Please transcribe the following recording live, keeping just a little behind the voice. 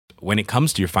when it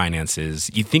comes to your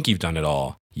finances, you think you've done it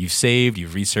all. You've saved,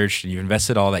 you've researched, and you've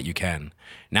invested all that you can.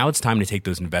 Now it's time to take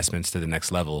those investments to the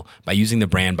next level by using the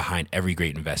brand behind every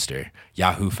great investor,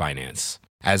 Yahoo Finance.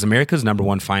 As America's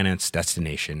 #1 finance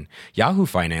destination, Yahoo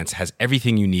Finance has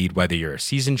everything you need, whether you're a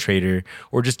seasoned trader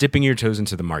or just dipping your toes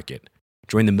into the market.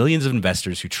 Join the millions of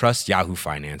investors who trust Yahoo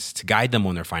Finance to guide them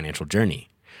on their financial journey.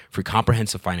 For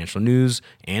comprehensive financial news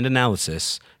and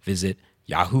analysis, visit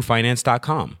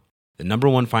yahoofinance.com, the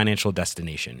 #1 financial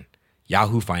destination,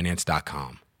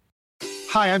 yahoofinance.com.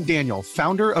 Hi, I'm Daniel,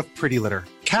 founder of Pretty Litter.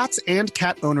 Cats and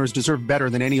cat owners deserve better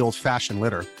than any old-fashioned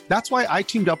litter. That's why I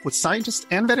teamed up with scientists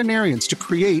and veterinarians to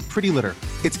create Pretty Litter.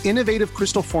 Its innovative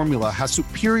crystal formula has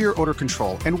superior odor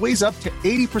control and weighs up to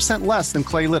 80% less than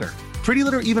clay litter. Pretty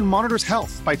Litter even monitors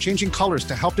health by changing colors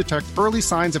to help detect early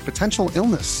signs of potential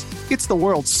illness. It's the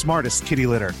world's smartest kitty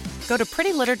litter. Go to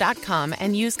prettylitter.com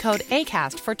and use code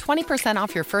ACAST for 20%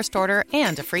 off your first order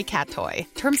and a free cat toy.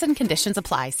 Terms and conditions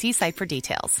apply. See site for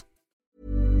details.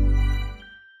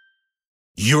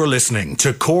 You're listening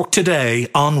to Cork Today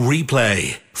on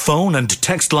replay. Phone and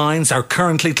text lines are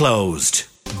currently closed.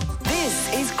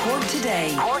 This is Cork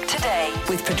Today. Cork Today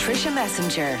with Patricia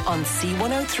Messenger on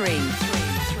C103.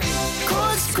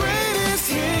 Cork's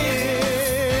greatest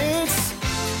hits,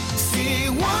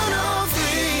 C103.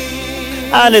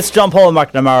 And it's John Paul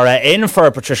McNamara in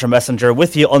for Patricia Messenger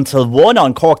with you until 1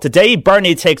 on Cork Today.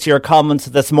 Bernie takes your comments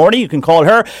this morning. You can call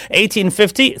her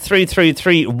 1850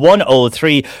 333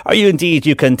 103, or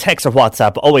you can text or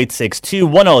WhatsApp 0862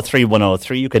 103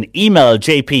 103. You can email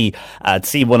jp at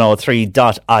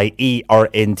c103.ie, or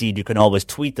indeed you can always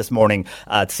tweet this morning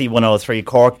at C103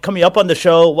 Cork. Coming up on the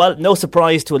show, well, no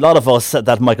surprise to a lot of us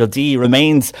that Michael D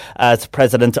remains as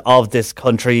president of this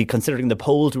country, considering the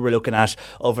polls we were looking at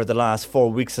over the last 4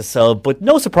 weeks or so. But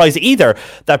no surprise either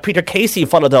that Peter Casey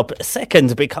followed up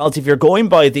second, because if you're going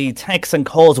by the texts and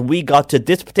calls we got to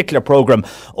this particular programme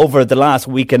over the last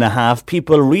week and a half,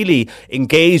 people really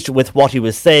engaged with what he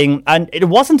was saying. And it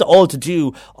wasn't all to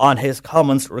do on his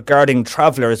comments regarding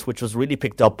travellers, which was really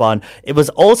picked up on. It was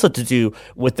also to do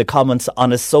with the comments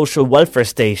on a social welfare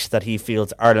state that he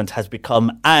feels Ireland has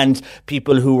become, and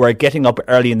people who were getting up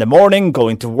early in the morning,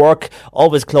 going to work,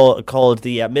 always called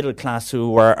the middle class,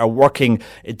 who are working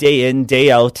day in,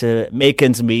 day out to make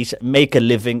ends meet, make a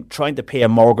living, trying to pay a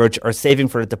mortgage or saving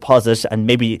for a deposit, and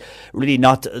maybe really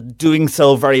not doing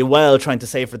so very well trying to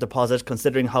save for a deposit,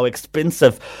 considering how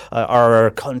expensive our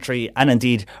country and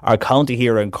indeed our county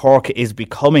here in Cork is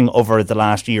becoming over the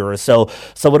last year or so.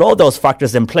 So with all those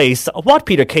factors in place, what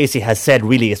Peter Casey has said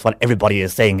really is what everybody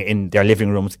is saying in their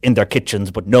living rooms, in their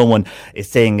kitchens, but no one is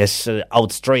saying it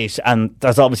out straight. And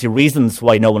there's obviously reasons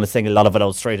why no one is saying a lot of it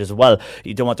out straight as well.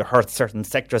 You don't want to hurt certain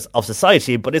sectors of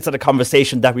society, but it's a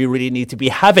conversation that we really need to be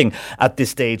having at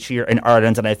this stage here in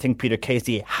Ireland. And I think Peter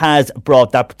Casey has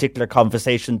brought that particular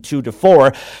conversation to the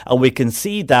fore. And we can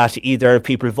see that either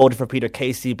people voted for Peter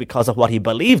Casey because of what he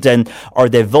believed in, or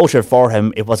they voted for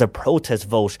him. It was a protest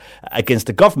vote against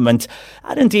the government.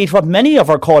 And indeed, what many of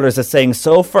our callers are saying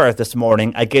so far this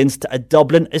morning against a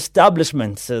Dublin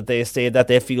establishment. So they say that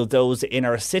they feel those in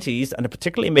our cities, and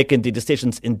particularly making the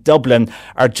decisions in Dublin,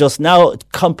 are just now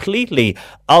completely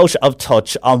out of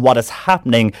touch on what is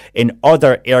happening in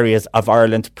other areas of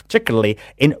Ireland, particularly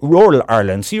in rural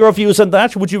Ireland. So your views on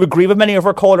that? Would you agree with many of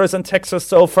our callers and texters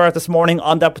so far this morning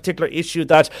on that particular issue,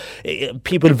 that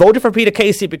people voted for Peter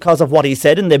Casey because of what he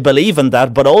said and they believe in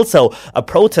that, but also a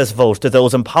protest vote to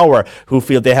those in power who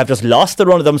feel they have just lost the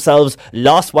run of themselves,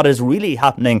 lost what is really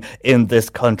happening in this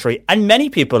country? And many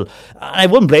people, I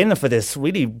wouldn't blame them for this,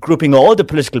 really grouping all the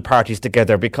political parties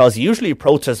together, because usually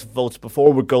protest votes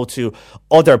before we go to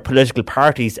other political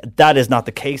parties, that is not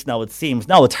the case now, it seems.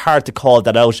 Now it's hard to call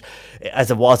that out,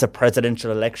 as it was a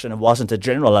presidential election, it wasn't a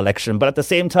general election. But at the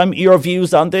same time, your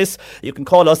views on this, you can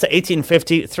call us at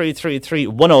 1850 333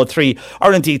 103,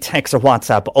 or indeed text or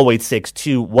WhatsApp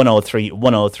 0862 103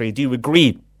 103. Do you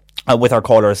agree with our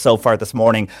callers so far this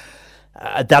morning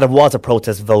that it was a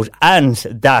protest vote, and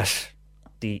that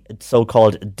the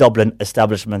so-called Dublin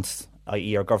establishments,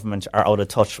 i.e. our government, are out of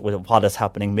touch with what is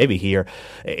happening maybe here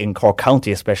in Cork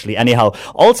County especially? Anyhow,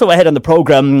 also ahead on the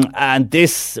programme, and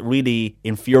this really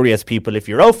infuriates people, if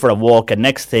you're out for a walk and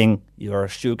next thing your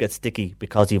shoe gets sticky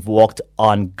because you've walked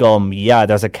on gum. Yeah,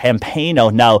 there's a campaign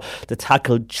out now to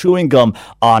tackle chewing gum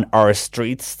on our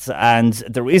streets. And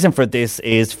the reason for this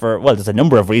is there's a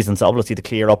number of reasons, obviously, to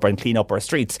clear up and clean up our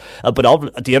streets.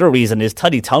 But the other reason is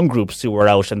tidy town groups who are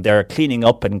out and they're cleaning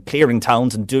up and clearing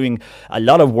towns and doing a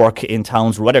lot of work in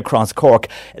towns right across Cork.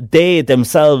 They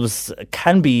themselves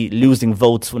can be losing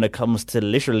votes when it comes to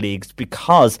litter leagues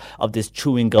because of this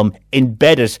chewing gum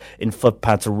embedded in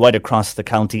footpaths right across the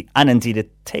county. And indeed,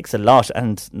 it takes a lot,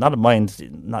 and not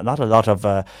a lot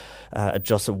of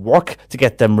just work to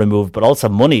get them removed, but also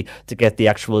money to get the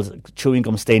actual chewing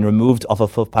gum stain removed off a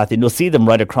footpath. And you'll see them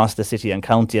right across the city and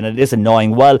county, and it is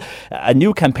annoying. Well, a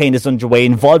new campaign is underway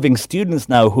involving students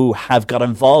now who have got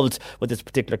involved with this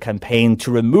particular campaign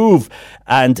to remove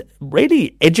and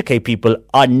really educate people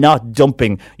on not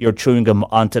dumping your chewing gum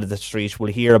onto the street.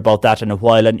 We'll hear about that in a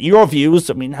while. And your views,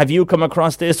 I mean, have you come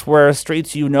across this where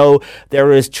streets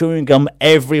there is chewing gum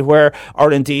everywhere,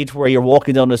 or indeed where you're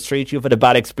walking down the street, you've had a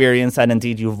bad experience and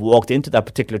indeed you've walked into that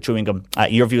particular chewing gum?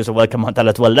 Your views are welcome on that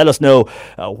as well. Let us know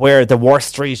where the worst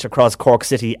street across Cork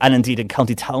City and indeed in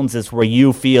county towns is, where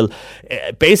you feel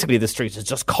basically the street is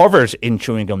just covered in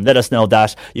chewing gum. Let us know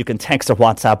that. You can text or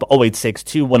WhatsApp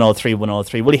 086 103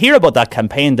 103. We'll hear about that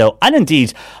campaign though, and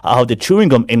indeed how the chewing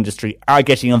gum industry are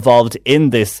getting involved in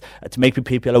this to make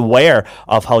people aware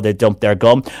of how they dump their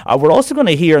gum. We're also going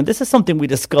to hear, and this is something we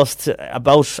discussed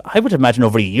about, I would imagine,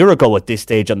 over a year ago at this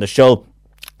stage on the show,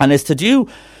 and it's to do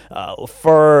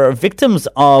for victims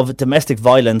of domestic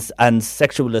violence and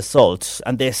sexual assault,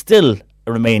 and they're still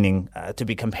remaining to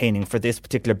be campaigning for this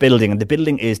particular building, and the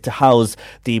building is to house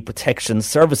the Protection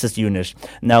Services Unit.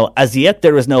 Now, as yet,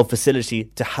 there is no facility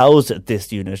to house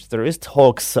this unit. There is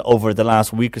talks over the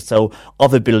last week or so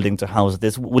of a building to house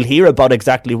this. We'll hear about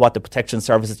exactly what the Protection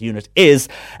Services Unit is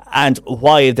and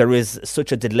why there is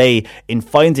such a delay in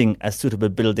finding a suitable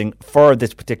building for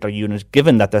this particular unit,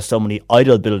 given that there's so many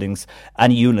idle buildings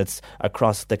and units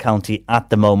across the county at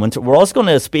the moment. We're also going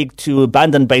to speak to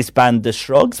Bandon-based band The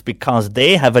Shrugs, because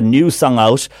they have a new song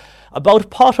out about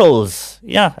potholes.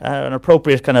 Yeah, an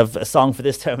appropriate kind of song for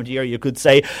this time of year, you could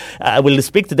say. We'll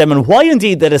speak to them and why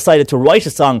indeed they decided to write a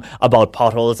song about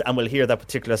potholes, and we'll hear that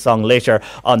particular song later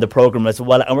on the programme as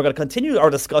well. And we're going to continue our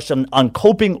discussion on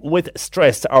coping with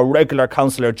stress. Our regular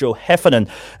counsellor Joe Heffernan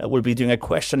will be doing a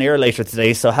questionnaire later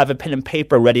today, so have a pen and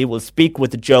paper ready. We'll speak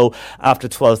with Joe after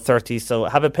 12:30, so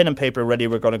have a pen and paper ready.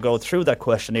 We're going to go through that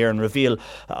questionnaire and reveal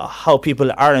how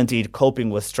people are indeed coping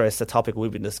with stress, a topic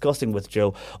we've been discussing with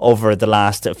Joe over the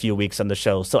last few weeks on the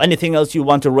show. So anything else you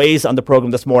want to raise on the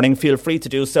programme this morning, feel free to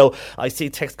do so. I see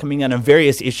text coming in on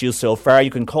various issues so far.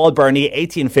 You can call Bernie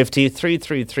 1850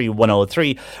 333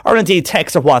 103, or indeed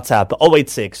text or WhatsApp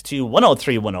 086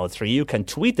 103 103. You can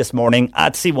tweet this morning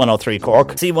at C103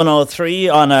 Cork.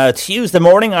 C103 on a Tuesday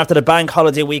morning after the bank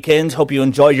holiday weekend. Hope you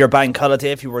enjoyed your bank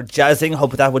holiday. If you were jazzing,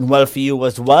 hope that went well for you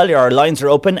as well. Our lines are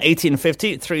open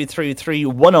 1850 333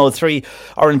 103,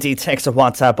 or indeed text or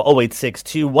WhatsApp 086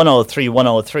 103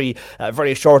 103.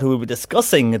 Very short, we'll be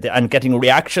discussing and getting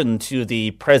reaction to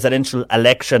the presidential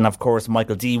election. Of course,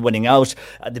 Michael D winning out.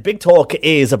 The big talk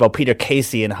is about Peter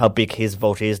Casey and how big his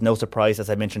vote is. No surprise, as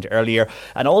I mentioned earlier.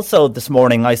 And also this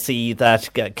morning, I see that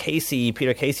Peter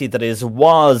Casey, that is,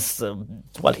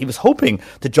 he was hoping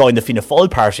to join the Fianna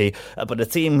Fáil party, but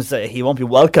it seems he won't be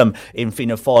welcome in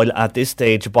Fianna Fáil at this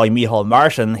stage by Micheál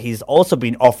Martin. He's also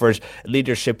been offered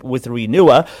leadership with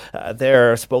Renua.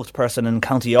 Their spokesperson in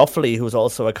County Offaly, who's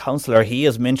also a councillor, he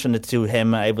has mentioned it to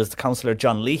him. It was Councillor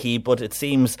John Leahy, but it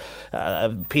seems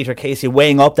Peter Casey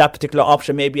weighing up that particular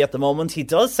option maybe at the moment. He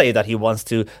does say that he wants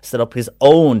to set up his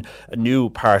own new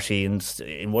party, and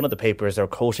in one of the papers they're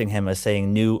quoting him as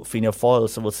saying New Fianna Fáil,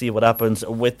 so we'll see what happens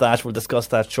with that. We'll discuss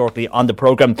that shortly on the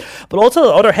programme. But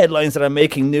also other headlines that are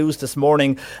making news this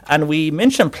morning, and we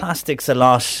mentioned plastics a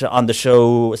lot on the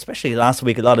show, especially last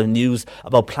week. A lot of news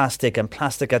about plastic and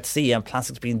plastic at sea and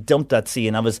plastics being dumped at sea,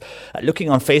 and I was looking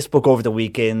on Facebook over the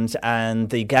weekend, and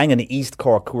the gang in East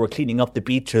Cork who were cleaning up the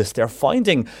beaches, they're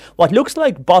finding what looks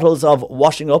like bottles of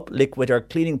washing up liquid or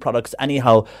cleaning products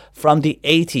anyhow from the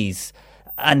 80s,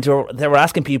 and they were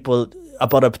asking people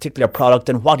about a particular product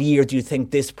and what year do you think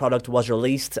this product was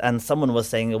released, and someone was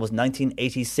saying it was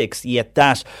 1986, yet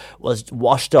that was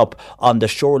washed up on the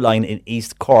shoreline in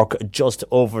East Cork just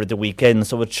over the weekend.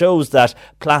 So it shows that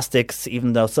plastics,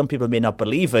 even though some people may not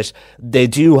believe it, they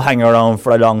do hang around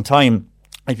for a long time.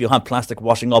 If you have plastic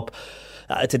washing up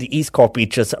to the East Cork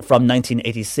beaches from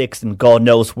 1986, and God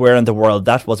knows where in the world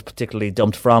that was particularly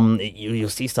dumped from. You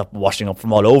see stuff washing up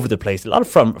from all over the place. A lot of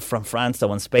from France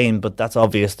though and Spain, but that's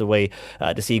obvious the way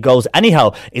the sea goes.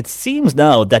 Anyhow, it seems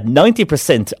now that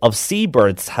 90% of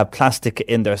seabirds have plastic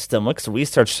in their stomachs.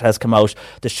 Research has come out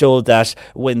to show that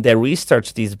when they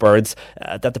research these birds,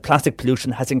 that the plastic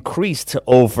pollution has increased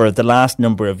over the last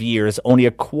number of years. Only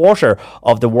a quarter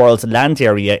of the world's land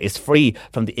area is free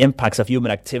from the impacts of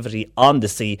human activity on the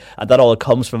sea, and that all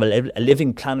comes from a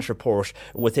Living Planet report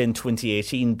within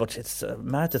 2018. But it's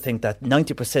mad to think that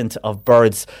 90% of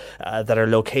birds that are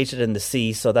located in the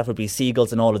sea, so that would be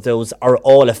seagulls and all of those, are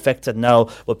all affected now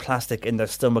with plastic in their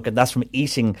stomach, and that's from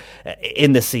eating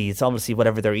in the sea. It's obviously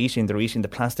whatever they're eating the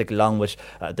plastic along with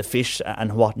the fish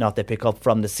and whatnot they pick up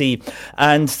from the sea.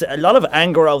 And a lot of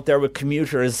anger out there with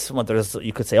commuters. Well, there's,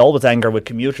 you could say, always anger with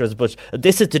commuters, but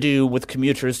this is to do with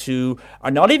commuters who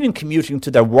are not even commuting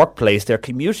to their workplace. They're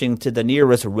commuting to the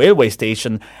nearest railway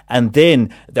station, and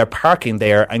then they're parking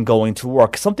there and going to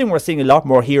work. Something we're seeing a lot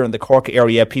more here in the Cork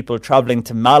area. People travelling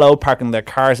to Mallow, parking their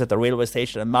cars at the railway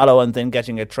station in Mallow, and then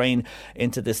getting a train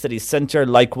into the city centre.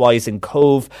 Likewise in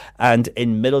Cove and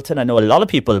in Middleton. I know a lot of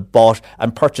people bought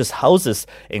and purchased houses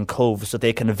in Cove, so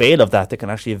they can avail of that. They can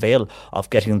actually avail of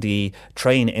getting the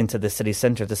train into the city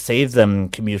centre to save them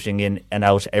commuting in and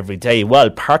out every day. Well,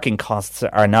 parking costs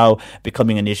are now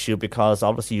becoming an issue, because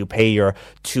obviously you pay your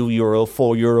 €2,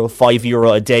 €4,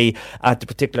 €5 a day at the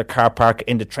particular car park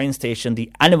in the train station.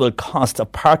 The annual cost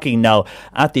of parking now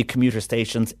at the commuter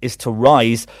stations is to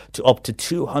rise to up to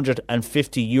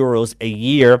 €250 a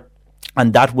year.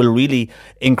 And that will really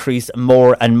increase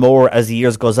more and more as the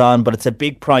years goes on. But it's a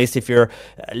big price if you're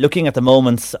looking at the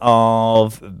moments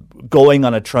of going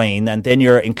on a train, and then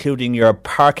you're including your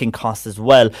parking costs as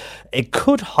well. It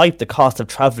could hype the cost of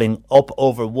travelling up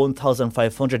over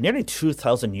 1,500, nearly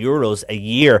 €2,000 a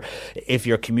year if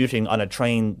you're commuting on a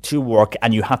train to work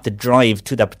and you have to drive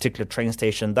to that particular train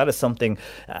station. That is something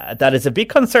that is a big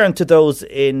concern to those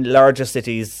in larger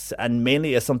cities, and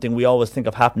mainly is something we always think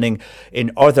of happening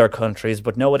in other countries.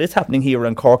 But no, it is happening here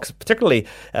in Cork, particularly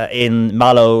in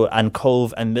Mallow and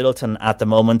Cove and Middleton at the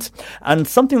moment. And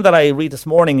something that I read this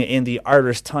morning in the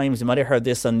Irish Times, you might have heard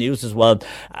this on news as well,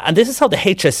 and this is how the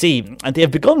HSE, and they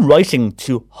have begun writing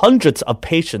to hundreds of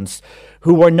patients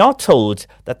who were not told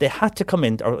that they had to come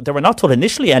in, or they were not told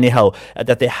initially anyhow,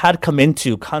 that they had come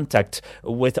into contact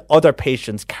with other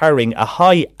patients carrying a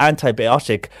high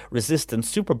antibiotic resistant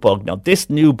superbug. Now, this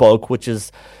new bug, which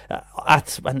is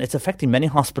and it's affecting many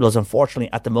hospitals, unfortunately,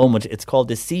 at the moment, it's called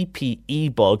the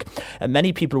CPE bug. And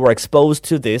many people were exposed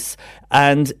to this,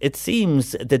 and it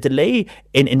seems the delay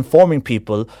in informing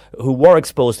people who were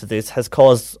exposed to this has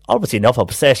caused obviously enough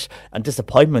upset and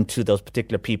disappointment to those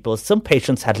particular people. Some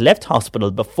patients had left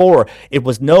hospital before it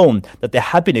was known that they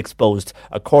had been exposed,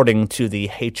 according to the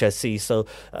HSE. So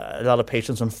a lot of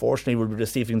patients, unfortunately, will be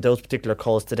receiving those particular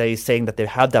calls today saying that they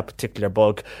have that particular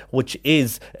bug, which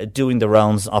is doing the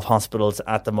rounds of hospitals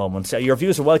at the moment. So your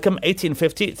views are welcome.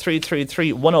 1850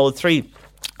 333 103.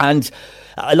 And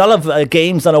a lot of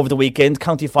games on over the weekend,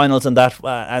 county finals and that,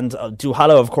 and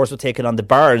Duhallow, of course, were taking on the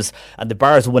Bars, and the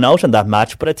Bars went out in that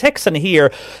match. But a text in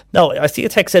here, now I see a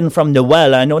text in from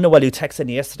Noel. I know Noel, you texted in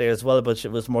yesterday as well, but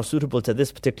it was more suitable to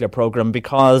this particular programme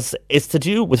because it's to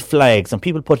do with flags and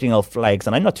people putting out flags.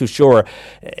 And I'm not too sure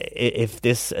if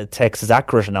this text is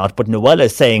accurate or not, but Noel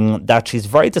is saying that she's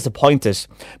very disappointed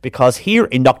because here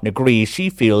in Knocknagree, she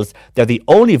feels they're the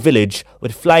only village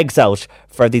with flags out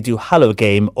for the Duhallow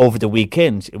game over the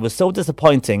weekend. It was so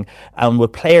disappointing, and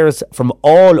with players from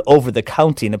all over the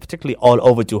county, and particularly all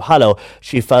over Duhallow,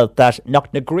 she felt that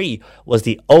Knocknagree was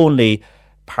the only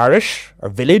parish or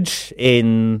village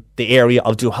in the area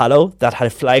of Duhallow that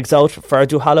had flags out for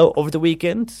Duhallow over the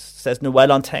weekend. Says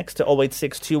Noel on text to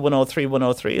 0862 103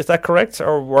 103. Is that correct?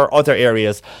 Or were other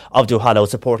areas of Duhallow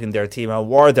supporting their team, or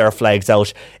were there flags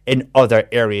out in other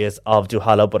areas of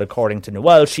Duhallow? But according to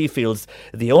Noel, she feels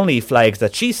the only flags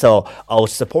that she saw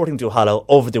out supporting Duhallow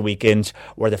over the weekend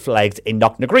were the flags in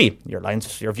Knocknagree.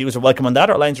 Your views are welcome on that.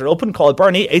 Our lines are open. Call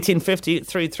Bernie 1850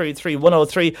 333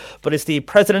 103. But it's the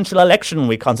presidential election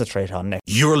we concentrate on next.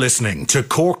 You're listening to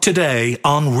Cork Today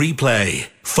on replay.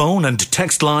 Phone and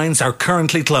text lines are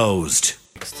currently closed.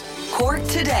 Cork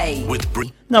Today with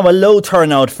Now, a low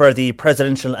turnout for the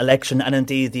presidential election and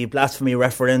indeed the blasphemy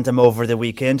referendum over the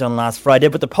weekend on last Friday,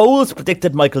 but the polls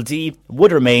predicted Michael D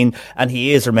would remain, and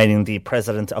he is remaining the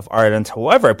President of Ireland.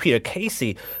 However, Peter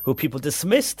Casey, who people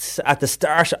dismissed at the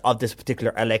start of this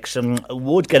particular election,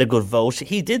 would get a good vote.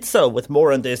 He did so. With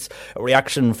more on this, a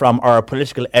reaction from our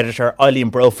political editor, Eileen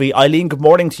Brophy. Eileen, good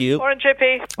morning to you. Morning,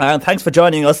 JP. And thanks for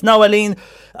joining us. Now, Eileen,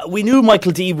 we knew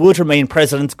Michael D would remain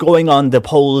President going on the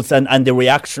polls and the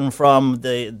reaction from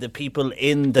the people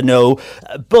in the know.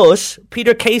 But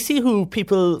Peter Casey, who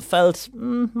people felt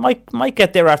might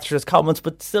get there after his comments,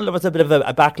 but still there was a bit of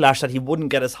a backlash that he wouldn't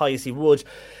get as high as he would.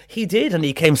 He did, and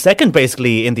he came second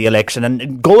basically in the election.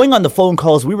 And going on the phone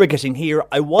calls we were getting here,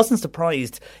 I wasn't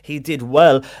surprised he did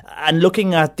well. And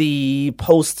looking at the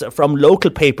posts from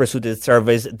local papers who did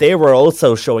surveys, they were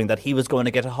also showing that he was going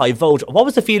to get a high vote. What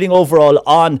was the feeling overall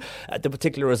on the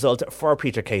particular result for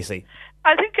Peter Casey?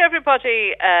 I think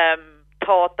everybody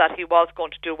thought that he was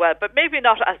going to do well, but maybe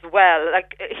not as well.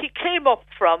 Like, he came up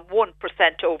from 1%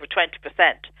 to over 20%.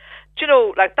 Do you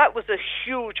know, like, that was a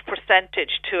huge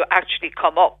percentage to actually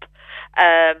come up.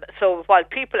 So while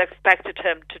people expected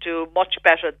him to do much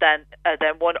better than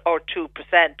 1 or 2%,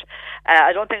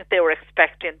 I don't think they were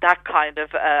expecting that kind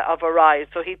of a rise.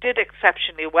 So he did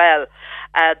exceptionally well.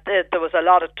 There was a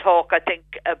lot of talk, I think,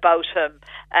 about him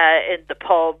in the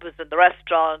pubs and the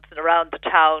restaurants and around the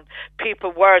town.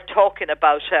 People were talking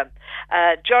about him.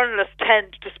 Journalists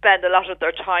tend to spend a lot of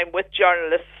their time with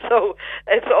journalists, so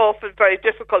it's often very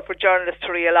difficult for journalists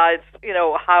to realise, you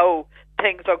know, how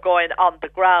things are going on the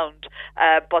ground.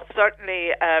 But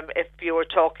certainly if you were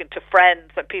talking to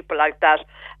friends and people like that,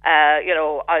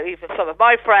 even some of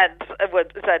my friends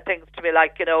would say things to me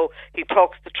like, you know, he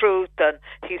talks the truth and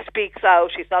he speaks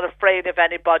out, he's not afraid of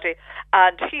anybody.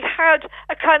 And he had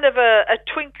a kind of a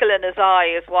twinkle in his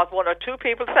eye, is what one or two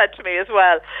people said to me as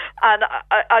well. And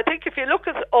I think if you look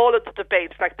at all of the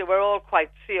debates, in fact, they were all quite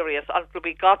serious until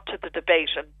we got to the debate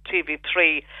on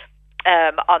TV3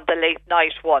 on the late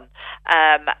night one,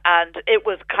 and it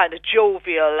was kind of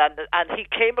jovial, and he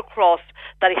came across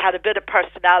that he had a bit of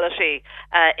personality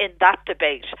in that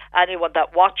debate. Anyone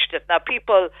that watched it, now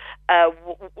people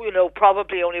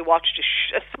probably only watched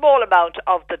a small amount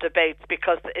of the debates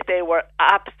because they were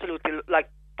absolutely, like,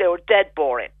 they were dead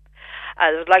boring.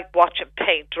 It was like watching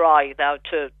paint dry now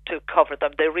to cover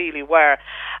them. They really were.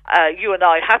 You and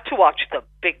I had to watch them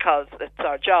because it's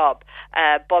our job.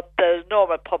 But the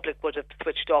normal public would have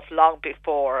switched off long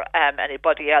before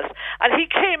anybody else. And he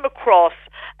came across,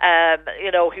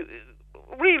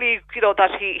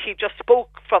 that he just spoke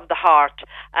from the heart,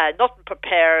 nothing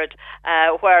prepared,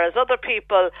 whereas other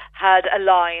people had a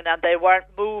line and they weren't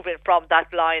moving from that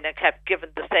line and kept giving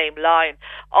the same line.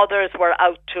 Others were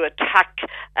out to attack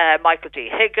Michael D.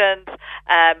 Higgins,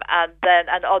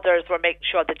 and others were making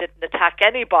sure they didn't attack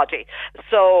anybody.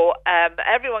 So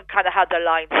everyone kind of had their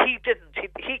line. He didn't.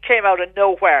 He came out of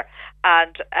nowhere,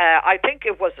 and I think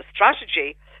it was a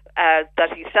strategy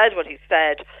that he said what he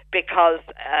said, because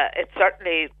it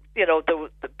certainly,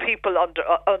 the people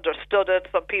understood it.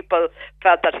 Some people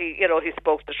felt that he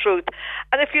spoke the truth.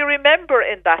 And if you remember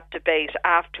in that debate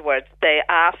afterwards, they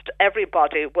asked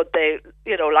everybody would they,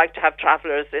 like to have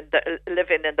travellers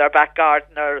living in their back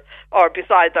garden or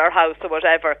beside their house or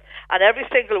whatever. And every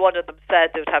single one of them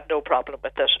said they would have no problem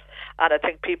with it. And I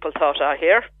think people thought,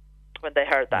 here, when they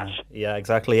heard that. Yeah,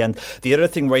 exactly. And the other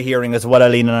thing we're hearing as well,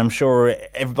 Eileen, and I'm sure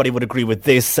everybody would agree with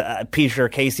this, Peter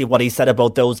Casey, what he said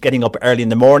about those getting up early in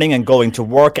the morning and going to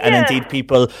work, and indeed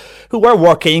people who were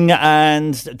working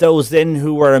and those then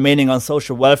who were remaining on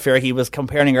social welfare. He was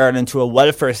comparing Ireland to a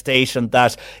welfare state, and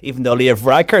that even though Leo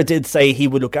Varadkar did say he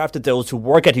would look after those who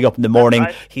were getting up in the morning,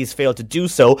 he's failed to do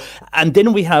so. And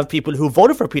then we have people who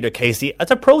voted for Peter Casey as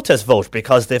a protest vote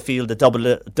because they feel the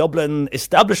Dublin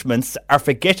establishments are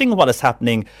forgetting what is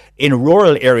happening in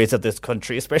rural areas of this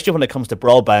country, especially when it comes to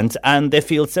broadband, and they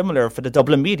feel similar for the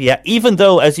Dublin media, even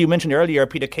though, as you mentioned earlier,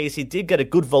 Peter Casey did get a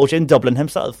good vote in Dublin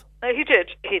himself.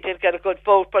 He did get a good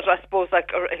vote, but I suppose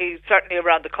he's certainly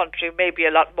around the country, maybe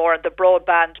a lot more, and the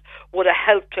broadband would have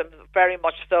helped him very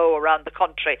much so around the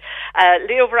country.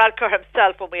 Leo Varadkar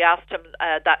himself, when we asked him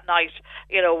that night,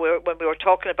 when we were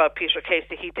talking about Peter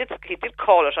Casey, he did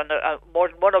call it on more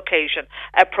than one occasion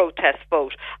a protest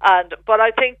vote. But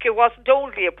I think it wasn't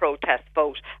only a protest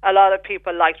vote. A lot of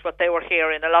people liked what they were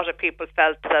hearing. A lot of people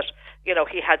felt that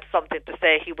he had something to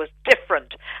say. He was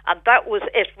different, and that was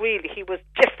it really. He was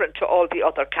different to all the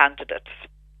other candidates.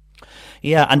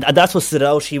 Yeah, and that's what stood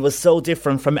out. He was so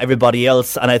different from everybody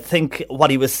else. And I think what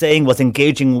he was saying was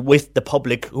engaging with the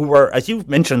public who were, as you've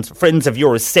mentioned, friends of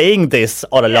yours saying this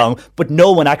all along, but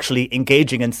no one actually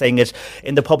engaging and saying it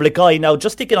in the public eye. Now,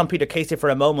 just sticking on Peter Casey for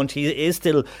a moment, he is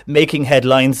still making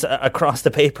headlines across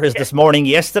the papers this morning.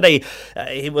 Yesterday,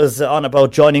 he was on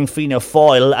about joining Fianna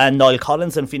Fáil, and Niall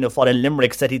Collins and Fianna Fáil in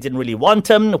Limerick said he didn't really want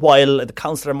him, while the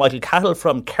councillor Michael Cahill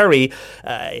from Kerry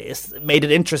made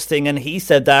it interesting, and he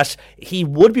said that he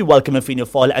would be welcome in Fianna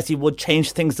Fáil as he would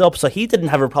change things up. So he didn't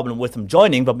have a problem with him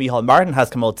joining, but Micheál Martin has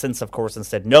come out since, of course, and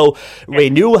said no.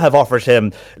 Renew have offered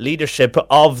him leadership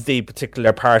of the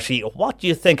particular party. What do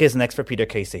you think is next for Peter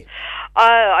Casey?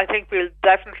 I think we'll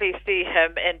definitely see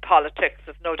him in politics.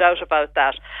 There's no doubt about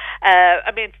that.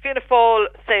 I mean, Fianna Fáil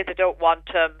say they don't want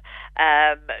him.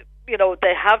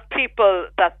 They have people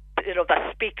that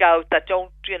speak out, that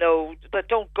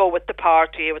don't go with the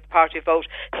party vote.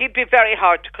 He'd be very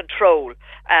hard to control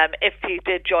if he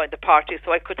did join the party.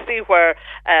 So I could see where,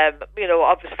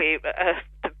 obviously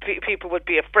people would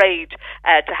be afraid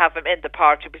to have him in the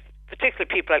party,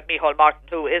 particularly people like Micheál Martin,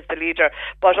 who is the leader,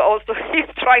 but also he's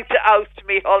trying to oust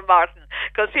Micheál Martin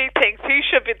because he thinks he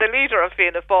should be the leader of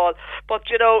Fianna Fáil. But,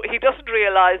 he doesn't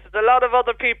realise there's a lot of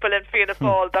other people in Fianna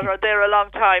Fáil that are there a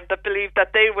long time that believe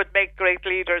that they would make great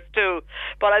leaders too.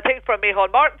 But I think from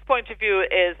Micheál Martin's point of view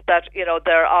is that,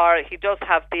 he does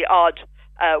have the odd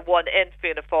one in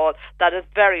Fianna Fáil that is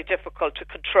very difficult to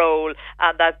control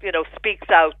and that, speaks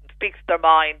out, speaks their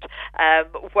mind,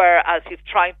 whereas he's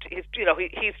trying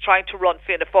to run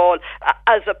Fianna Fáil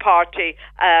as a party,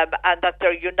 and that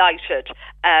they're united.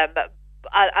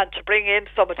 And to bring in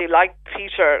somebody like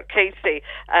Peter Casey,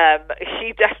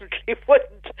 he definitely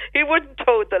wouldn't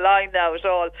toe the line now at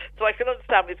all. So I can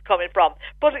understand where he's coming from.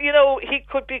 But he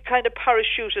could be kind of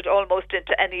parachuted almost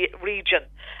into any region,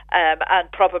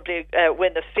 and probably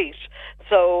win a seat.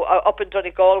 So up in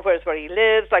Donegal, where he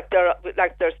lives,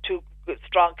 there's two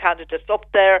strong candidates up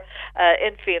there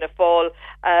in Fianna Fáil.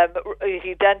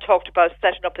 He then talked about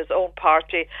setting up his own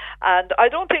party, and I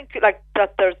don't think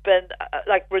that there's been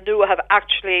Renew have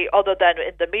actually, other than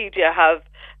in the media, have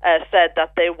said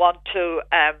that they want to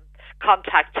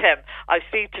contact him. I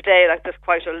see today there's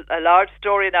quite a large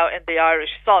story now in the Irish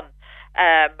Sun,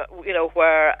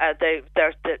 where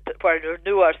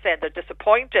Renew are saying they're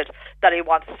disappointed that he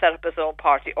wants to set up his own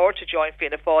party or to join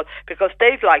Fianna Fáil because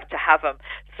they'd like to have him.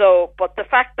 So, but the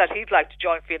fact that he'd like to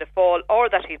join Fianna Fáil or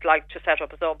that he'd like to set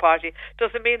up his own party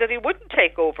doesn't mean that he wouldn't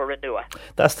take over Renew.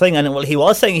 That's the thing, and he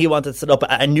was saying he wanted to set up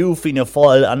a new Fianna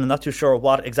Fáil, and I'm not too sure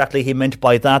what exactly he meant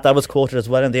by that. That was quoted as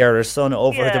well in the Irish Sun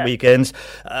over the weekend.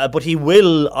 But he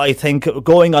will, I think,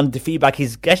 going on the feedback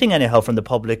he's getting anyhow from the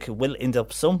public, will end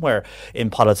up somewhere in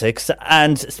politics.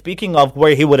 And speaking of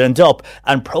where he would end up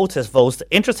and protest votes,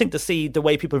 interesting to see the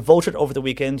way people voted over the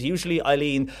weekend. Usually,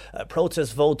 Eileen,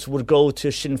 protest votes would go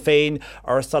to Sinn Féin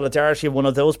or Solidarity, one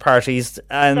of those parties,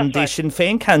 and the Sinn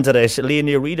Féin candidate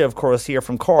Leonie Reid, of course, here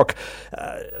from Cork,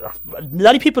 a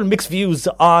lot of people mixed views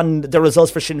on the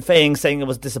results for Sinn Féin, saying it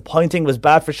was disappointing, was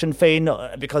bad for Sinn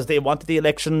Féin because they wanted the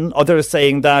election. Others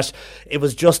saying that it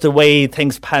was just the way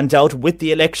things panned out with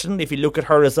the election. If you look at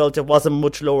her result, it wasn't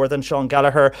much lower than Sean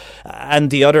Gallagher, and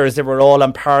the others, they were all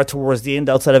on par towards the end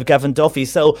outside of Gavin Duffy.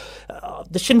 So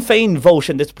the Sinn Féin vote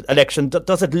in this election,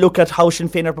 does it look at how Sinn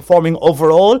Féin are performing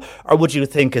overall, or would you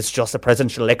think it's just a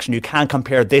presidential election? You can't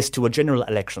compare this to a general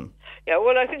election. Yeah,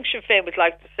 well, I think Sinn Féin would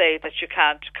like to say that you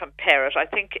can't compare it. I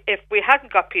think if we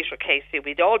hadn't got Peter Casey,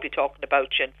 we'd all be talking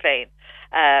about Sinn Féin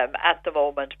at the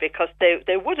moment, because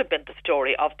they would have been the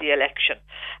story of the election,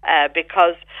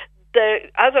 because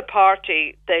as a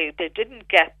party, they didn't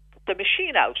get the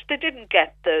machine out. They didn't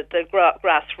get the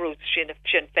grassroots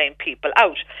Sinn Féin people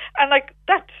out, and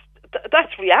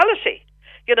that's reality.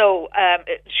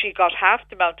 She got half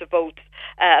the amount of votes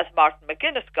as Martin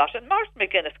McGuinness got, and Martin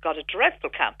McGuinness got a dreadful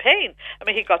campaign. I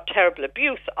mean, he got terrible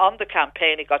abuse on the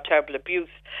campaign. He got terrible abuse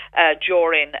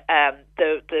during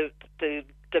the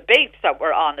debates that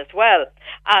were on as well,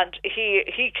 and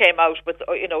he came out with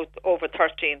over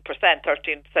 13%,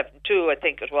 13.72 I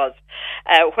think it was,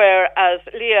 whereas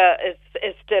Leah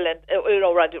is still in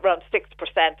around 6%,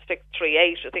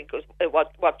 6.38 I think was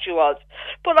what she was.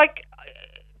 But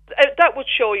that would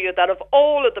show you that of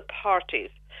all of the parties,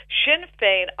 Sinn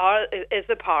Féin is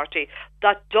a party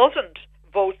that doesn't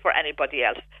vote for anybody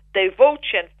else. They vote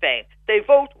Sinn Féin. they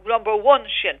vote number one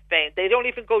Sinn Féin. They don't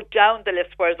even go down the list,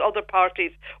 whereas other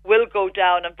parties will go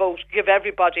down and vote, give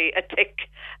everybody a tick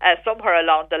somewhere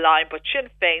along the line. But Sinn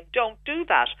Féin don't do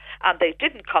that, and they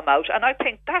didn't come out. And I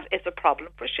think that is a problem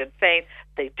for Sinn Féin.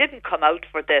 They didn't come out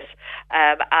for this,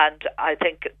 and I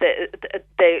think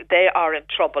they are in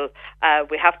trouble.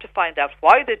 We have to find out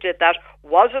why they did that.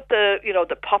 Was it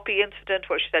the poppy incident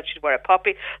where she said she'd wear a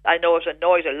poppy? I know it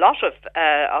annoyed a lot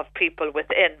of people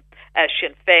within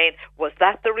Sinn Féin. Was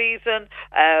that the reason?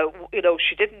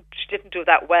 She didn't do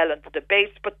that well in the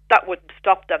debates, but that wouldn't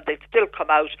stop them. They'd still come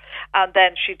out. And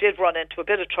then she did run into a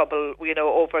bit of trouble,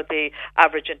 over the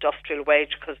average industrial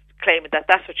wage, because claiming that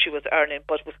that's what she was earning,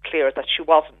 but it was clear that she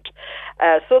wasn't.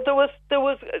 So there was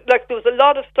a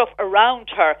lot of stuff around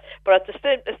her, but at the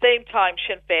same time,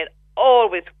 Sinn Féin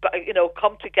always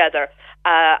come together,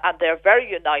 and they're very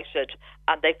united,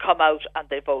 and they come out and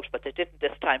they vote, but they didn't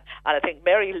this time. And I think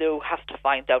Mary Lou has to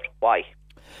find out why.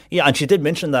 Yeah, and she did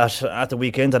mention that at the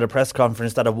weekend at a press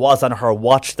conference, that it was on her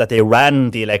watch that they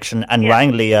ran the election and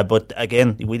rang Leah. But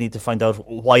again, we need to find out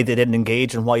why they didn't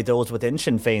engage and why those within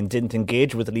Sinn Féin didn't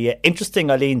engage with Leah. Interesting,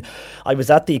 Eileen, I was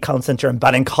at the Count Centre in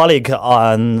Ballincollig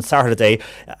on Saturday,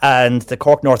 and the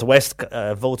Cork Northwest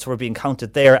votes were being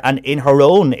counted there. And in her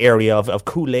own area of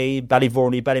Coolay,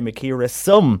 Ballyvorney, Ballymakeera,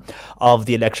 some of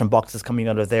the election boxes coming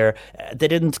out of there, they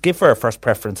didn't give her first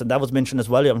preference. And that was mentioned as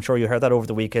well. I'm sure you heard that over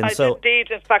the weekend. I did indeed.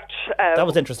 In fact, that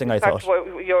was interesting. I thought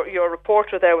your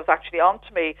reporter there was actually on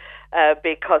to me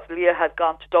because Leah had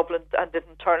gone to Dublin and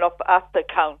didn't turn up at the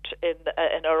count in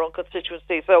her own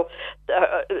constituency. So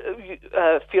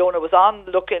Fiona was on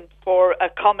looking for a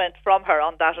comment from her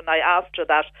on that, and I asked her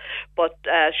that, but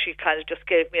she kind of just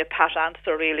gave me a pat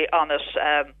answer really on it.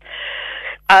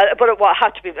 But it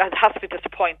has to be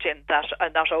disappointing that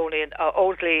not only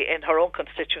in her own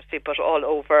constituency, but all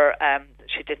over,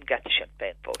 she didn't get the Sinn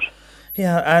Féin vote.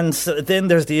 Yeah, and then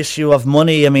there's the issue of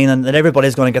money. I mean, and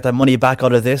everybody's going to get their money back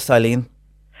out of this, Eileen.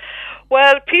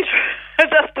 Well, Peter,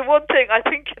 that's the one thing. I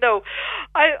think,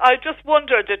 I just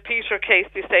wonder, did Peter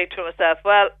Casey say to himself,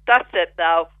 well, that's it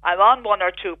now, I'm on 1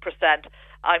 or 2%,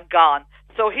 I'm gone.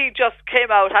 So he just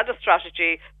came out, had a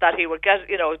strategy that he would get,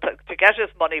 to get his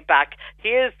money back. He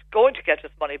is going to get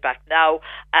his money back now,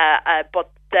 but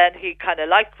then he kind of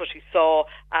liked what he saw,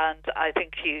 and I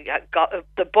think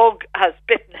the bug has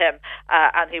bitten him,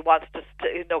 and he wants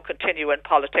to continue in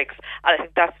politics. And I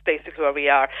think that's basically where we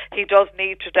are. He does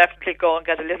need to definitely go and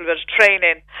get a little bit of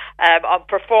training on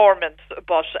performance,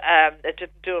 but it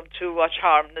didn't do him too much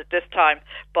harm this time.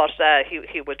 But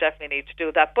he would definitely need to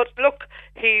do that. But look,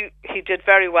 he did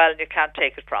very well, and you can't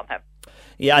take it from him.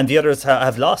 Yeah, and the others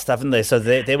have lost, haven't they? So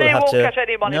they will have to... They won't get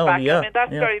any money back. I mean,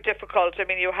 that's very difficult. I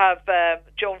mean, you have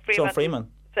Joan Freeman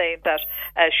saying that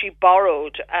she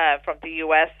borrowed from the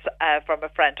US from a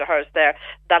friend of hers there.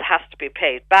 That has to be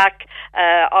paid back.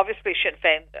 Obviously, Sinn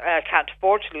Féin can't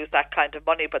afford to lose that kind of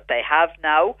money, but they have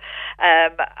now.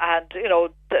 And,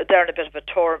 they're in a bit of a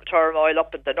turmoil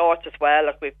up in the north as well.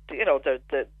 Like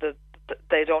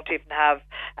they don't even have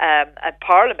a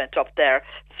parliament up there.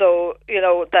 So,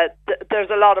 that there's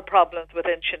a lot of problems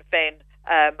within Sinn Féin,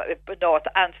 north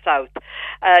and south.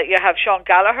 You have Sean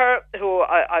Gallagher, who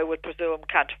I would presume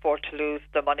can't afford to lose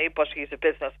the money, but he's a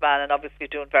businessman and obviously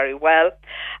doing very well.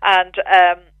 And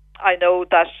I know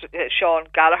that Sean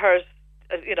Gallagher's,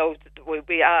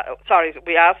 we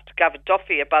asked Gavin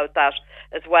Duffy about that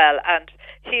as well, and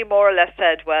he more or less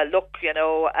said, well, look,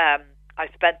 I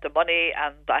spent the money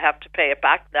and I have to pay it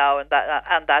back now, and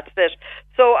that's it.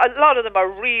 So a lot of them are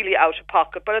really out of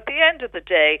pocket, but at the end of the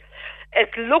day, it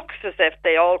looks as if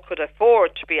they all could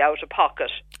afford to be out of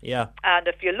pocket. Yeah. And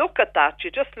if you look at that,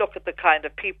 you just look at the kind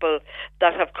of people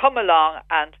that have come along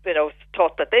and,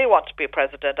 thought that they want to be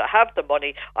president, I have the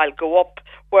money, I'll go up,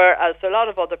 whereas a lot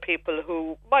of other people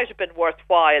who might have been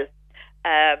worthwhile,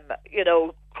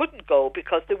 couldn't go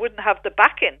because they wouldn't have the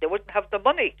backing, they wouldn't have the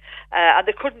money, and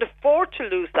they couldn't afford to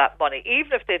lose that money.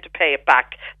 Even if they had to pay it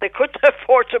back, they couldn't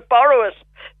afford to borrow it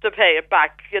to pay it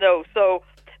back, so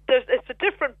it's a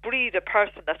different breed of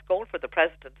person that's going for the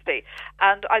presidency,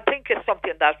 and I think it's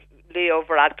something that Leo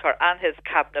Varadkar and his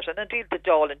cabinet, and indeed the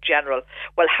Dáil in general,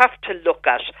 will have to look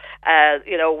at.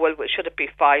 Well, should it be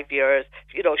 5 years?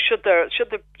 Should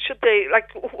they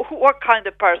what kind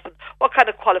of person, what kind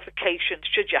of qualifications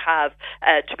should you have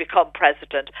to become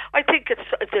president? I think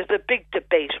there's a big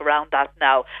debate around that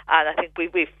now, and I think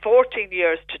we've 14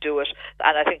 years to do it,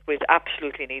 and I think we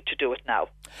absolutely need to do it now.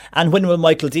 And when will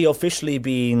Michael D officially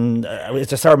be? Is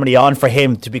there ceremony on for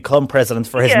him to become president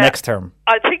for his next term?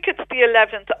 I think it's the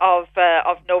 11th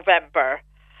of November.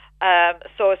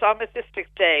 So it's armistice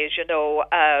day,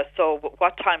 so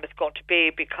what time it's going to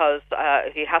be because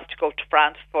he has to go to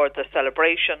France for the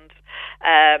celebrations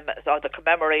or the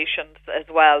commemorations as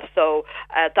well. So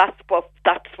that's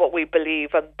what we believe,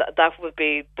 and that would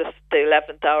be the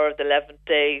 11th hour, the 11th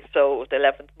day, so the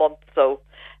 11th month. So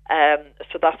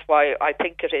that's why I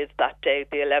think it is that day,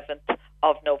 the 11th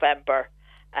of November.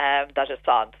 That it's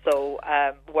on. So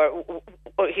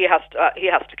he has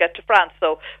to get to France.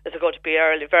 So is it going to be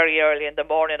early, very early in the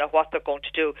morning, or what they're going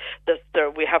to do?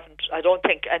 I don't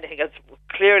think anything has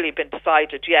clearly been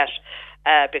decided yet.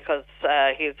 Because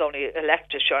he is only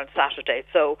elected on Saturday,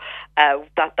 so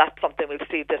that's something we'll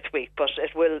see this week. But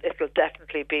it will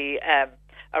definitely be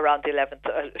around the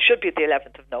 11th. Should be the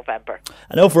 11th of November.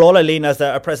 And overall, Eileen, as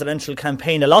a presidential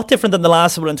campaign, a lot different than the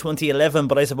last one in 2011.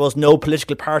 But I suppose no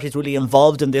political parties really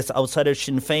involved in this outside of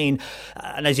Sinn Féin.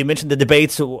 And as you mentioned, the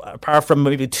debates, apart from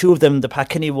maybe two of them, the Pat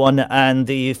Kenny one and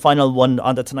the final one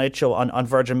on the Tonight Show on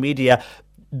Virgin Media,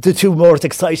 the two most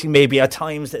exciting maybe at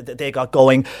times that they got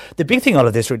going. The big thing out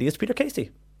of this really is Peter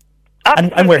Casey.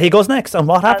 And where he goes next and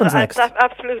what happens next.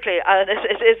 Absolutely. And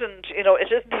it isn't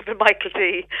even Michael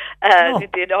D.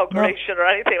 The inauguration or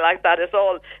anything like that.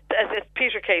 It's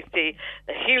Peter Casey.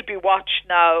 He'll be watched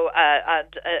now, and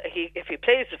if he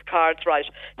plays his cards right,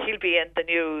 he'll be in the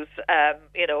news,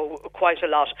 quite a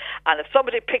lot. And if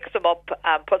somebody picks him up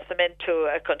and puts them into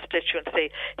a constituency,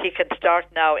 he can start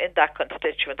now in that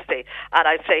constituency. And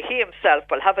I'd say he himself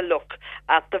will have a look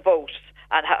at the vote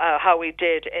and how he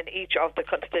did in each of the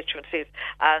constituencies,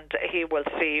 and he will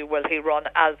see, will he run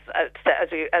as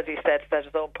he said, set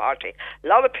his own party. A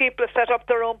lot of people have set up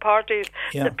their own parties.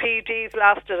 Yeah. The PDs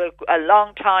lasted a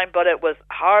long time, but it was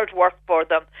hard work for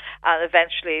them, and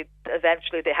eventually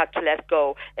they had to let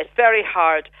go. It's very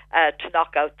hard to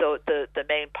knock out the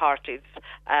main parties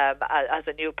as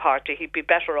a new party. He'd be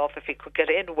better off if he could get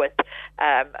in with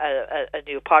a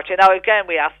new party. Now again,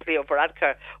 we asked Leo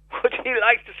Varadkar, would he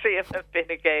like to see him in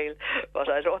Fine Gael? But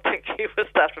I don't think he was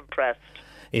that impressed.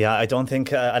 Yeah, I don't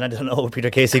think, and I don't know Peter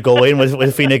Casey go in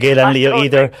with Fine Gael and Leo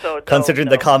either, considering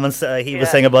the comments he was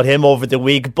saying about him over the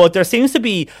week. But there seems to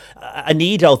be a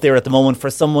need out there at the moment for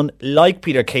someone like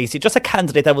Peter Casey, just a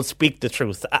candidate that will speak the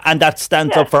truth and that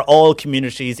stands up for all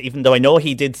communities, even though I know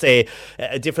he did say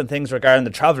different things regarding the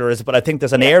travellers. But I think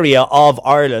there's an area of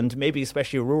Ireland, maybe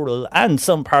especially rural, and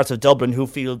some parts of Dublin who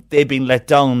feel they've been let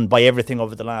down by everything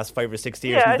over the last 5 or 6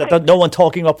 years. No one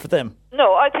talking up for them.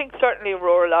 No, I think certainly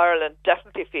rural Ireland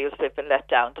definitely feels they've been let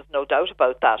down. There's no doubt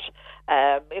about that.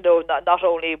 Not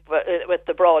only with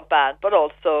the broadband, but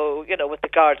also, with the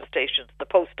Garda stations, the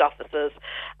post offices,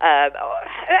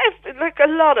 like a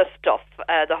lot of stuff.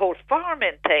 The whole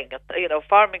farming thing,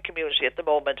 farming community at the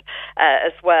moment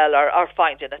as well are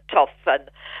finding it tough, and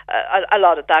a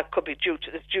lot of that could be due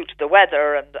to the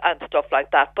weather and stuff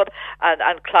like that. But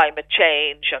and climate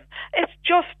change, and it's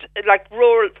just like from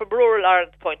rural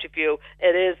Ireland's point of view,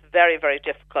 it is very, very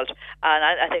difficult.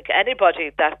 And I think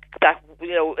anybody that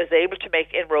is able to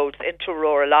make inroads into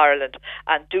rural Ireland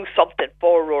and do something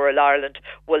for rural Ireland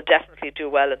will definitely do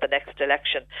well in the next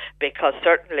election, because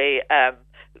certainly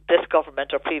this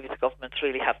government or previous governments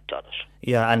really haven't done it.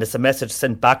 Yeah, and it's a message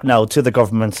sent back now to the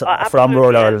government from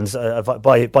rural Ireland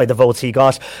by the votes he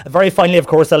got. Very finally, of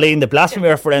course, Eileen, the blasphemy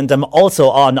referendum also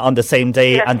on the same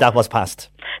day, and that was passed.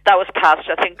 That was passed.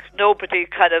 I think nobody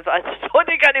I don't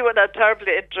think anyone had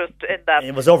terribly interest in that.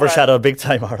 It was overshadowed big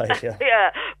time, all right, yeah.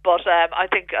 Yeah, but I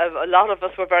think a lot of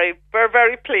us were very,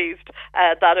 very pleased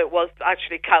that it was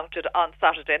actually counted on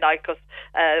Saturday night, because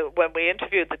when we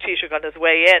interviewed the Taoiseach on his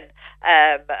way in,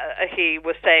 he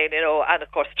was saying, and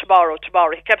of course tomorrow,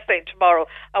 he kept saying tomorrow,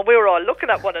 and we were all looking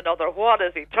at one another, what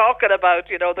is he talking about?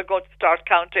 They're going to start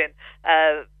counting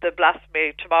the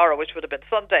blasphemy tomorrow, which would have been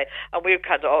Sunday, and we were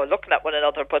kind of looking at one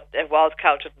another, but it was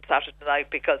counted on Saturday night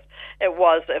because it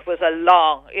was a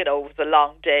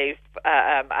long day,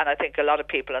 and I think a lot of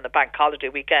people on the bank holiday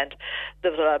weekend,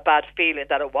 there was a bad feeling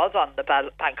that it was on the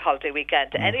bank holiday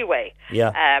weekend anyway.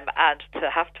 Yeah. And to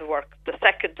have to work the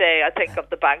second day, I think, of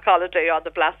the bank holiday on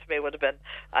the blasphemy would have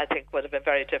been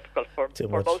very difficult for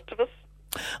most of us.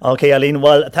 Okay, Eileen,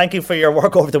 well, thank you for your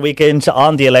work over the weekend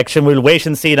on the election. We'll wait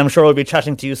and see, and I'm sure we'll be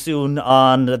chatting to you soon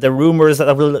on the rumours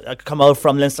that will come out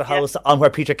from Leinster House on where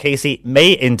Peter Casey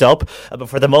may end up. But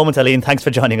for the moment, Eileen, thanks for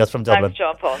joining us from Dublin. Thanks,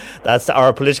 John Paul. That's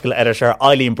our political editor,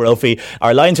 Eileen Brophy.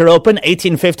 Our lines are open,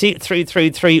 1850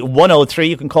 333 103.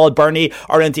 You can call Bernie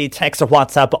or indeed text or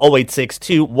WhatsApp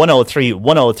 0862 103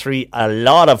 103. A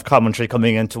lot of commentary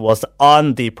coming into us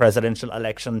on the presidential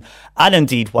election, and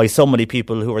indeed why so many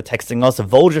people who are texting us have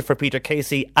voted for Peter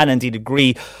Casey and indeed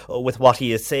agree with what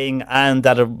he is saying, and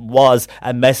that it was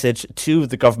a message to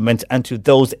the government and to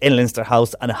those in Leinster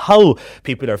House and how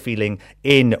people are feeling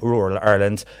in rural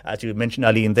Ireland. As you mentioned,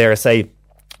 Eileen, there, say,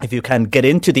 if you can get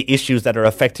into the issues that are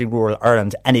affecting rural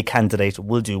Ireland, any candidate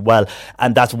will do well.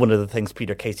 And that's one of the things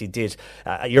Peter Casey did.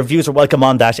 Your views are welcome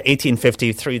on that,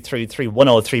 1850 333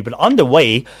 103. But on the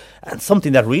way, and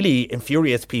something that really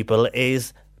infuriates people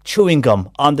is chewing gum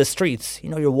on the streets. You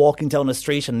know, you're walking down the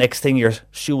street and next thing your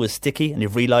shoe is sticky and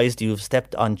you've realised you've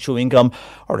stepped on chewing gum.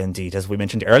 Or indeed, as we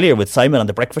mentioned earlier with Simon on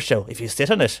the breakfast show, if you sit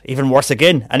on it, even worse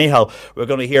again. Anyhow, we're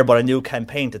going to hear about a new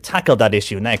campaign to tackle that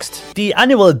issue next. The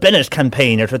annual Bennett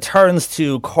campaign, it returns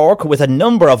to Cork with a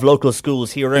number of local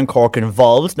schools here in Cork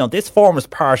involved. Now, this forms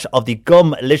part of the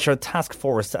Gum Litter Task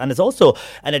Force and is also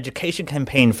an education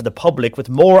campaign for the public. With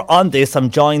more on this,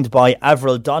 I'm joined by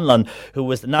Avril Donlan,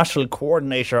 who is the national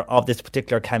coordinator of this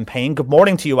particular campaign. Good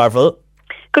morning to you, Avril.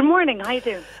 Good morning, how you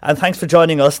doing? And thanks for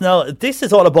joining us. Now, this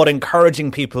is all about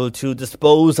encouraging people to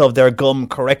dispose of their gum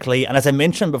correctly. And as I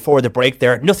mentioned before the break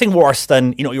there, nothing worse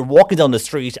than, you know, you're walking down the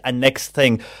street and next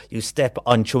thing you step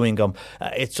on chewing gum.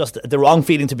 It's just the wrong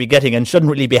feeling to be getting and shouldn't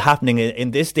really be happening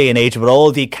in this day and age with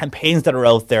all the campaigns that are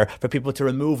out there for people to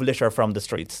remove litter from the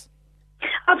streets.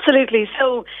 Absolutely.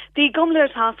 So the Gum Litter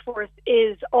Task Force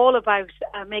is all about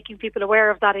making people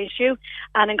aware of that issue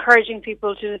and encouraging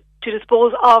people to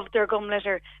dispose of their gum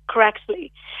litter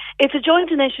correctly. It's a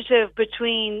joint initiative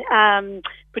between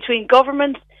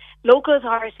government, local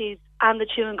authorities and the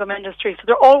chewing gum industry. So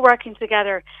they're all working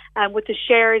together with the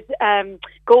shared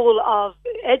goal of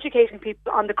educating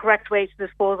people on the correct way to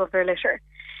dispose of their litter.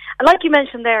 And like you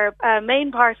mentioned there, a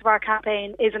main part of our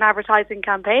campaign is an advertising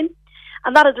campaign.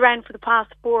 And that is around for the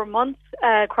past 4 months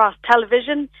across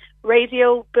television,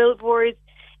 radio, billboards.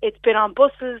 It's been on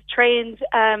buses, trains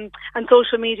and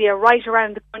social media right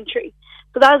around the country.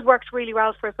 So that has worked really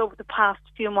well for us over the past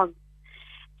few months.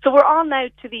 So we're on now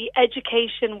to the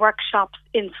education workshops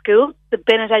in schools, the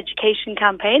Bennett Education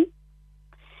Campaign.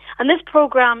 And this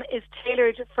programme is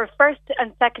tailored for first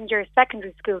and second year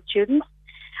secondary school students.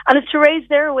 And it's to raise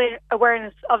their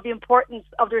awareness of the importance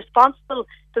of the responsible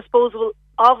disposal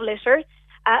of litter,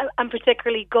 and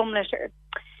particularly gum litter.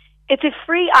 It's a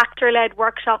free actor-led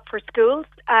workshop for schools,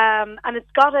 and it's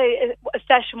got a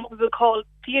session what we will call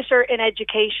theatre in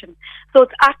education. So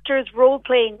it's actors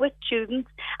role-playing with students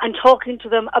and talking to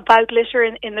them about litter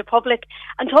in the public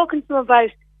and talking to them about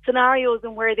scenarios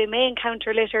and where they may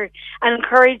encounter litter and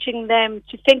encouraging them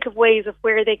to think of ways of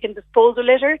where they can dispose of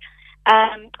litter.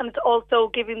 And it's also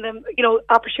giving them, you know,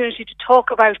 opportunity to talk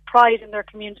about pride in their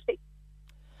community.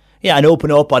 Yeah, and open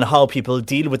up on how people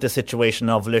deal with the situation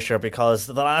of litter, because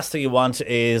the last thing you want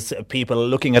is people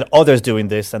looking at others doing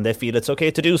this and they feel it's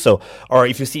okay to do so. Or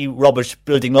if you see rubbish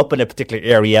building up in a particular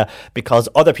area because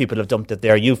other people have dumped it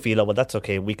there, you feel, oh, well, that's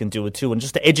okay, we can do it too. And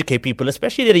just to educate people,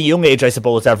 especially at a young age, I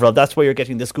suppose, Avril, that's where you're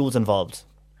getting the schools involved.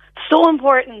 So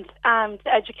important to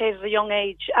educate at a young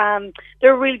age.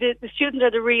 They're really the students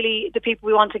are the people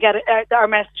we want to get our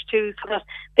message to, so that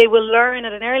they will learn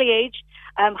at an early age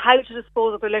how to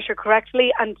dispose of their litter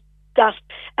correctly, and that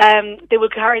they will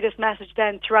carry this message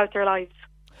then throughout their lives.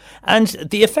 And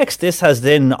the effects this has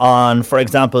then on, for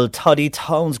example, Tidy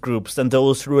Towns groups and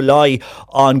those who rely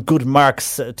on good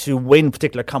marks to win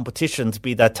particular competitions,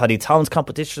 be that Tidy Towns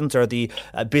competitions or the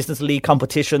Business League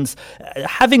competitions.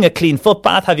 Having a clean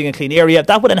footpath, having a clean area,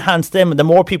 that would enhance them. And the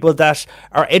more people that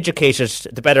are educated,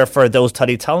 the better for those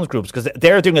Tidy Towns groups, because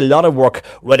they're doing a lot of work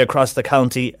right across the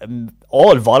county,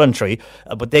 all voluntary,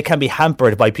 but they can be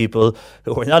hampered by people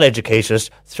who are not educated,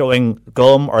 throwing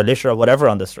gum or litter or whatever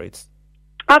on the streets.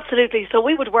 Absolutely. So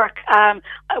we would work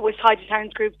with Tidy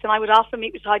Towns groups, and I would often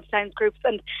meet with Tidy Towns groups,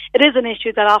 and it is an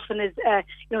issue that often is,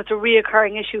 it's a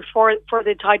reoccurring issue for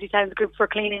the Tidy Towns group for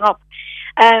cleaning up.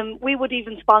 We would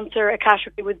even sponsor a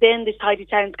category within the Tidy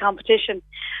Towns competition.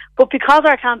 But because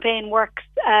our campaign works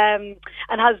and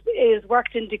is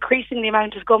worked in decreasing the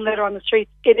amount of gum litter on the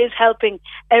streets, it is helping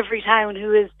every town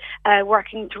who is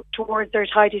working towards their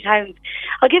Tidy Towns.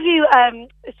 I'll give you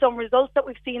some results that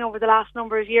we've seen over the last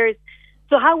number of years.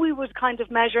 So how we would kind of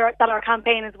measure that our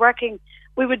campaign is working,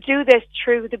 we would do this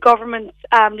through the government's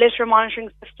litter monitoring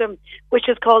system, which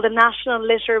is called the National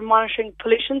Litter Monitoring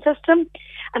Pollution System,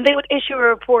 and they would issue a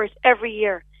report every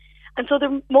year. And so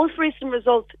the most recent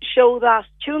results show that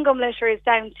chewing gum litter is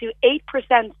down to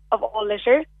 8% of all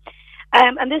litter,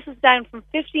 and this is down from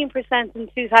 15% in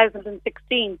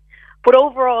 2016. But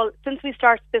overall, since we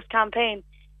started this campaign,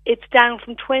 it's down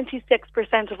from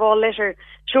 26% of all litter.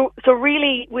 So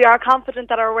really, we are confident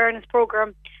that our awareness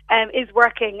programme is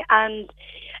working. And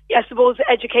I suppose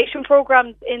education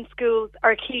programs in schools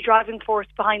are a key driving force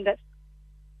behind this.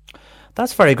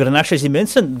 That's very good. And actually, as you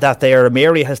mentioned that there,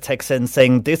 Mary has texted in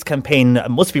saying this campaign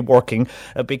must be working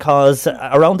because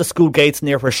around the school gates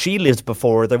near where she lived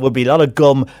before, there would be a lot of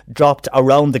gum dropped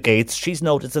around the gates. She's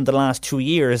noticed in the last 2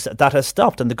 years that has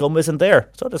stopped and the gum isn't there.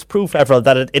 So there's proof, Avril,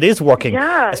 that it is working,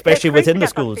 especially within the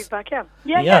schools. Feedback,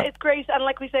 yeah, it's great. And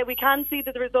like we say, we can see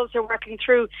that the results are working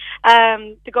through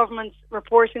the government's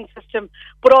reporting system,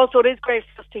 but also it is great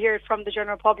for us to hear it from the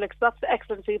general public. So that's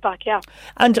excellent feedback, yeah.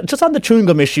 And just on the chewing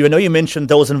gum issue, I know you mentioned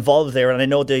those involved there, and I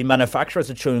know the manufacturers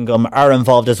of chewing gum are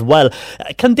involved as well.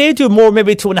 Can they do more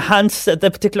maybe to enhance the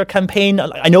particular campaign?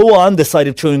 I know on the side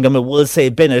of chewing gum it will say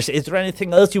Bennett. Is there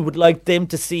anything else you would like them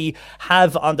to see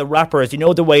have on the wrappers? You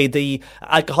know, the way the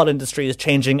alcohol industry is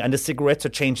changing and the cigarettes are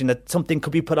changing, that something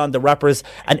could be put on the wrappers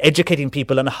and educating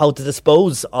people on how to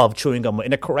dispose of chewing gum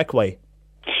in a correct way.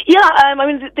 Yeah, I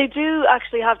mean, they do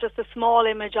actually have just a small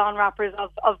image on wrappers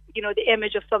of the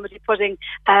image of somebody putting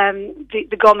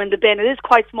the gum in the bin. It is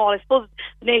quite small. I suppose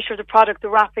the nature of the product, the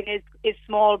wrapping is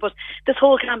small, but this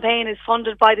whole campaign is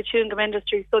funded by the chewing gum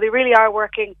industry, so they really are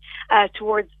working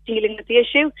towards dealing with the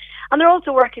issue. And they're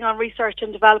also working on research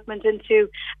and development into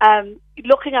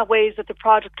looking at ways that the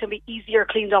product can be easier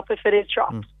cleaned up if it is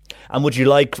dropped. And would you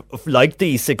like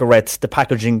the cigarettes, the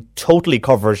packaging totally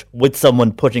covered with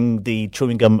someone putting the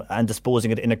chewing gum and disposing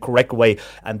it in a correct way,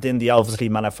 and then the obviously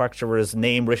manufacturer's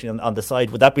name written on the side?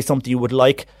 Would that be something you would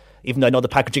like? Even though I know the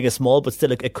packaging is small, but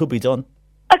still it could be done.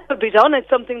 It could be done. It's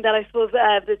something that I suppose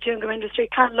the chewing gum industry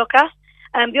can look at.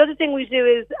 The other thing we do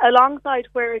is, alongside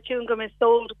where chewing gum is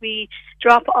sold, we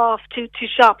drop off to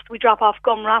shops. We drop off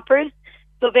gum wrappers,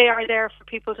 so they are there for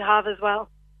people to have as well.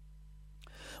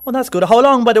 Well, that's good. How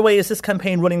long, by the way, is this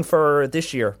campaign running for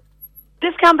this year?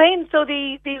 This campaign, so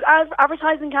the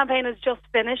advertising campaign is just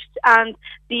finished, and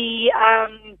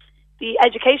the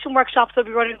education workshops will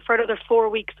be running for another 4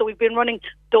 weeks. So we've been running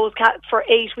those for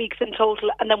 8 weeks in total,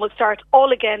 and then we'll start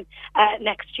all again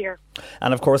next year.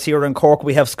 And of course, here in Cork,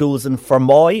 we have schools in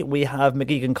Fermoy, we have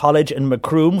McGeegan College in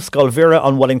Macroom, Scolvera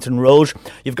on Wellington Road.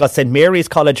 You've got St Mary's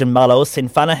College in Mallow,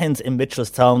 St Fanahan's in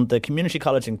Mitchelstown, the Community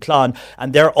College in Clon,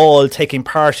 and they're all taking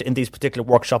part in these particular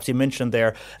workshops you mentioned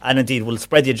there, and indeed will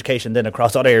spread the education then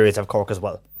across other areas of Cork as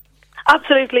well.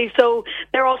 Absolutely. So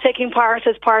they're all taking part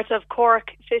as part of Cork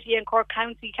City and Cork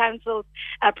County Council's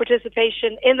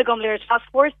participation in the Gum Litter Task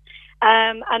Force,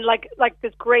 and like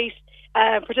this great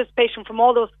participation from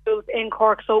all those schools in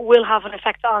Cork, so it will have an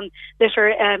effect on litter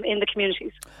in the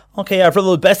communities. Okay,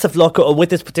 Avril, best of luck with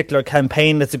this particular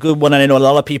campaign. It's a good one, and I know a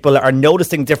lot of people are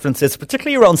noticing differences,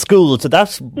 particularly around schools. So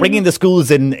that's bringing the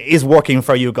schools in is working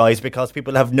for you guys, because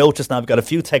people have noticed now. I've got a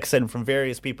few texts in from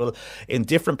various people in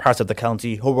different parts of the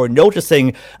county who were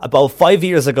noticing about 5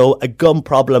 years ago a gum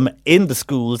problem in the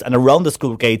schools and around the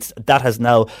school gates. That has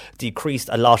now decreased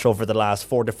a lot over the last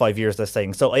 4 to 5 years, they're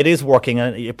saying. So it is working,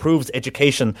 and it proves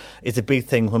education is a big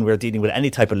thing when we're dealing with any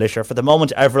type of litter. For the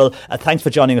moment, Avril, thanks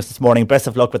for joining us this morning. Best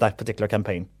of luck with that particular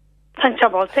campaign. Thanks,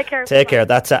 John. Take care. Take care.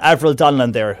 That's Avril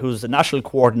Donlan there, who's the national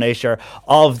coordinator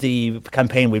of the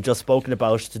campaign we've just spoken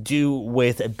about to do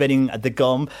with binning the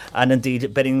gum and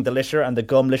indeed binning the litter and the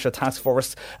Gum Litter Task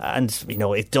Force. And, you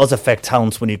know, it does affect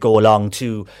towns when you go along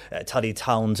to Toddy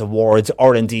Towns Awards,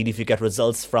 or indeed if you get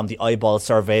results from the eyeball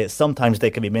survey. Sometimes they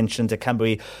can be mentioned. It can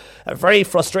be very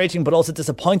frustrating but also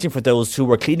disappointing for those who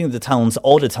were cleaning the towns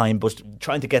all the time, but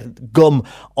trying to get gum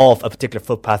off a particular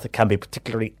footpath can be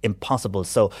particularly impossible.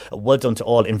 So well done to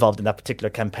all involved in that particular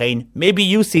campaign. Maybe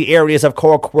you see areas of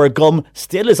Cork where gum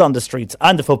still is on the streets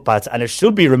and the footpaths and it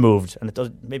should be removed, and it does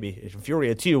maybe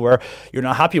infuriate you, or you're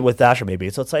not happy with that, or maybe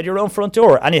it's outside your own front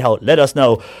door. Anyhow, let us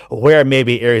know where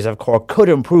maybe areas of Cork could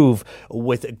improve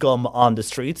with gum on the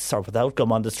streets or without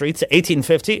gum on the streets.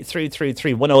 1850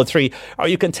 333 103, or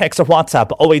you can text or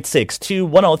WhatsApp 086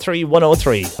 103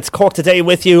 103. It's Cork Today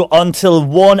with you until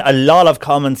 1. A lot of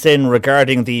comments in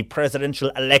regarding the presidential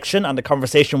election and the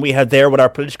conversation we had there with our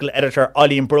political editor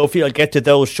Eileen Brophy. I'll get to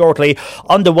those shortly.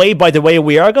 On the way, by the way,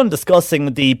 we are going to be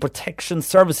discussing the Protection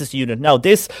Services Unit. Now,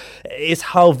 this is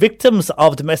how victims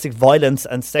of domestic violence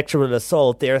and sexual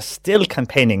assault, they are still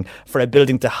campaigning for a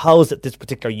building to house this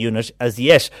particular unit. As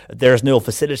yet, there's no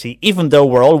facility, even though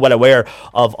we're all well aware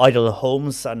of idle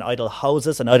homes and idle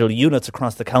houses and idle units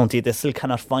across the county. They still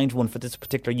cannot find one for this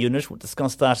particular unit. We'll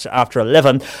discuss that after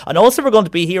 11. And also we're going to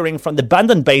be hearing from the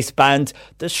Bandon-based band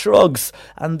The Shrugs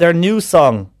and their new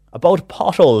song, about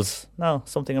potholes. Now,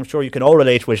 something I'm sure you can all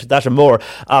relate with, that and more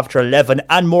after 11,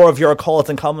 and more of your calls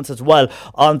and comments as well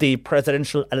on the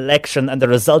presidential election and the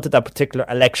result of that particular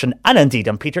election, and indeed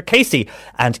on Peter Casey,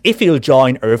 and if he'll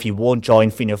join or if he won't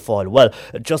join Fianna Fáil. Well,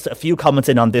 just a few comments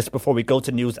in on this before we go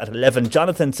to news at 11.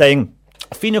 Jonathan saying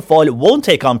Fianna Fáil won't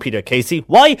take on Peter Casey.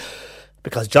 Why?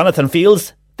 Because Jonathan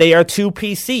feels they are too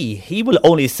PC. He will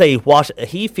only say what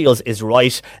he feels is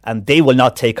right, and they will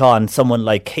not take on someone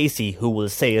like Casey who will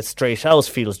say it straight out,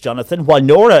 feels Jonathan. While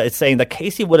Nora is saying that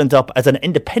Casey will end up as an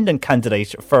independent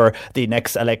candidate for the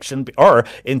next election, or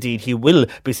indeed he will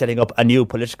be setting up a new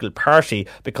political party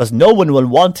because no one will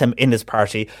want him in his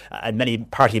party, and many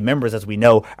party members, as we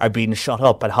know, are being shut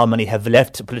up, and how many have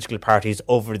left political parties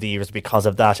over the years because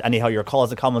of that. Anyhow, your calls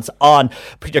and comments on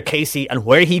Peter Casey and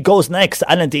where he goes next,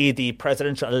 and indeed the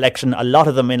presidential election, a lot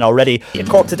of them in already. In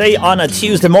Cork today on a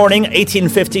Tuesday morning,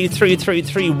 1850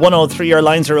 333 103. Our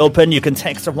lines are open. You can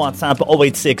text or WhatsApp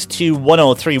 0862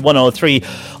 103 103.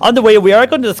 On the way, we are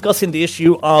going to be discussing the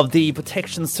issue of the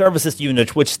Protection Services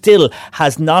Unit, which still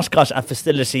has not got a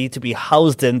facility to be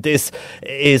housed in. This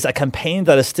is a campaign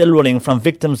that is still running from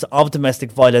victims of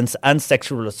domestic violence and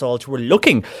sexual assault who are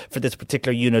looking for this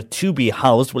particular unit to be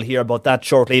housed. We'll hear about that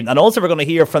shortly. And also we're going to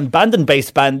hear from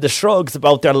Bandon-based band The Shrugs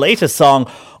about their latest song,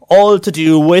 all to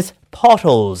do with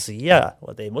potholes. Yeah,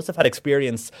 well, they must have had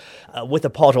experience with a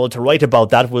pothole to write about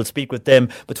that. We'll speak with them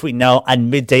between now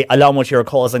and midday, along with your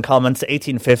calls and comments.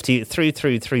 1850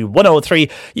 333 103.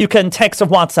 You can text or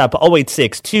WhatsApp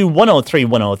 0862 103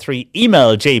 103.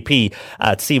 Email jp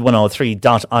at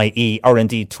c103.ie, or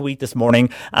indeed tweet this morning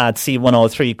at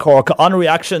C103 Cork on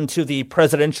reaction to the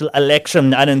presidential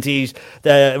election, and indeed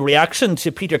the reaction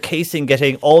to Peter Casey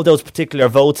getting all those particular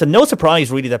votes. And no surprise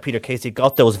really that Peter Casey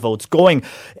got those votes going.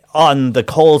 On the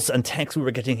calls and texts we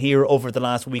were getting here over the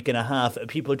last week and a half,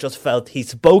 people just felt he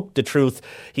spoke the truth.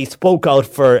 He spoke out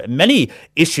for many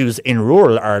issues in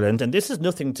rural Ireland, and this is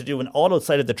nothing to do and all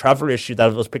outside of the travel issue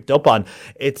that was picked up on.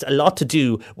 It's a lot to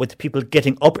do with people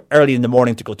getting up early in the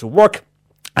morning to go to work,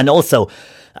 and also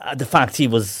the fact he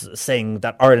was saying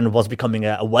that Ireland was becoming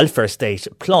a welfare state,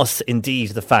 plus indeed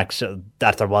the fact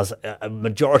that there was a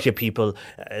majority of people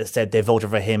said they voted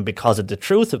for him because of the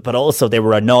truth, but also they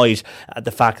were annoyed at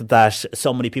the fact that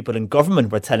so many people in government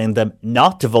were telling them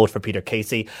not to vote for Peter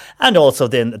Casey, and also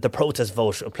then the protest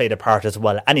vote played a part as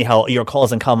well. Anyhow, your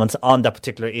calls and comments on that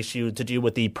particular issue to do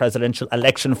with the presidential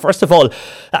election. First of all,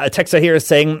 a texter here is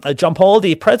saying, John Paul,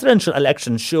 the presidential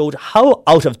election showed how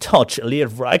out of touch Leo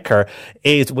Varadkar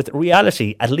is with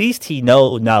reality. At least he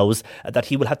knows that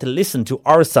he will have to listen to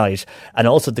our side, and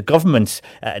also the government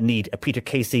need Peter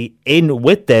Casey in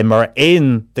with them, or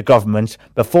in the government,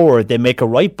 before they make a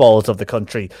right balls of the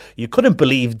country. You couldn't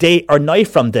believe day or night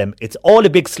from them. It's all a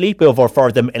big sleepover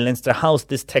for them in Leinster House,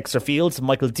 this texter feels.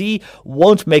 Michael D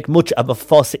won't make much of a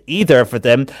fuss either for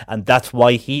them, and that's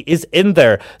why he is in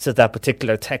there, says that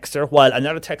particular texter. While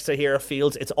another texter here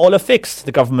feels it's all a fix.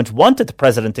 The government wanted the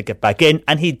president to get back in,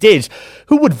 and he did.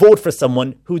 Who would vote for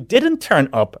someone who didn't turn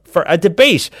up for a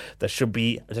debate? There should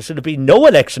have been no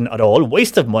election at all.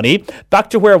 Waste of money. Back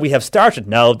to where we have started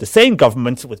now. The same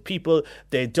government with people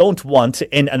they don't want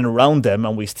in and around them,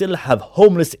 and we still have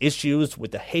homeless issues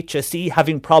with the HSE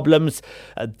having problems.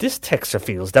 This texter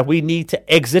feels that we need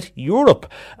to exit Europe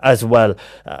as well.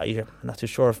 I'm not too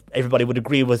sure if everybody would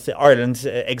agree with Ireland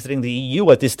exiting the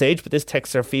EU at this stage, but this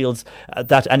texter feels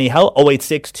that anyhow.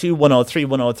 0862 103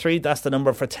 103. That's the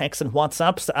number for texts and WhatsApps.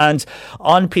 And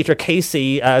on Peter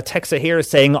Casey, texter here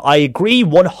saying, I agree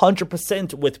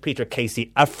 100% with Peter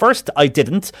Casey. At first I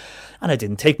didn't, and I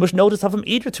didn't take much notice of him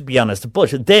either, to be honest.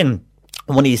 But then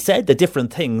when he said the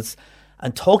different things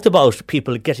and talked about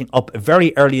people getting up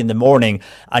very early in the morning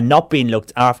and not being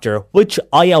looked after, which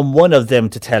I am one of them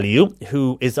to tell you,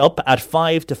 who is up at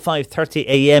 5 to 5:30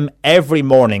 a.m. every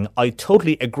morning. I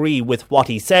totally agree with what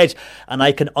he said, and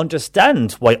I can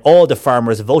understand why all the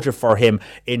farmers voted for him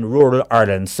in rural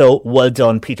Ireland. So well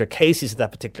done, Peter Casey, to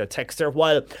that particular texter.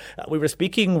 While we were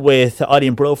speaking with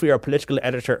Eileen Brophy, our political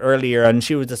editor, earlier, and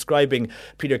she was describing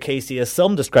Peter Casey as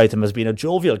some described him as being a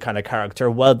jovial kind of character.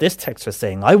 Well, this texter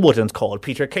saying, I wouldn't call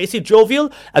Peter Casey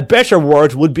jovial. A better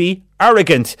word would be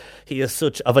arrogant. He has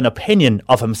such of an opinion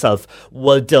of himself.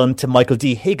 Well done to Michael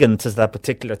D. Higgins, as that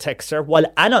particular texter. While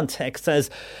Anon text says,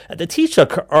 the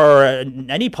Taoiseach or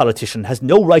any politician has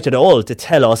no right at all to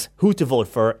tell us who to vote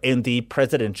for in the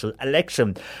presidential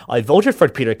election. I voted for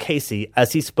Peter Casey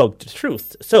as he spoke the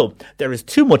truth. So there is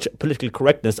too much political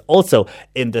correctness also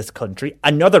in this country.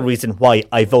 Another reason why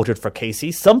I voted for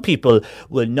Casey. Some people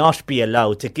will not be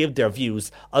allowed to give their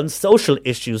views on social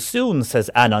issues soon,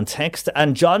 says Anon text.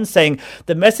 And John saying, saying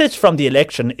the message from the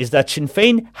election is that Sinn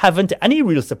Féin haven't any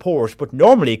real support, but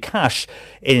normally cash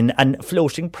in an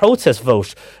floating protest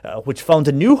vote, which found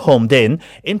a new home then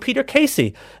in Peter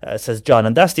Casey, says John.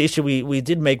 And that's the issue we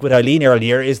did make with Eileen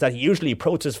earlier, is that usually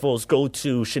protest votes go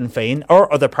to Sinn Féin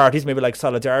or other parties, maybe like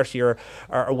Solidarity or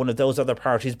one of those other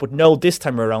parties. But no, this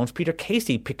time around, Peter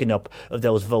Casey picking up of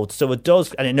those votes. So it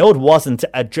does, and I know it wasn't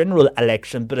a general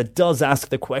election, but it does ask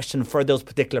the question for those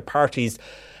particular parties.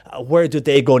 Where do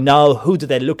they go now? Who do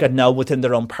they look at now within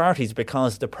their own parties?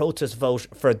 Because the protest vote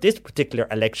for this particular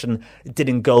election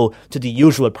didn't go to the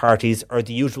usual parties or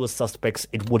the usual suspects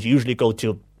it would usually go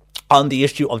to. On the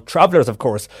issue of travellers, of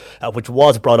course, which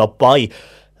was brought up by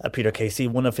Peter Casey,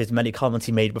 one of his many comments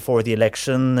he made before the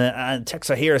election. And texts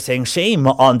are here saying shame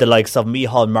on the likes of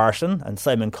Micheál Martin and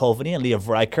Simon Coveney and Leo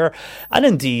Varadkar, and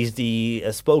indeed the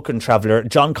spoken traveller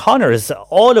John Connors.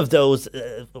 All of those,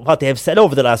 what they have said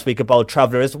over the last week about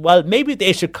travellers, well, maybe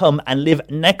they should come and live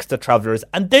next to travellers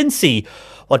and then see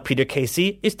what Peter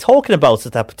Casey is talking about,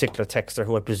 says that particular texter,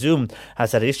 who I presume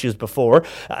has had issues before.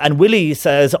 And Willie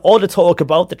says, all the talk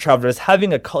about the travellers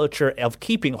having a culture of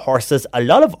keeping horses, a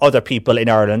lot of other people in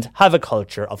Ireland have a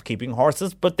culture of keeping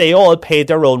horses, but they all pay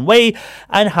their own way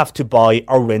and have to buy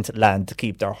or rent land to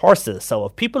keep their horses. So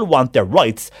if people want their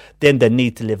rights, then they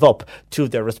need to live up to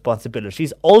their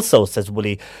responsibilities. Also, says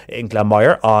Willie in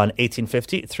Glanmire on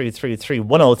 1850 333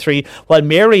 103, while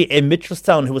Mary in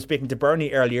Mitchelstown, who was speaking to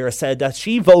Bernie earlier, said that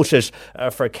she voted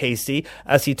for Casey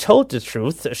as he told the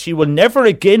truth. She will never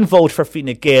again vote for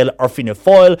Fine Gael or Fianna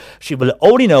Fáil. She will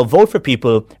only now vote for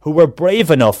people who were brave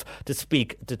enough to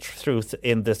speak the truth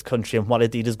in this country and what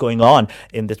indeed is going on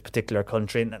in this particular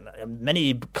country. And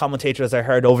many commentators I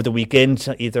heard over the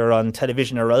weekend, either on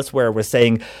television or elsewhere, were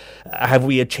saying, have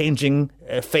we a changing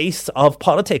face of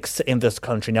politics in this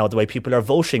country now, the way people are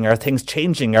voting? Are things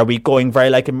changing? Are we going very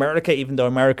like America, even though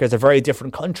America is a very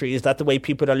different country? Is that the way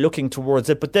people are looking towards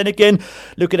it? But then again,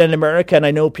 looking at America, and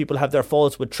I know people have their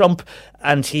faults with Trump,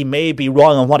 and he may be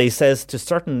wrong on what he says to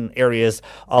certain areas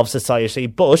of society,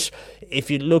 but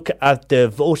if you look at the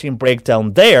voting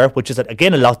breakdown there, which is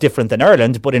again a lot different than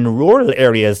Ireland, but in rural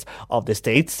areas of the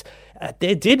States,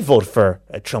 they did vote for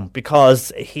Trump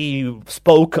because he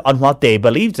spoke on what they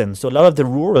believed in. So a lot of the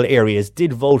rural areas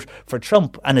did vote for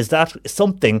Trump. And is that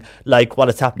something like what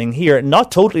is happening here?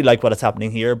 Not totally like what is happening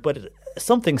here, but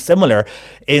something similar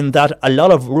in that a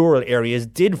lot of rural areas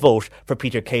did vote for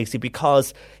Peter Casey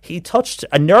because he touched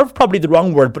a nerve, probably the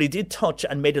wrong word, but he did touch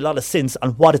and made a lot of sense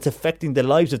on what is affecting the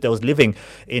lives of those living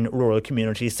in rural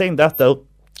communities. Saying that, though,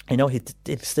 I know he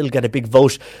did still get a big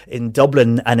vote in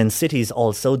Dublin and in cities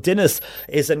also. Dennis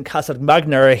is in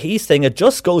Castlemagner. He's saying it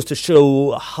just goes to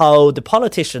show how the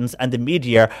politicians and the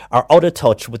media are out of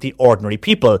touch with the ordinary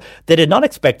people. They did not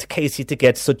expect Casey to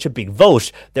get such a big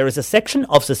vote. There is a section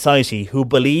of society who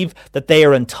believe that they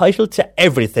are entitled to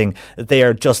everything. They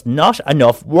are just not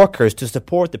enough workers to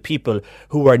support the people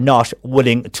who are not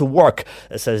willing to work,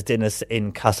 says Dennis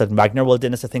in Castlemagner. Well,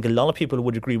 Dennis, I think a lot of people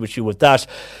would agree with you with that.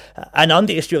 And on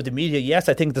the issue of the media, yes,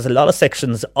 I think there's a lot of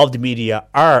sections of the media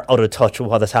are out of touch with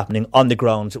what is happening on the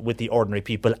ground with the ordinary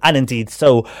people, and indeed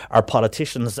so are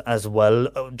politicians as well.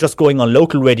 Just going on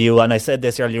local radio, and I said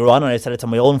this earlier on, and I said it to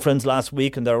my own friends last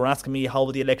week, and they were asking me how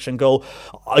would the election go.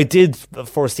 I did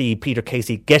foresee Peter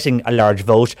Casey getting a large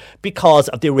vote because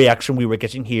of the reaction we were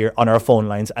getting here on our phone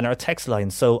lines and our text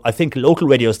lines. So I think local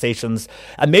radio stations,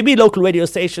 and maybe local radio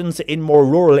stations in more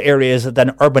rural areas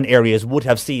than urban areas, would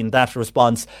have seen that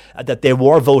response, that they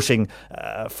were voting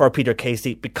for Peter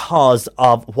Casey because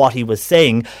of what he was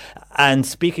saying. And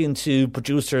speaking to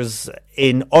producers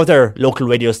in other local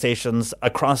radio stations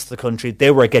across the country,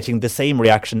 they were getting the same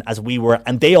reaction as we were,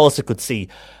 and they also could see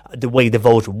the way the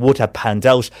vote would have panned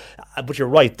out. But you're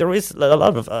right, there is a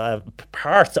lot of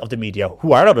parts of the media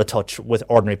who are out of touch with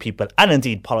ordinary people, and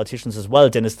indeed politicians as well.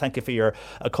 Dennis, thank you for your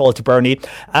call to Bernie.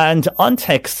 And on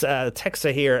text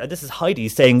here, and this is Heidi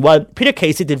saying, well, Peter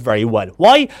Casey did very well.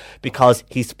 Why? Because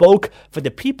he spoke for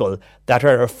the people that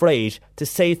are afraid to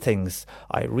say things.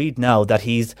 I read now that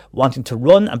he's wanting to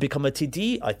run and become a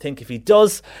TD. I think if he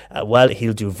does, well,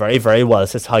 he'll do very, very well,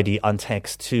 says Heidi on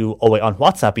text to on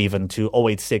WhatsApp even to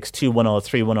 086 210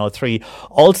 3103.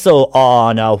 Also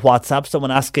on WhatsApp,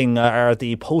 someone asking, are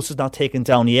the posters not taken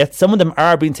down yet? Some of them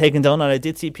are being taken down, and I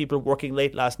did see people working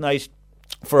late last night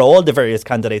for all the various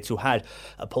candidates who had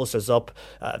posters up.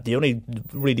 The only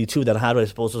really two that had, I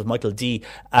suppose, was Michael D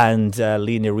and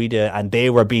Lena Rita, and they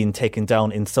were being taken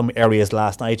down in some areas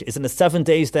last night. It's in the 7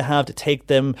 days they have to take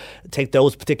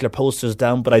those particular posters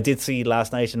down, but I did see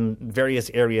last night in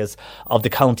various areas of the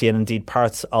county and indeed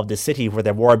parts of the city where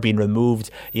they were being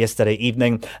removed yesterday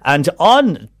evening. And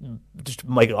on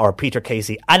or Peter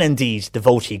Casey, and indeed the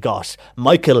vote he got.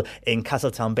 Michael in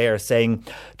Castletownbere saying,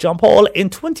 John Paul, in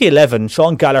 2011,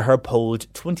 Sean Gallagher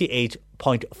polled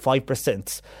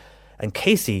 28.5%. And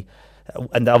Casey,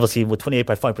 and obviously with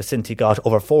 28.5%, he got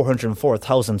over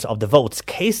 404,000 of the votes.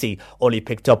 Casey only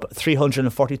picked up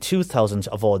 342,000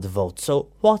 of all the votes. So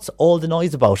what's all the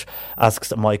noise about?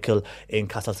 Asks Michael in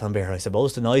Castletownbere. I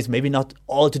suppose the noise maybe not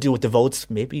all to do with the votes,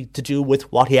 maybe to do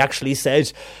with what he actually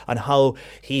said and how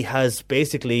he has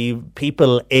basically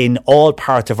people in all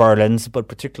parts of Ireland, but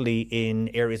particularly in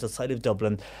areas outside of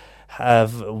Dublin,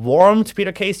 have warmed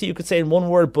Peter Casey, you could say in one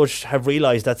word, but have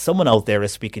realised that someone out there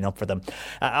is speaking up for them.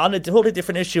 On a totally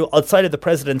different issue outside of the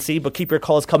presidency, but keep your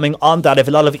calls coming on that. I have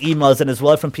a lot of emails in as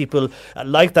well from people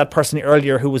like that person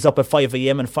earlier who was up at 5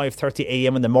 a.m. and 5:30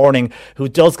 a.m. in the morning, who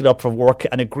does get up for work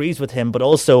and agrees with him, but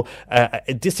also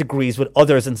disagrees with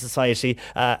others in society.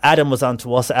 Adam was on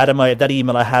to us. Adam, that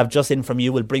email I have just in from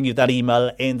you will bring you that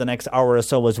email in the next hour or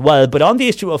so as well. But on the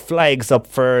issue of flags up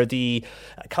for the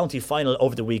county final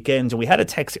over the weekend, we had a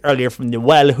text earlier from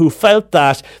Noelle who felt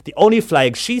that the only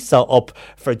flags she saw up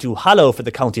for Duhallow for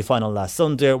the county final last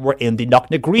Sunday were in the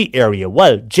Knocknagree area.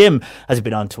 Well, Jim has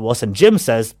been on to us, and Jim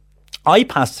says, I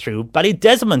passed through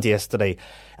Ballydesmond yesterday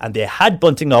and they had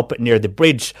bunting up near the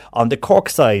bridge on the Cork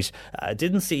side. I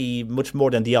didn't see much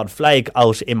more than the odd flag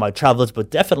out in my travels,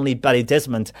 but definitely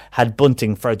Ballydesmond had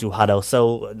bunting for Duhallow.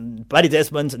 So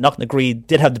Ballydesmond, Knocknagree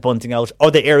did have the bunting out.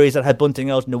 Other areas that had bunting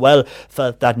out, Noel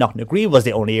felt that Knocknagree was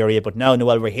the only area, but now,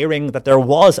 Noel, we're hearing that there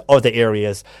was other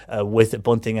areas with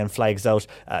bunting and flags out.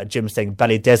 Jim saying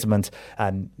Ballydesmond,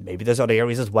 and maybe there's other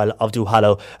areas as well of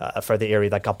Duhallow for the area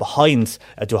that got behind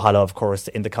Duhallow, of course,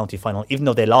 in the county final, even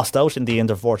though they lost out in the end,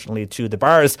 unfortunately, to the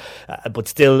Bars, but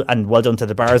still, and well done to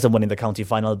the Bars in winning the county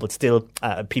final, but still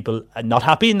people not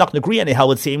happy in Knocknagree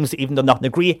anyhow, it seems. Even though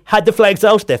Knocknagree had the flags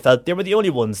out, they felt they were the only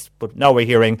ones, but now we're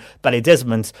hearing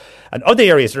Ballydesmond and other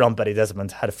areas around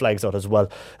Ballydesmond had flags out as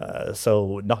well.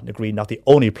 So Knocknagree not the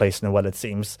only place in well, it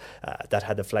seems, that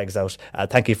had the flags out.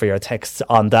 Thank you for your texts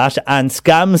on that. And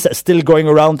scams still going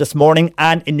around this morning,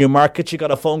 and in Newmarket you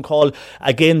got a phone call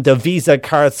again, the Visa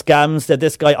card scams.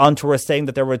 This guy onto her saying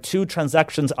that there were 2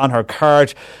 transactions on her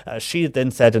card. She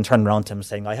then said and turned around to him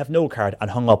saying, I have no card,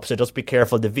 and hung up. So just be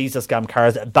careful. The Visa scam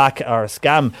card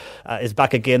scam is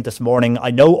back again this morning. I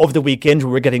know over the weekend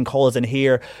we were getting calls in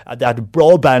here that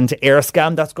broadband air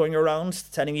scam that's going around,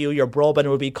 telling you your broadband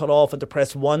will be cut off and to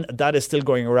press 1. That is still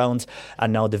going around,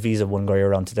 and now the Visa one going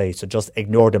around today. So just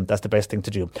ignore them. That's the best thing to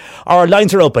do. Our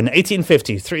lines are open,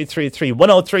 1850 333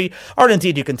 103, or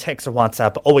indeed you can text or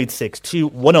WhatsApp 0862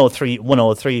 103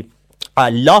 103. A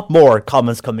lot more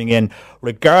comments coming in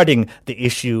regarding the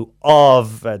issue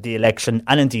of the election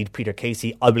and indeed Peter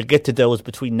Casey. I will get to those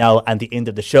between now and the end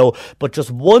of the show, but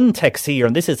just one text here,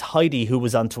 and this is Heidi who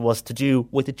was on to us to do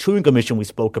with the chewing gum issue we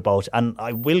spoke about, and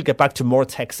I will get back to more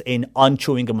texts in on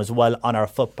chewing gum as well, on our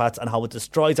footpaths and how it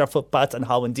destroys our footpaths and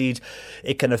how indeed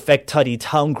it can affect tidy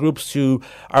town groups who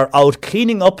are out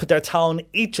cleaning up their town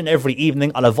each and every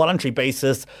evening on a voluntary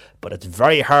basis. But it's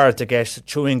very hard to get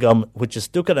chewing gum which is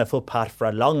stuck in a footpath for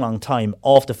a long time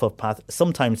off the footpath.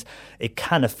 Sometimes it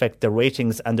can affect the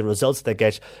ratings and the results they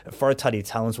get for tidy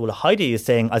towns. Well, Heidi is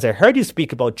saying, as I heard you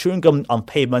speak about chewing gum on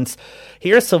pavements,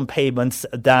 here's some pavements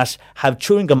that have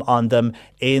chewing gum on them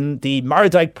in the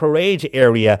Mardyke Parade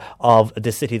area of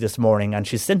the city this morning. And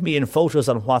she sent me in photos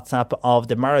on WhatsApp of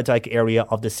the Mardyke area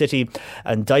of the city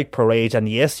and Dyke Parade. And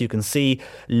yes, you can see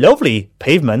lovely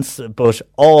pavements, but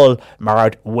all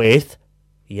marred with,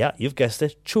 yeah, you've guessed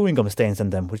it, chewing gum stains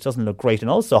in them, which doesn't look great. And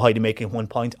also Heidi making one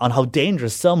point on how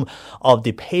dangerous some of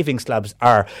the paving slabs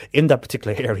are in that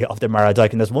particular area of the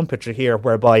Mardyke. And there's one picture here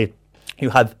whereby you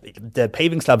have the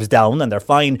paving slabs down and they're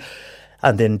fine,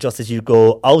 and then just as you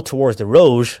go out towards the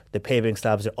road, the paving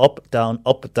slabs are up, down,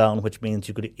 which means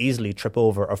you could easily trip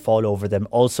over or fall over them.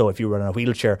 Also, if you were in a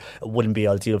wheelchair, it wouldn't be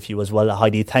ideal for you as well.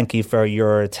 Heidi, thank you for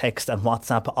your text and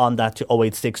WhatsApp on that to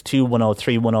 0862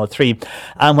 103 103.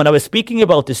 And when I was speaking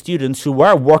about the students who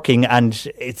were working and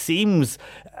it seems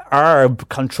are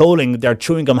controlling their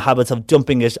chewing gum habits of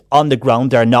dumping it on the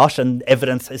ground, they're not, and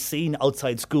evidence is seen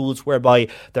outside schools whereby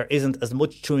there isn't as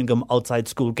much chewing gum outside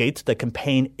school gates. The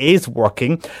campaign is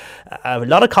working. A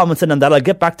lot of comments in on that, I'll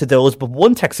get back to those, but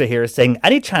one texter here is saying,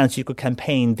 any chance you could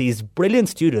campaign these brilliant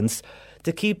students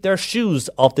to keep their shoes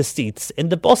off the seats in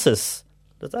the buses?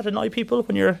 Does that annoy people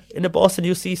when you're in a bus and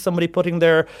you see somebody putting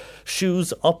their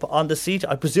shoes up on the seat?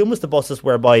 I presume it's the buses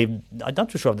whereby, I'm not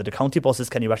too sure that the county buses,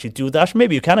 can you actually do that?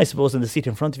 Maybe you can, I suppose, in the seat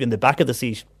in front of you, in the back of the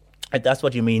seat. If that's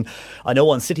what you mean. I know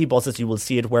on city buses you will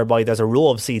see it whereby there's a row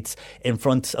of seats in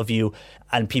front of you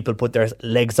and people put their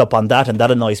legs up on that, and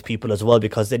that annoys people as well,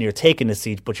 because then you're taking a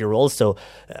seat, but you're also,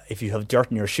 if you have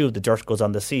dirt in your shoe, the dirt goes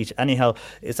on the seat. Anyhow,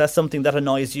 is that something that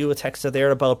annoys you, a texter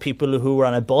there, about people who are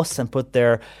on a bus and put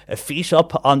their feet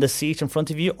up on the seat in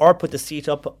front of you, or put the seat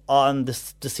up on the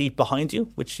seat behind you,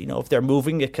 which, you know, if they're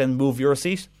moving, it can move your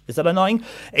seat? Is that annoying?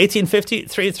 1850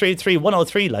 333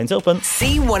 103, lines open.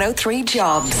 C103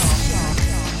 Jobs.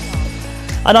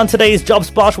 And on today's Job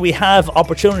Spot, we have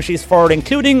opportunities for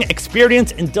including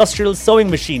experienced industrial sewing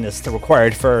machinists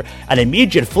required for an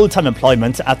immediate full-time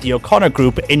employment at the O'Connor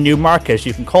Group in Newmarket.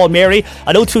 You can call Mary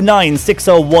at 029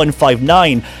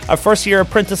 60159. A first-year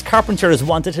apprentice carpenter is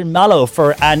wanted in Mallow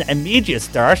for an immediate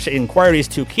start. Inquiries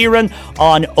to Kieran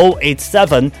on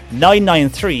 087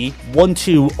 993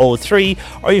 1203,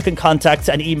 or you can contact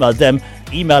and email them.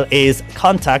 Email is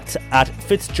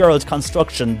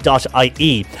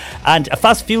contact@fitzgeraldconstruction.ie. And a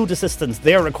fast food assistants,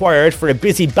 they're required for a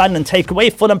busy band and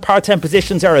takeaway. Full and part-time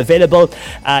positions are available.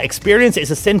 Experience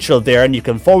is essential there, and you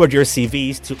can forward your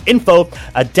CVs to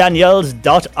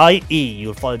info@daniels.ie.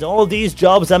 You'll find all these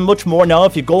jobs and much more now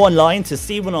if you go online to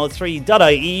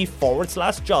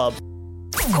c103.ie/jobs.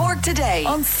 Cork Today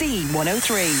on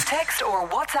C103. Text or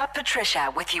WhatsApp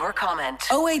Patricia with your comment.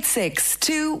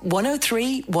 0862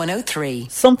 103 103.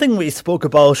 Something we spoke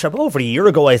about over a year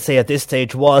ago, I say at this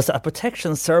stage, was a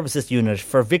protection services unit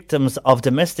for victims of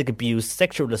domestic abuse,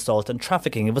 sexual assault and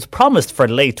trafficking. It was promised for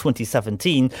late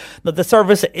 2017. Now, the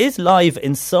service is live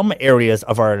in some areas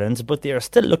of Ireland, but they are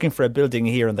still looking for a building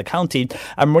here in the county.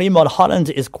 And Marie Mulholland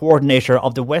is coordinator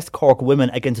of the West Cork Women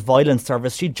Against Violence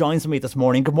Service. She joins me this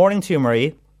morning. Good morning to you,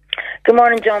 Marie. Good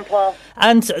morning, John Paul.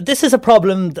 And this is a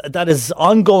problem that is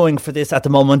ongoing for this at the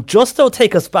moment. Just to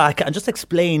take us back and just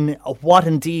explain what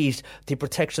indeed the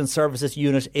Protection Services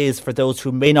Unit is for those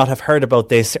who may not have heard about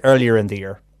this earlier in the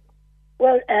year.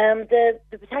 Well, the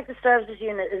Protective Services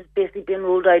Unit is basically being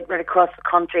rolled out right across the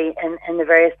country in the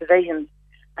various divisions.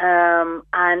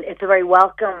 And it's a very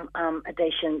welcome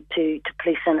addition to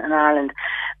policing in Ireland.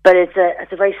 But it's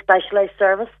a very specialised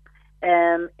service.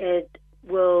 It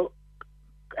will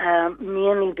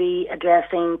mainly be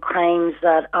addressing crimes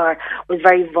that are with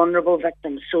very vulnerable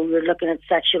victims. So you're looking at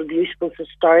sexual abuse, both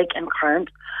historic and current.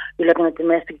 You're looking at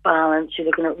domestic violence. You're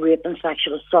looking at rape and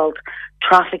sexual assault,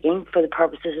 trafficking for the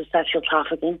purposes of sexual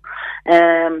trafficking,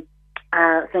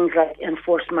 things like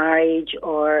enforced marriage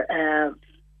or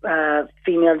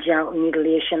female genital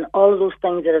mutilation. All of those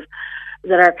things that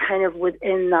are kind of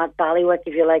within that bailiwick,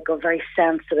 if you like, of very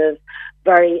sensitive,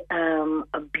 very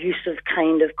abusive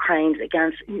kind of crimes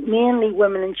against mainly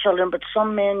women and children, but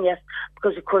some men, yes,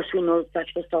 because of course we know that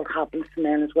sexual assault happens to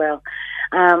men as well.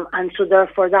 And so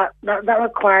therefore that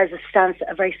requires a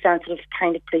very sensitive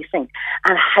kind of policing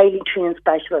and highly trained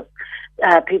specialists.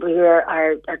 People who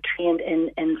are trained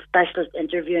in specialist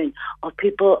interviewing of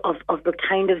people of the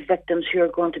kind of victims who are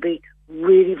going to be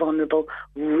really vulnerable,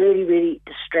 really, really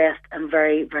distressed and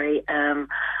very, very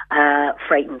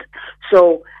frightened.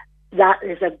 So that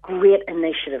is a great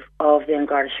initiative of the An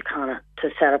Garda Síochána to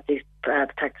set up these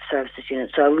protective services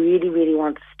units. So I really, really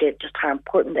want to state just how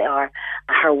important they are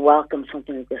and how welcome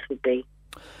something like this would be.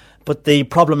 But the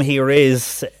problem here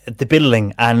is the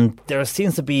building, and there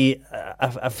seems to be,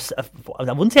 I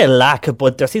wouldn't say a lack,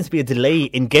 but there seems to be a delay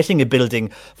in getting a building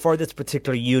for this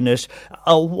particular unit.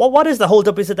 What is the hold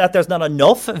up? Is it that there's not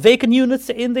enough vacant units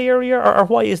in the area, or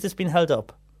why is this being held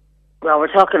up? Well,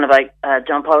 we're talking about,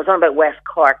 John Paul, we're talking about West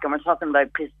Cork, and we're talking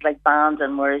about places like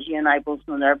Bandon, whereas you and I both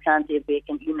know there are plenty of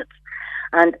vacant units.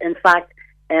 And in fact,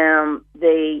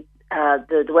 the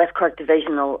West Cork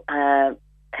Divisional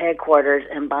headquarters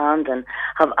in Bandon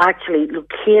have actually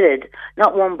located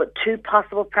not one but two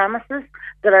possible premises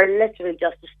that are literally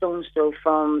just a stone's throw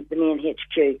from the main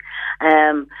HQ.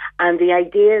 And the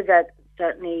idea that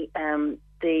certainly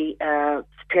the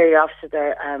superior officer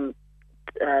there,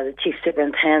 the Chief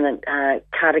Superintendent,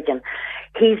 Cadigan,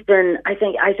 I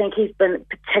think he's been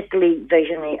particularly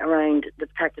visionary around the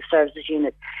Protective Services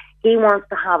Unit. He wants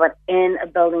to have it in a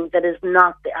building that is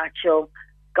not the actual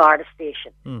Garda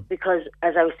station, because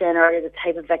as I was saying earlier, the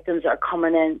type of victims that are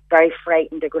coming in very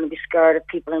frightened, they're going to be scared of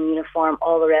people in uniform,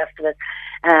 all the rest of it.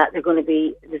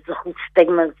 There's a whole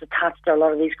stigma that's attached to a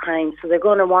lot of these crimes, so they're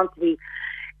going to want to be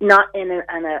not in a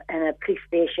police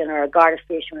station or a Garda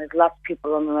station where there's lots of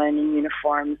people running around in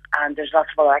uniforms and there's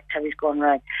lots of other activities going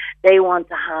around. They want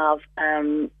to have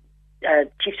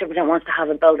Chief Superintendent wants to have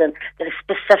a building that is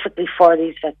specifically for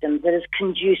these victims, that is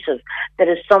conducive, that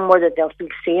is somewhere that they'll feel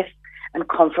safe and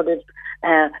comforted,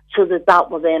 so that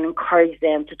will then encourage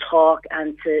them to talk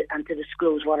and to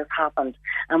disclose what has happened,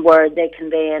 and where they can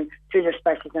then, through their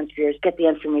specialist interviewers, get the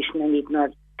information they need in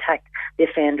order to protect the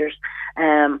offenders.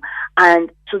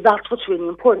 And so that's what's really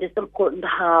important. It's important to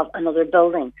have another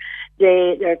building.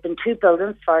 There have been 2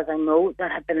 buildings, as far as I know,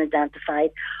 that have been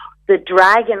identified. The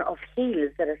dragging of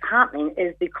heels that is happening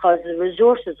is because the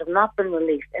resources have not been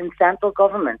released in central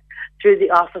government through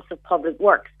the Office of Public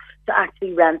Works to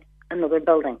actually rent another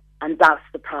building. And that's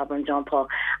the problem, John Paul.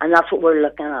 And that's what we're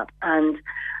looking at. And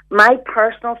my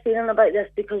personal feeling about this,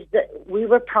 because we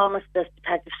were promised this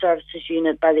Protective Services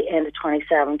Unit by the end of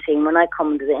 2017. When I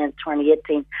come into the end of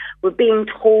 2018, we're being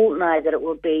told now that it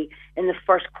will be in the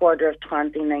first quarter of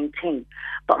 2019.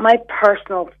 But my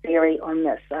personal theory on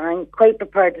this, and I'm quite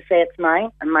prepared to say it's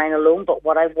mine and mine alone, but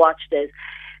what I've watched is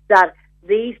that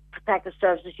these Protective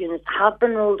Services Units have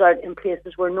been rolled out in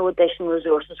places where no additional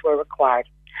resources were required.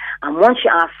 And once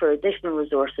you ask for additional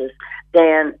resources,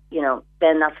 then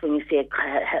that's when you see it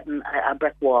hitting a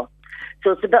brick wall.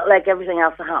 So it's a bit like everything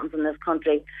else that happens in this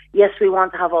country. Yes, we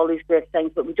want to have all these great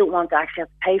things, but we don't want to actually have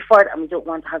to pay for it, and we don't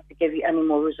want to have to give you any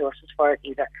more resources for it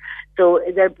either. So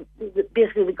they're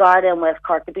basically, the Garda in West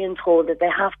Cork are being told that they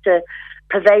have to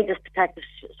provide this Protective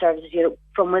Services Unit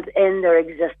from within their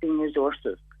existing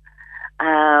resources.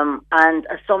 And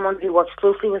as someone who works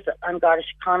closely with Garda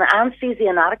Síochána and sees the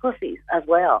inadequacies as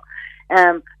well,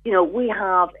 we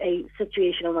have a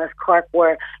situation in West Cork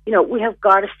where, we have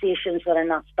Garda stations that are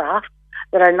not staffed,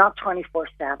 that are not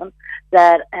 24/7,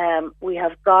 that we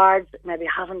have guards maybe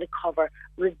having to cover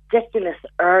ridiculous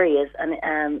areas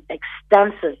and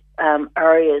extensive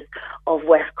areas of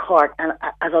West Cork and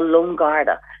as a lone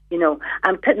Garda,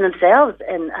 and putting themselves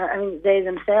in, they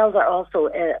themselves are also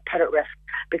put at risk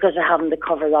because they're having to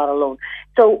cover that alone.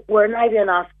 So we're now being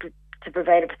asked to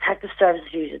provide a Protective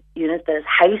Services unit that is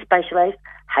highly specialised,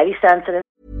 highly sensitive.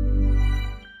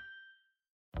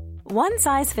 One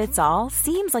size fits all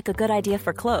seems like a good idea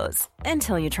for clothes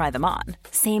until you try them on.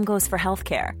 Same goes for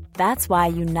healthcare. That's why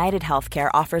United Healthcare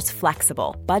offers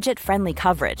flexible, budget-friendly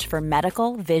coverage for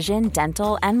medical, vision,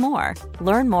 dental, and more.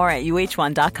 Learn more at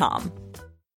uh1.com.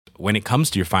 When it comes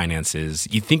to your finances,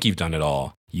 you think you've done it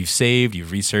all. You've saved,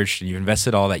 you've researched, and you've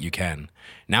invested all that you can.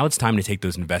 Now it's time to take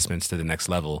those investments to the next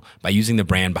level by using the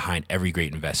brand behind every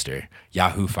great investor,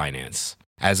 Yahoo Finance.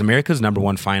 As America's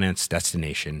 #1 finance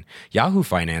destination, Yahoo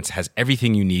Finance has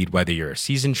everything you need, whether you're a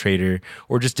seasoned trader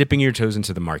or just dipping your toes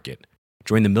into the market.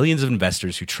 Join the millions of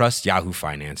investors who trust Yahoo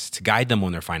Finance to guide them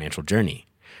on their financial journey.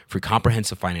 For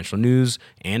comprehensive financial news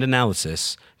and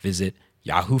analysis, visit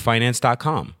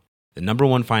yahoofinance.com, the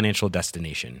 #1 financial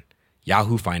destination,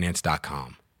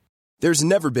 yahoofinance.com. There's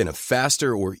never been a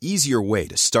faster or easier way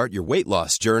to start your weight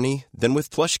loss journey than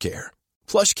with PlushCare.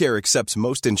 PlushCare accepts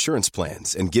most insurance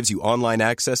plans and gives you online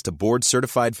access to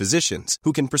board-certified physicians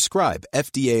who can prescribe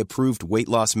FDA-approved weight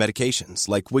loss medications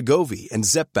like Wegovy and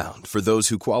Zepbound for those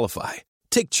who qualify.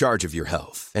 Take charge of your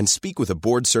health and speak with a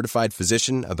board-certified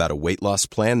physician about a weight loss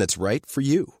plan that's right for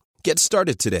you. Get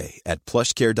started today at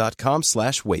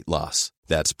plushcare.com/weight loss.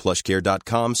 That's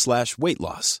plushcare.com/weight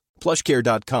loss.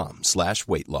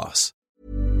 plushcare.com/weight loss.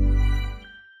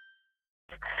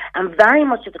 And very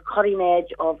much at the cutting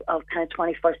edge of kind of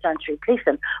 21st century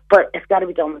policing, but it's got to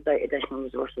be done without additional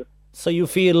resources. So you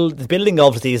feel the building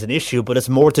obviously is an issue, but it's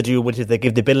more to do with if they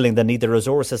give the building, they need the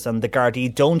resources, and the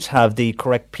Gardaí don't have the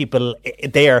correct people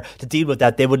there to deal with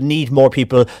that. They would need more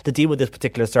people to deal with this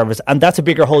particular service, and that's a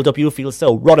bigger hold up, you feel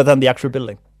so, rather than the actual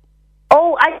building?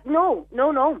 Oh,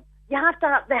 no. You have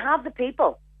to they have the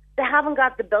people. They haven't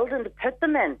got the building to put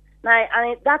them in. Now,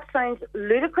 that sounds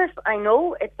ludicrous. I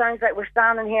know it sounds like we're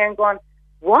standing here and going,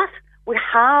 "What? We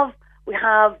have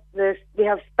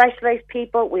specialised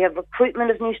people. We have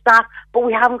recruitment of new staff, but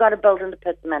we haven't got a building to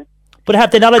put them in." But have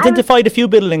they not identified a few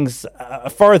buildings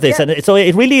for this? Yeah. And so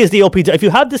it really is the OPW. If you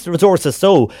have this resources,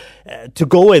 to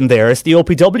go in there, it's the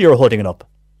OPW are holding it up.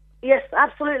 Yes,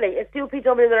 absolutely. It's the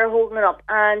OPW that are holding it up.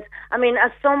 And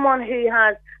as someone who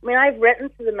has, I've written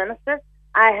to the Minister.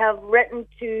 I have written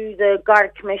to the Garda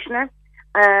Commissioner.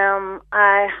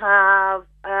 I have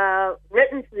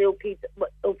written to the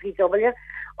OPW,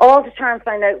 all to try and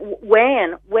find out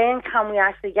when can we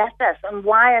actually get this and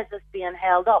why is this being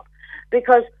held up?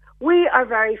 Because we are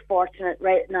very fortunate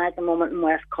right now at the moment in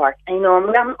West Cork. And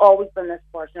we haven't always been this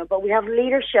fortunate, but we have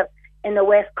leadership in the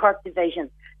West Cork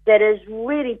division that is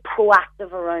really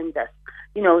proactive around this.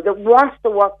 That wants to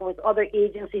work with other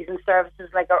agencies and services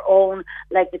like our own,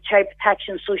 like the Child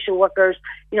Protection social workers,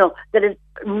 that have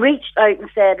reached out and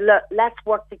said, look, let's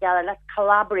work together, let's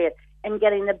collaborate in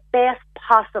getting the best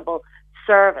possible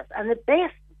service and the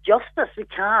best justice we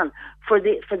can for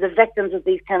the victims of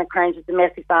these kind of crimes of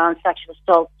domestic violence, sexual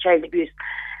assault, child abuse,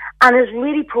 and is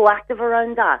really proactive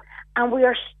around that. And we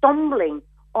are stumbling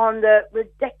on the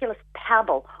ridiculous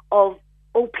pebble of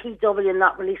OPW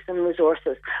not releasing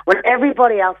resources when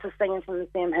everybody else is singing from the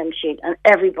same hymn sheet and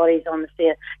everybody's on the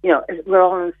same, we're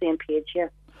all on the same page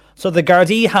here. So the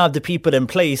Gardaí have the people in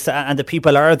place and the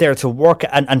people are there to work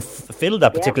and fill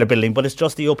that particular building, but it's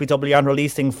just the OPW aren't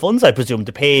releasing funds, I presume,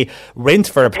 to pay rent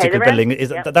for a particular building.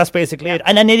 That's basically it.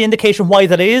 And any indication why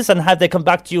that is? And have they come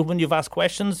back to you when you've asked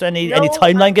questions? Any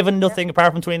timeline given? Nothing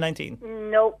apart from 2019?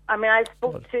 No. I mean, I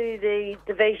spoke to the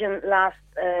division last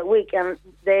week and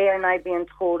they are now being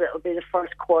told it will be the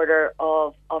first quarter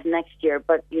of next year.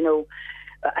 But,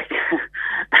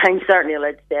 I'm certainly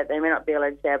allowed to say it. They may not be allowed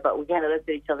to say it, but we kind of look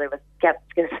at each other with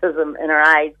skepticism in our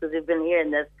eyes because we've been hearing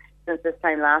this since this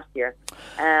time last year.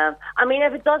 I mean,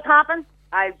 if it does happen,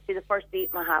 I'd be the first to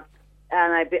eat my hat,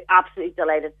 and I'd be absolutely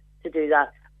delighted to do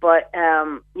that. But,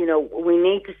 we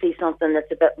need to see something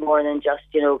that's a bit more than just,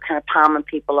 kind of palming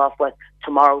people off with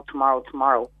tomorrow.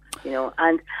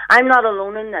 And I'm not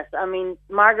alone in this. I mean,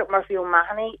 Margaret Murphy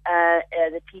O'Mahony,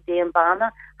 the TD in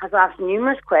Bana, has asked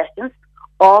numerous questions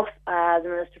of the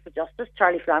Minister for Justice,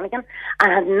 Charlie Flanagan,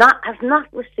 and has not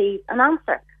received an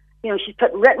answer. She's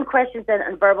put written questions in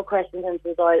and verbal questions into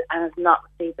the Dáil and has not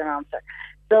received an answer.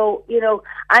 So,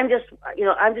 I'm just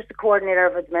the coordinator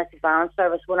of a domestic violence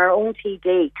service. When our own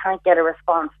TD can't get a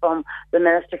response from the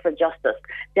Minister for Justice,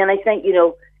 then I think,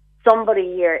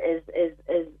 somebody here is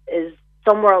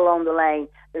somewhere along the line.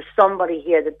 There's somebody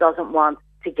here that doesn't want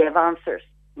to give answers.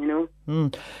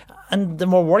 And the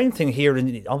more worrying thing here,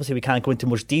 and obviously we can't go into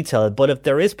much detail, but if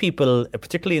there is people,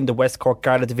 particularly in the West Cork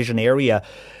Garda Division area,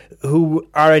 who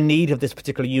are in need of this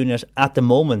particular unit at the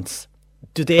moment,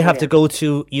 do they have to go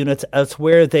to units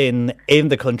elsewhere then in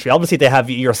the country? Obviously they have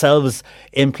yourselves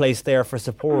in place there for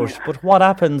support, but what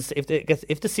happens if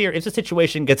the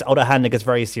situation gets out of hand and gets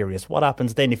very serious? What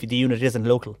happens then if the unit isn't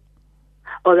local?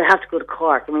 Oh, they have to go to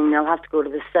Cork. I mean, they'll have to go to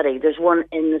the city. There's one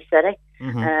in the city.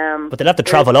 But they'll have to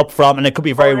travel up from, and it could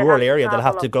be a very rural area. They'll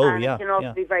have to go, It can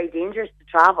also be very dangerous to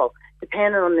travel,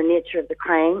 depending on the nature of the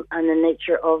crime and the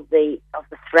nature of the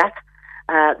threat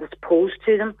that's posed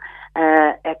to them.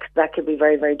 That could be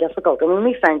very, very difficult. I mean,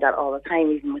 we find that all the time,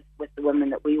 even with the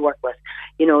women that we work with.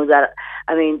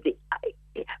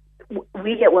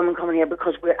 We get women coming here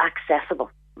because we're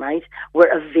accessible. Right?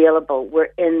 We're available.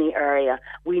 We're in the area.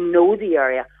 We know the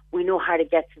area. We know how to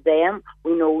get to them.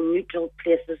 We know neutral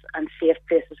places and safe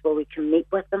places where we can meet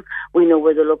with them. We know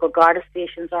where the local Garda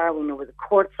stations are. We know where the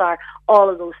courts are. All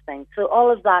of those things. So all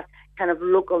of that kind of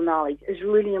local knowledge is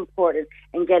really important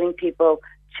in getting people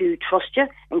to trust you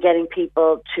and getting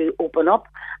people to open up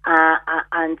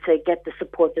and to get the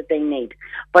support that they need.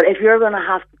 But if you're going to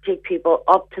have to take people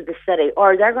up to the city,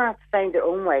 or they're going to have to find their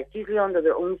own way, it's usually under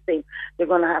their own steam, they're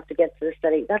going to have to get to the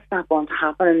city. That's not going to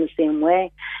happen in the same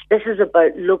way. This is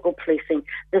about local policing.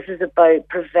 This is about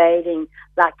providing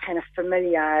that kind of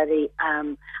familiarity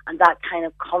and that kind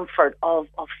of comfort of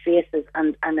faces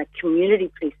and a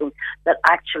community policing that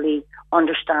actually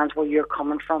understands where you're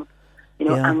coming from.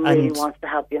 And really wants to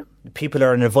help you. People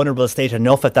are in a vulnerable state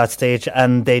enough at that stage,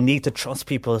 and they need to trust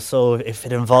people. So if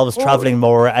it involves travelling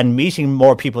more and meeting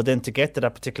more people then to get to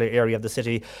that particular area of the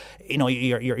city,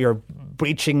 you're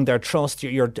breaching their trust.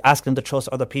 You're asking them to trust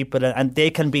other people, and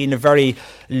they can be in a very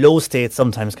low state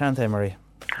sometimes, can't they, Marie?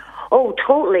 Oh,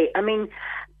 totally. I mean,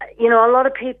 a lot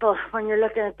of people, when you're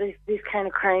looking at these kind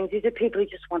of crimes, these are people who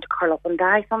just want to curl up and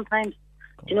die sometimes.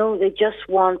 They just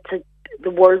want the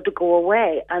world to go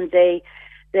away, and they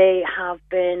have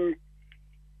been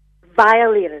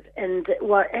violated in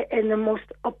the most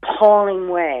appalling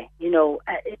way.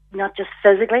 Not just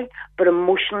physically, but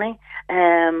emotionally,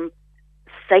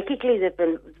 psychically, they've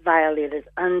been violated,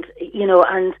 and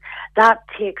that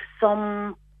takes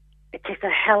a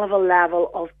hell of a level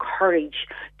of courage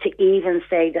to even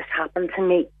say this happened to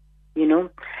me.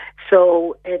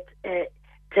 So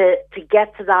to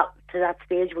get to that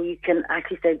stage where you can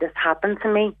actually say this happened to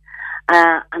me,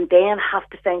 and then have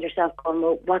to find yourself going,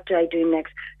 well, what do I do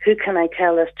next? Who can I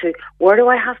tell this to? Where do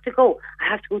I have to go? I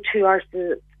have to go 2 hours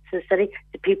to the city,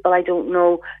 to people I don't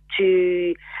know,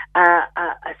 to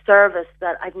a service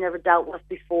that I've never dealt with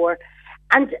before.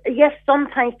 And yes,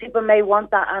 sometimes people may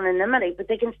want that anonymity, but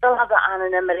they can still have that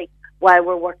anonymity while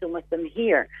we're working with them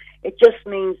here. It just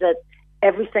means that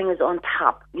everything is on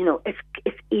top.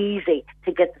 It's easy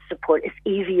to get the support. It's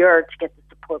easier to get the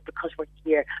support because we're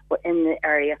here. We're in the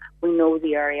area. We know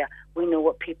the area. We know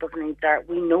what people's needs are.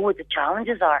 We know what the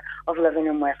challenges are of living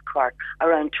in West Cork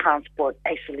around transport,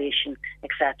 isolation,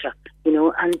 etc.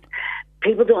 And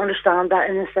people don't understand that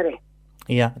in the city.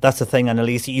 Yeah, that's the thing, and at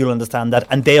least you'll understand that,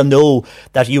 and they'll know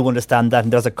that you understand that,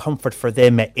 and there's a comfort for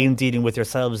them in dealing with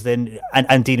yourselves then,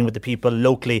 and dealing with the people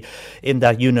locally in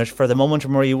that unit. For the moment,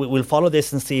 Marie, we'll follow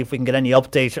this and see if we can get any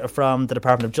update from the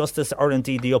Department of Justice or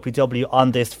indeed the OPW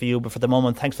on this for you. But for the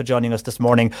moment, thanks for joining us this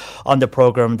morning on the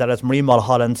programme. That is Marie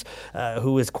Mulholland,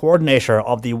 who is coordinator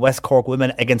of the West Cork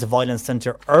Women Against Violence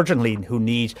Centre, urgently who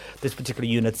need this particular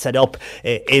unit set up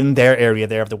in their area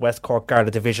there of the West Cork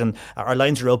Garda Division. Our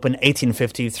lines are open, 1850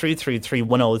 333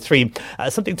 103.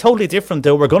 Something totally different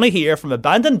though. We're going to hear from a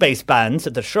Bandon-based band,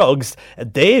 The Shrugs.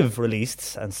 They've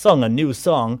released and sung a new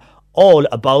song all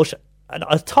about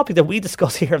a topic that we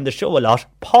discuss here on the show a lot,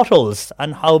 potholes,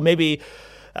 and how maybe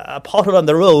a pothole on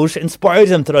the road inspired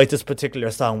them to write this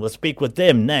particular song. We'll speak with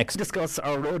them next. Discuss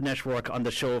our road network on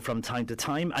the show from time to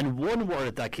time, and one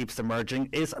word that keeps emerging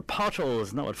is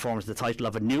potholes. Now it forms the title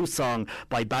of a new song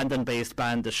by Bandon-based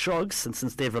band The Shrugs, and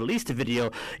since they've released a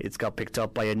video, it's got picked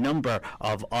up by a number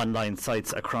of online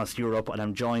sites across Europe. And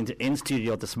I'm joined in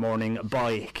studio this morning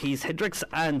by Keith Hendricks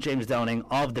and James Downing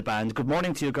of the band. Good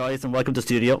morning to you guys, and welcome to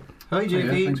studio. Hi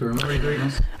JP. Thanks very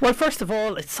much. Well, first of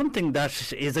all, it's something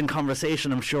that is in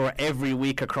conversation, I'm sure, every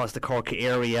week across the Cork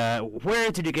area. Where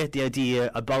did you get the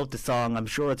idea about the song? I'm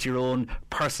sure it's your own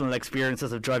personal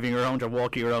experiences of driving around or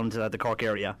walking around the Cork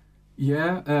area.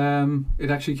 Yeah, it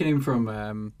actually came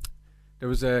from there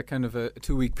was a kind of a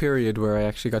 2-week period where I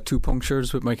actually got 2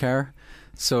 punctures with my car.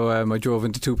 So I drove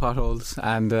into 2 potholes,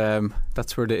 and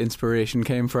that's where the inspiration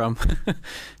came from.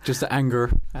 Just the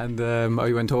anger. And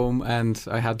I went home and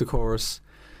I had the chorus,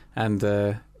 and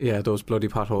those bloody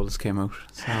potholes came out.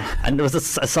 So. And there was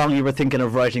a song you were thinking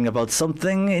of writing about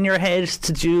something in your head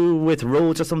to do with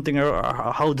roads or something, or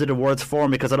how did the words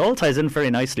form? Because it all ties in very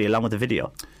nicely along with the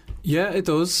video. Yeah, it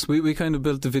does. We kind of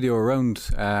built the video around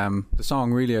the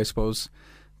song, really, I suppose.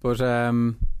 But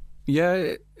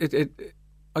it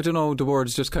I don't know, the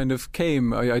words just kind of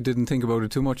came. I didn't think about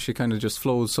it too much. It kind of just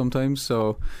flows sometimes.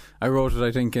 So I wrote it, I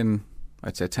think, in,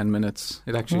 I'd say 10 minutes.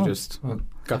 It actually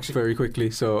got very quickly.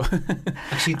 So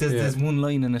actually, there's one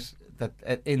line in it that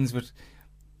ends with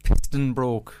piston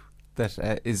broke,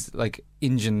 that is like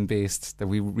engine based, that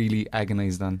we really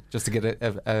agonised on just to get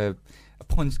a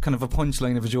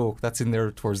punchline of a joke that's in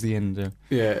there towards the end.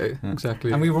 Yeah,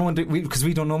 exactly. And we were wondering, because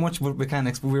we don't know much about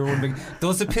mechanics, but we were wondering,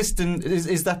 does a piston,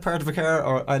 is that part of a car?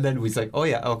 Or, and then we was like, oh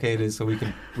yeah, okay, it is. So we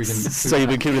can. So you've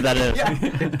included that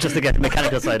in just to get the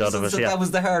mechanical side out of it. So that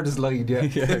was the hardest line. Yeah,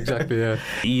 yeah, exactly. Yeah.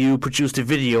 You produced a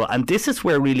video, and this is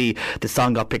where really the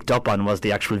song got picked up on, was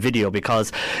the actual video.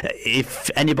 Because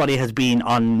if anybody has been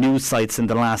on news sites in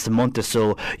the last month or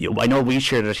so, I know we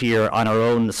shared it here on our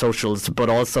own socials, but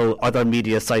also other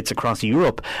media sites across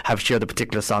Europe have shared the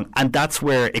particular song, and that's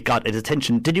where it got its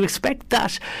attention. Did you expect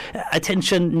that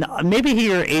attention, maybe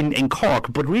here in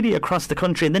Cork, but really across the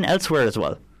country and then elsewhere as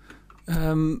well?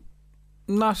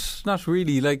 Not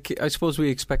really. Like, I suppose we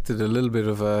expected a little bit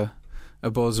of a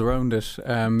buzz around it,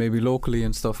 maybe locally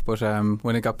and stuff, but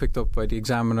when it got picked up by the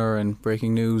Examiner and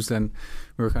Breaking News, then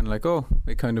we were kind of like, oh,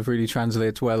 it kind of really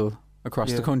translates well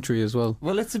across the country as well.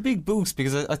 Well, it's a big boost,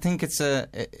 because I think it's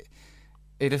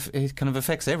it kind of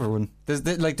affects everyone.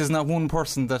 There's not one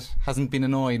person that hasn't been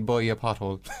annoyed by a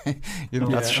pothole.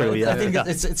 That's true. Yeah, I think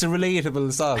it's a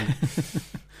relatable song.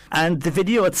 And the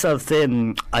video itself,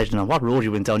 then, I don't know what road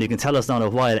you went down, you can tell us now in a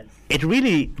while. It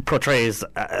really portrays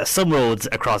some roads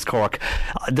across Cork.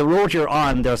 The road you're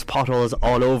on, there's potholes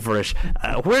all over it.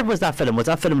 Where was that film? Was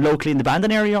that film locally in the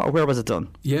Bandon area, or where was it done?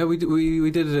 Yeah, we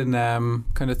did it in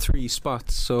kind of 3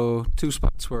 spots. So 2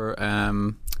 spots were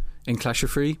in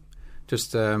Clasherfree,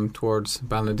 just towards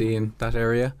Ballinadine, that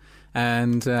area,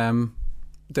 and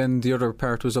then the other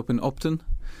part was up in Upton.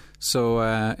 So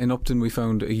in Upton we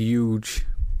found a huge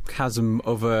chasm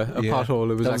of a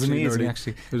pothole. It was actually amazing, nearly,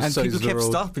 actually. It was And people kept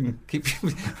stopping.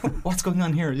 What's going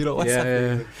on here? What's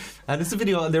happening? Yeah. And it's a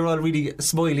video, and they were all really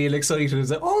smiley and excited. It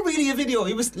was like, oh, really, a video?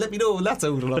 You must let me know. That's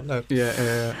out a lot now. Yeah.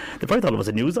 They probably thought it was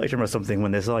a news item or something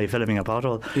when they saw you filming a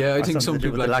pothole. Yeah, I think some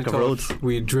people actually thought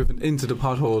we had driven into the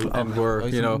pothole and were,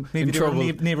 maybe in trouble.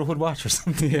 Neighbourhood watch or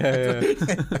something. Yeah.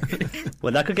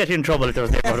 Well, that could get you in trouble if there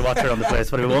was a neighbourhood watch around the place,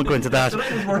 but we won't go into that. That's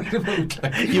what I was worried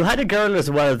about. You had a girl as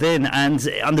well then, and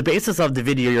on the basis of the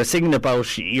video, you're singing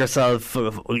about yourself.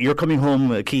 You're coming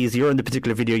home, Keys, you're in the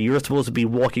particular video, you're supposed to be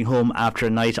walking home after a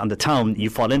night on the town. You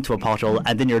fall into a pothole,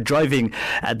 and then you're driving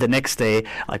the next day,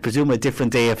 I presume a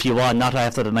different day if you want, not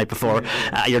after the night before.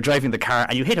 You're driving the car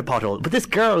and you hit a pothole, but this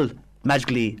girl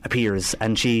magically appears,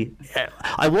 and she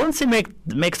I won't say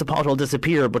makes the pothole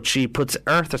disappear, but she puts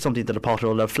earth or something to the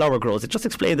pothole, a flower grows. Just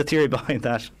explain the theory behind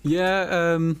that.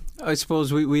 Yeah, I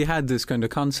suppose we had this kind of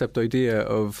concept idea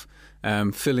of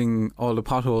filling all the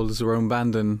potholes around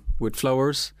Bandon with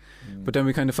flowers. But then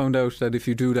we kind of found out that if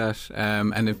you do that,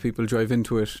 and if people drive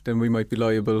into it, then we might be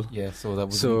liable. Yeah, so that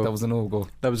was a no-go.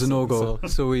 That was a no-go.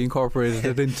 So we incorporated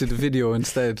it into the video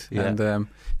instead. Yeah. And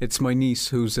it's my niece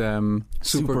who's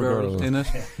Supergirl in it.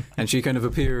 And she kind of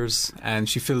appears and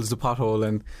she fills the pothole,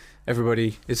 and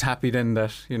everybody is happy then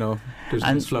that, there's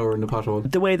this flower in the pothole.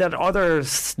 The way that other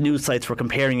news sites were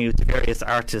comparing you to various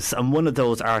artists, and one of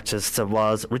those artists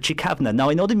was Richie Kavanagh.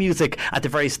 Now, I know the music at the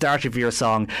very start of your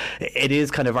song, it is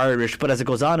kind of Irish, but as it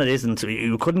goes on, it isn't.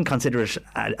 You couldn't consider it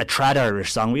a trad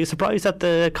Irish song. Were you surprised at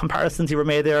the comparisons you were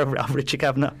made there of Richie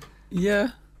Kavanagh? Yeah.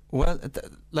 Well,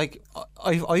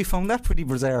 I found that pretty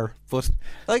bizarre, but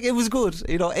it was good.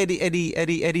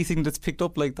 Anything that's picked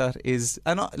up like that is,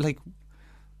 and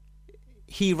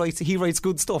he writes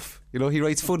good stuff. He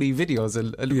writes funny videos,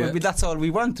 and I mean, that's all we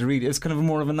wanted really. It's kind of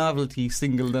more of a novelty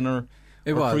single than our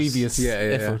previous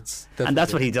efforts. Yeah. And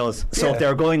that's what he does. So if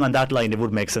they're going on that line, it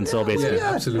would make sense. So basically,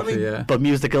 absolutely, But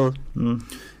musical.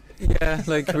 Yeah,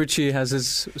 Richie has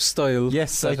his style.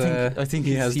 Yes, that, I think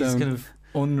he has he's down. kind of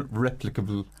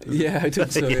unreplicable. Yeah, I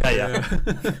think so.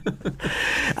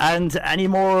 And any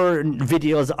more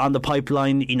videos on the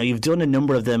pipeline? You've done a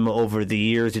number of them over the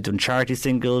years. You've done charity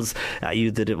singles.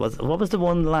 You did what was the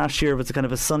one last year? It was a kind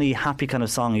of a sunny, happy kind of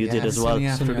song you did as well.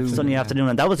 Sunny afternoon,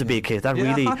 and that was a big hit. That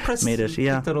really made it.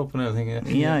 Yeah, picked that up and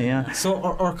everything. Yeah. So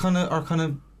our kind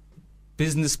of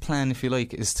business plan, if you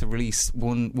like, is to release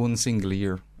one single a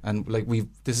year, and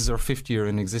this is our 5th year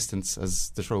in existence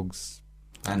as the Shrugs.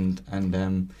 And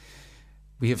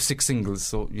we have 6 singles,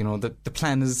 so the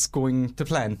plan is going to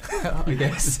plan, I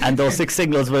guess. And those 6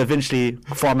 singles will eventually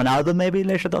form an album, maybe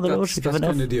later down the road. That's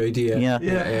kind of the idea.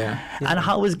 Yeah. And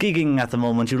how is gigging at the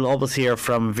moment? You'll always hear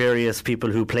from various people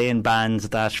who play in bands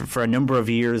that for a number of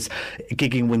years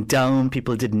gigging went down.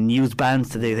 People didn't use bands;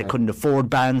 they couldn't afford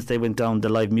bands. They went down the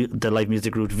live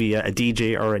music route via a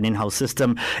DJ or an in-house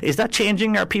system. Is that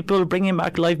changing? Are people bringing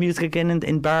back live music again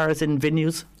in bars, in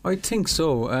venues? I think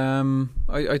so.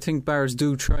 I think bars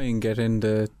do try and get in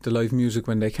the live music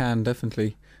when they can.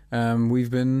 Definitely.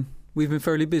 We've been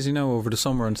fairly busy now over the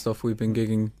summer and stuff. We've been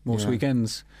gigging most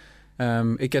weekends.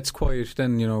 It gets quiet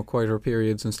then, quieter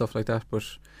periods and stuff like that. But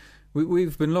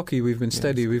we've been lucky. We've been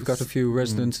steady. We've got a few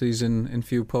residencies in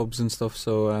few pubs and stuff.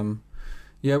 So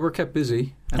we're kept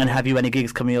busy. And have you any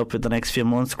gigs coming up in the next few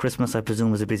months? Christmas, I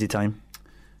presume, is a busy time.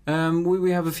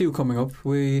 We have a few coming up.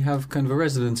 We have kind of a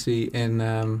residency in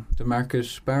the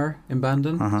Market Bar in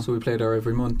Bandon, so we play there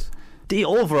every month. The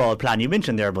overall plan, you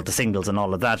mentioned there about the singles and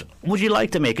all of that, would you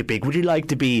like to make it big? Would you like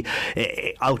to be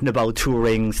out and about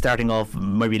touring, starting off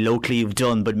maybe locally you've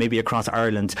done, but maybe across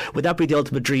Ireland? Would that be the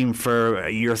ultimate dream for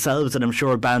yourselves and I'm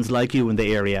sure bands like you in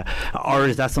the area? Or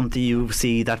is that something you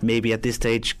see that maybe at this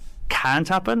stage can't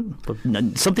happen? But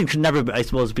something should never, I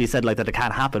suppose, be said like that it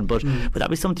can't happen, but would that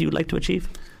be something you'd like to achieve?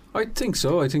 I think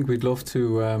so. I think we'd love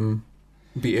to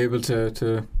be able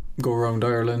to go around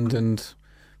Ireland and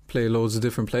play loads of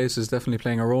different places. Definitely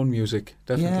playing our own music.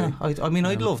 Definitely. Yeah, I mean,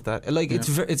 I'd love that.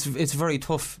 It's very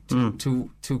tough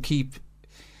to keep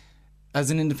as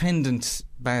an independent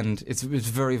band. It's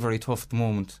very, very tough at the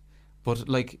moment. But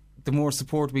the more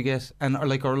support we get, and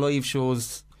our live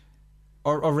shows,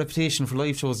 our reputation for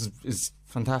live shows is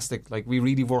fantastic. We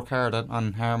really work hard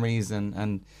on harmonies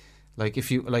and.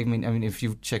 If you if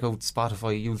you check out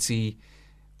Spotify, you'll see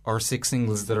our 6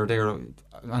 singles that are there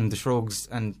on the Shrugs,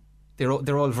 and they're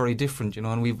all very different,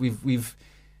 and we've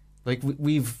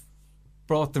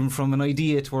brought them from an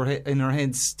idea to in our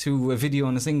heads to a video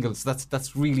and a single. So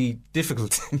that's really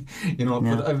difficult,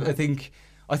 But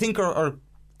I think our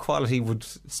quality would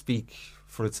speak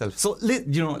for itself. So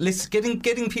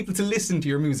getting people to listen to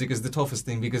your music is the toughest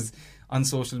thing, because on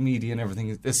social media and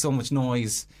everything, there's so much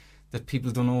noise that people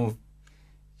don't know.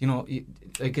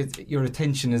 Your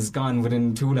attention is gone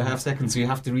within 2.5 seconds, so you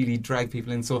have to really drag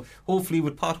people in. So hopefully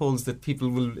with potholes that people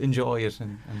will enjoy it.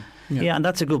 And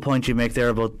that's a good point you make there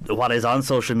about what is on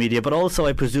social media, but also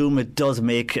I presume it does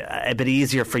make a bit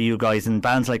easier for you guys and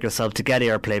bands like yourself to get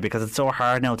airplay, because it's so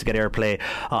hard now to get airplay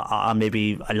on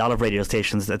maybe a lot of radio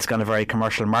stations. It's got a very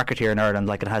commercial market here in Ireland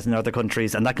like it has in other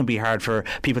countries, and that can be hard for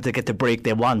people to get the break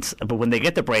they want, but when they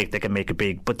get the break they can make it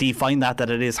big. But do you find that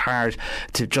it is hard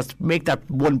to just make that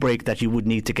one break that you would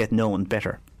need to get known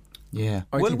better? Yeah,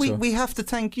 we have to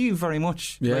thank you very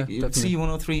much.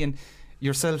 C103 and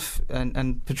yourself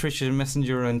and Patricia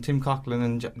Messenger and Tim Coughlin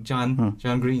and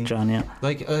John Green. John, yeah.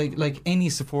 Like any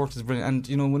support is brilliant.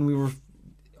 And when we were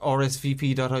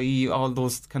rsvp.ie, all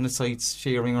those kind of sites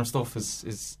sharing our stuff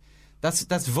is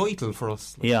that's vital for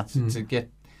us. Yeah. To get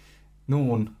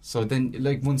known. So then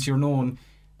once you're known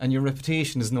and your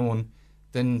reputation is known,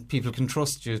 then people can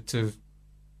trust you to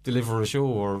deliver a show,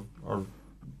 or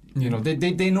you know,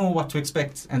 they know what to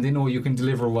expect, and they know you can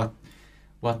deliver what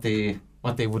they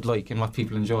would like and what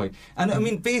people enjoy. And I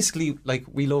mean, basically, like,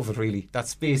 we love it, really.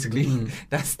 That's basically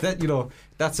that's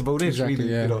about it, exactly,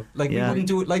 really. Yeah. You know, like, we wouldn't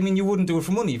do it. Like, I mean, you wouldn't do it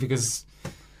for money, because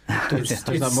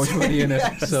there's not much money in it.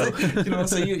 So you know,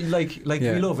 so you like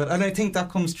we love it, and I think that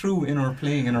comes through in our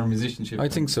playing and our musicianship. I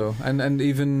think so, and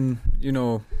even, you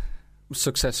know,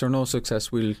 success or no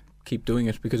success, we'll keep doing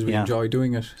it because we enjoy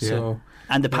doing it. Yeah. So.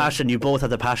 And the passion, you both have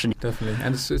the passion. Definitely,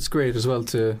 and it's great as well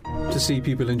to see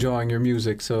people enjoying your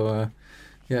music. So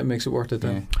it makes it worth it.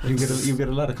 Then you get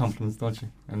a lot of compliments, don't you?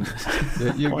 And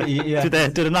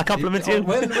do they not compliment you?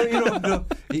 Well, you know, no,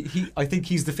 I think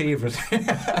he's the favourite.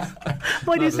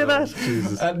 Why do you say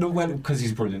that? No, well, because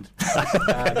he's brilliant.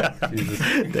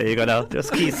 There you go. Now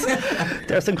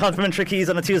there's some complimentary keys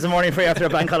on a Tuesday morning for you after a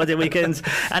bank holiday weekend.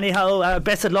 Anyhow,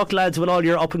 best of luck, lads, with all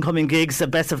your up and coming gigs.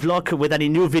 Best of luck with any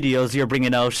new videos you're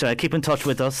bringing out. Keep in touch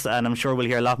with us, and I'm sure we'll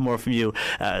hear a lot more from you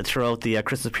throughout the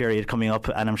Christmas period coming up.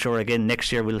 And I'm sure again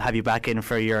next year we'll have you back in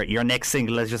for your next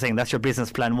single. As you're saying, that's your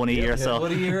business plan, one a year. So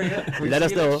 1 year, yeah. Let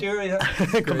us know. Year,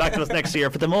 Come back to us next year.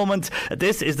 For the moment,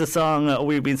 this is the song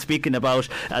we've been speaking about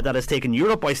that has taken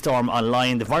Europe by storm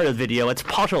online. The viral video. It's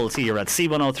Potholes here at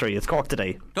C103. It's Cork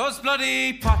Today. Those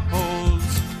bloody potholes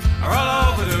are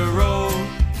all over the road.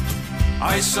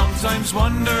 I sometimes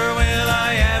wonder, will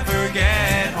I ever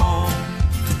get home?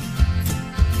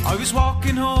 I was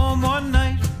walking home one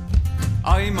night,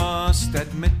 I must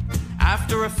admit,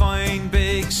 after a fine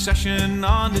big session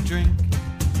on the drink.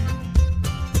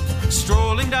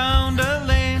 Strolling down the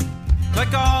lane,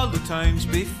 like all the times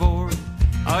before,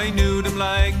 I knew them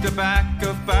like the back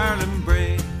of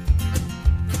Barlinbray.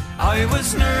 I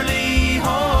was nearly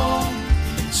home,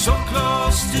 so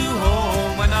close to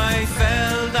home, when I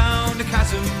fell down the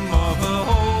chasm of a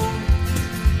hole.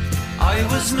 I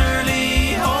was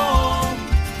nearly home,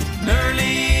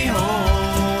 nearly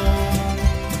home.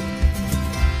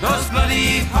 Those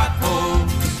bloody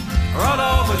potholes are all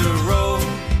over the road.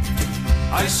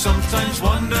 I sometimes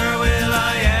wonder, will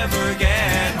I ever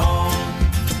get home?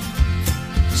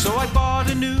 So I bought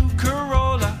a new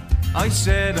Corolla, I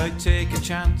said I'd take a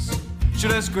chance.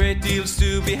 Sure, there's great deals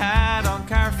to be had on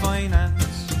car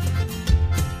finance.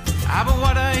 But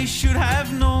what I should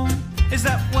have known is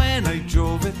that when I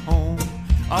drove it home,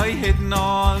 I hit an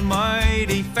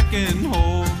almighty feckin'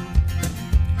 hole.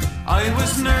 I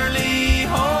was nearly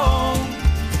home,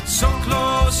 so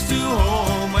close to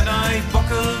home, when I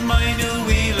buckled my new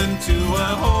wheel into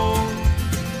a hole.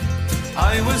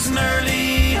 I was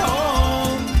nearly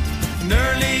home,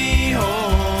 nearly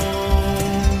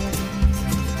home.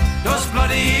 Those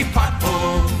bloody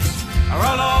potholes are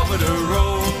all over the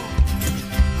road.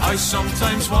 I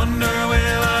sometimes wonder,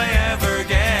 will I ever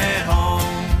get home?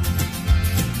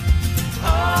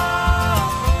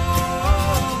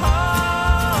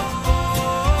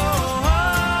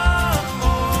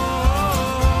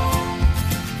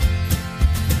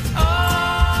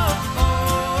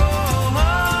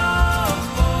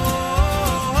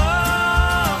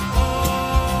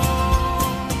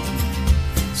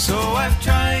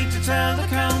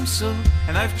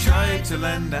 And I've tried to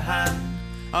lend a hand.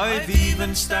 I've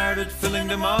even started filling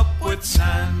them up with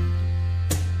sand.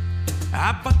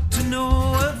 But to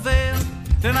no avail,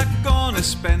 they're not gonna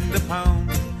spend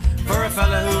 £1 for a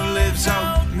fella who lives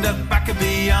out in the back of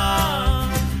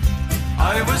beyond.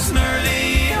 I was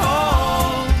nearly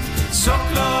home, so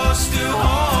close to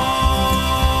home.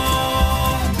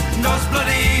 Those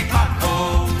bloody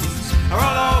potholes are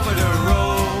all over the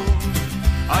road.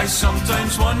 I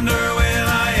sometimes wonder, will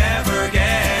I ever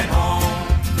get home?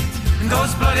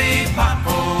 Those bloody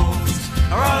potholes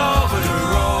are all over the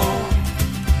road.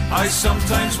 I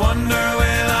sometimes wonder,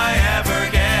 will I ever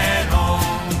get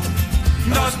home?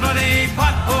 Those bloody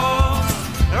potholes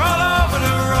are all over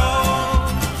the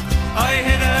road. I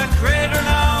hit a crater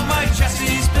now, my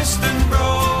chassis piston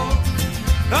broke.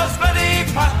 Those bloody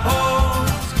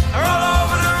potholes are all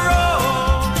over the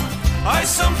road. I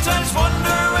sometimes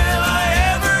wonder, will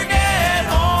I ever get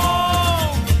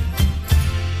home?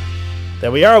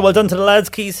 There we are. Well done to the lads,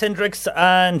 Keith Hendricks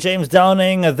and James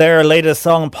Downing. Their latest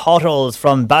song, Potholes,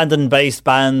 from Bandon-based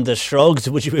band The Shrugs.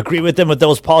 Would you agree with them with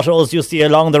those potholes you see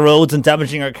along the roads and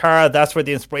damaging your car? That's where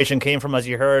the inspiration came from, as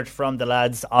you heard from the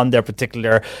lads on their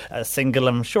particular single.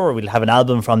 I'm sure we'll have an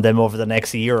album from them over the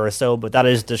next year or so, but that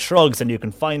is The Shrugs, and you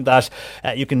can find that.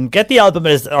 You can get the album,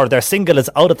 or their single is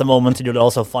out at the moment, and you'll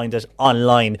also find it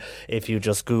online. If you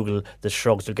just Google The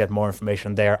Shrugs, you'll get more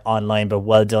information there online. But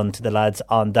well done to the lads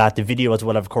on that. The video video as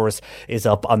well, of course, is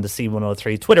up on the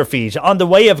C103 Twitter feed. On the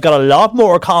way, I've got a lot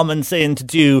more comments in to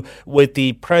do with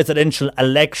the presidential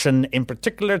election, in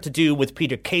particular to do with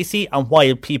Peter Casey and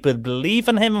why people believe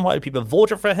in him and why people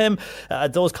voted for him.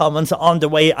 Those comments on the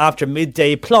way after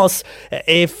midday. Plus,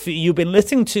 if you've been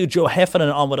listening to Joe Heffernan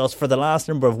on with us for the last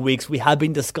number of weeks, we have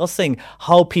been discussing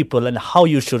how people and how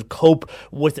you should cope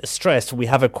with stress. We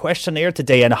have a questionnaire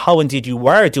today on how indeed you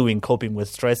are doing coping with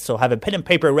stress. So have a pen and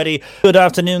paper ready. Good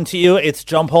afternoon to you. It's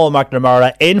John Paul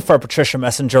McNamara in for Patricia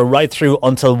Messenger right through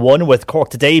until 1 with Cork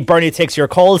Today. Bernie takes your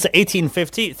calls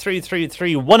 1850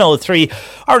 333 103,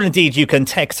 or indeed you can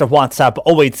text or WhatsApp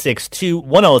 0862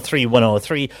 103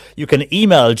 103. You can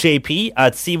email jp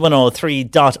at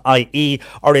c103.ie,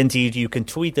 or indeed you can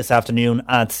tweet this afternoon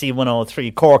at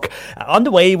C103 Cork. On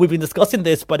the way, we've been discussing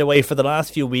this, by the way, for the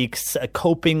last few weeks,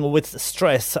 coping with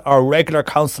stress. Our regular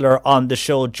counsellor on the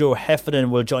show, Joe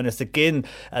Heffernan, will join us again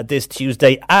this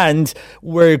Tuesday, and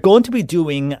we're going to be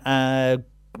doing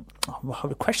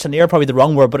questionnaire, probably the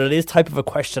wrong word, but it is type of a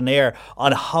questionnaire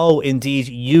on how indeed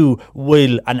you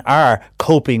will and are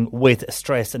coping with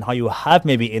stress and how you have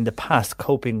maybe in the past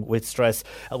coping with stress.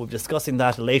 We'll be discussing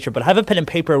that later, but have a pen and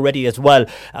paper ready as well,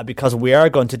 because we are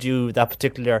going to do that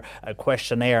particular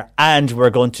questionnaire, and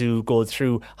we're going to go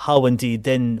through how indeed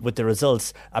then with the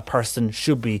results a person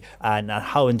should be and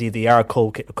how indeed they are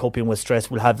coping with stress.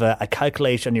 We'll have a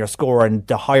calculation on your score, and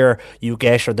the higher you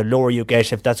get or the lower you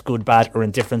get, if that's good, bad or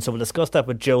indifferent. So we'll discuss that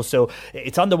with Joe. So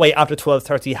it's on the way after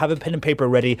 12:30. Have a pen and paper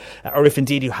ready, or if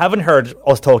indeed you haven't heard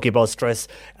us talking about stress,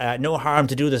 no harm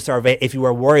to do the survey if you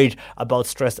are worried about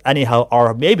stress anyhow,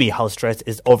 or maybe how stress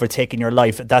is overtaking your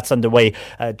life. That's on the way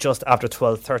just after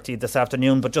 12:30 this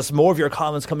afternoon. But just more of your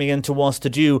comments coming in to us to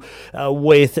do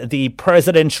with the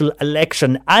presidential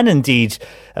election, and indeed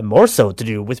more so to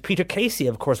do with Peter Casey.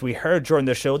 Of course, we heard during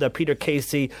the show that Peter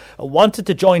Casey wanted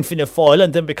to join Fianna Fáil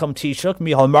and then become Taoiseach.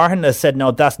 Micheál Martin has said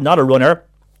no, that's not a runner.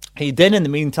 He then, in the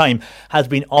meantime, has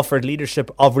been offered leadership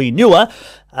of Renua,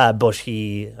 but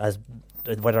he has,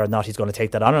 whether or not he's going to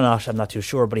take that on or not, I'm not too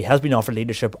sure, but he has been offered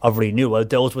leadership of Renewal.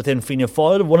 Those within Fianna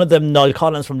Fáil, one of them, Niall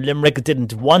Collins from Limerick,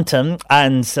 didn't want him,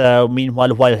 and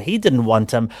meanwhile, while he didn't want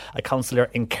him, a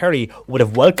councillor in Kerry would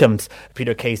have welcomed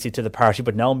Peter Casey to the party,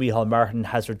 but now Micheál Martin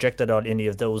has rejected on any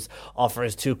of those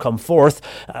offers to come forth.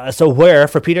 So where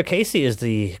for Peter Casey is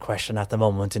the question at the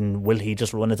moment, and will he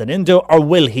just run as an Indo, or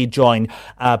will he join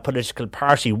a political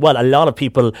party? Well, a lot of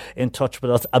people in touch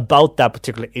with us about that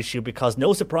particular issue, because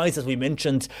no surprise, as we mentioned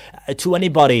to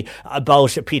anybody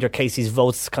about Peter Casey's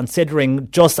votes, considering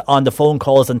just on the phone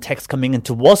calls and texts coming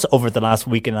into us over the last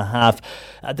week and a half,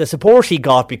 the support he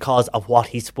got because of what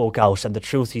he spoke out and the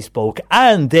truth he spoke,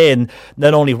 and then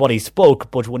not only what he spoke,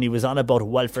 but when he was on about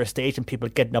welfare state and people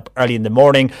getting up early in the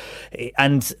morning,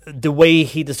 and the way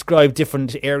he described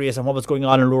different areas and what was going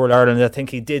on in rural Ireland. I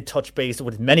think he did touch base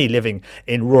with many living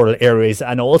in rural areas,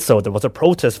 and also there was a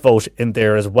protest vote in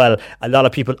there as well. A lot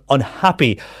of people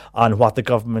unhappy on what the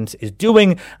government is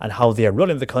doing and how they are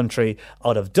running the country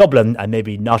out of Dublin, and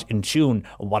maybe not in tune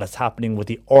with what is happening with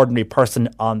the ordinary person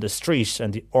on the street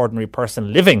and the ordinary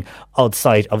person living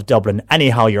outside of Dublin.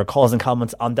 Anyhow, your calls and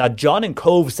comments on that. John in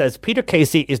Cove says Peter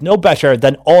Casey is no better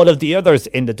than all of the others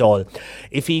in the Dáil.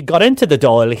 If he got into the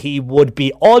Dáil, he would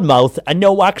be all mouth and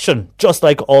no action, just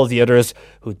like all the others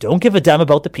who don't give a damn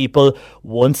about the people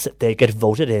once they get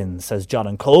voted in, says John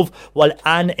in Cove. While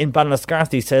Anne in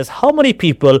Ballinascarthy says, how many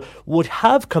people would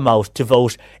have come out to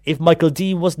vote if Michael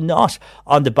D was not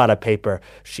on the ballot paper?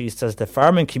 She says the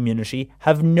farming community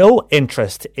have no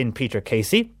interest in Peter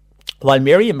Casey. While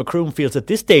Mary in Macroom feels at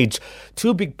this stage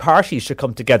two big parties should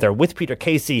come together with Peter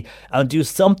Casey and do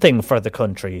something for the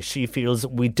country. She feels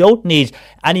we don't need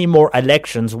any more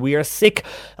elections. We are sick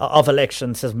of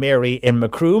elections, says Mary in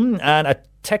Macroom. And a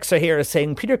texter here is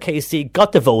saying Peter Casey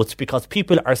got the votes because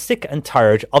people are sick and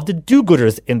tired of the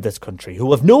do-gooders in this country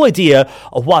who have no idea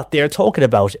of what they're talking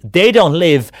about. They don't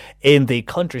live in the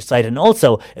countryside, and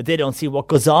also they don't see what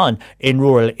goes on in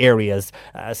rural areas,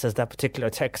 says that particular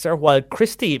texter. While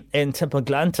Christy in Temple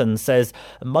Glanton says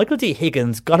Michael D.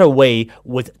 Higgins got away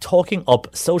with talking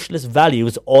up socialist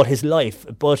values all his life,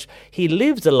 but he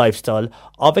lives a lifestyle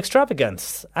of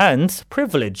extravagance and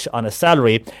privilege on a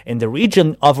salary in the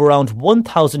region of around £1,000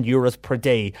 €1,000 per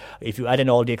day if you add in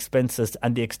all the expenses,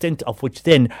 and the extent of which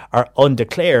then are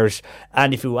undeclared.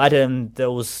 And if you add in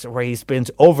those where he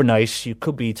spends overnight, you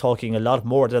could be talking a lot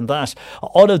more than that.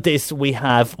 All of this we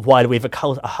have while we have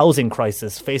a housing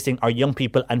crisis facing our young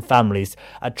people and families,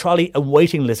 a trolley and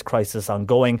waiting list crisis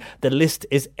ongoing. The list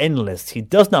is endless. He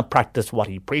does not practice what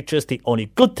he preaches. The only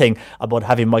good thing about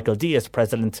having Michael D as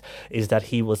president is that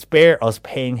he will spare us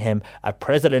paying him a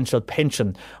presidential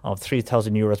pension of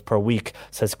 €3,000 per week,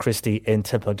 says Christy in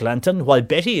Templeglanton. While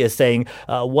Betty is saying,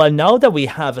 well, now that we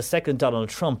have a second Donald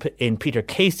Trump in Peter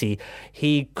Casey,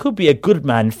 he could be a good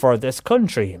man for this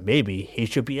country. Maybe he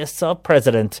should be a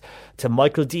sub-president. To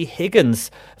Michael D. Higgins,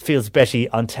 feels Betty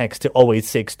on text to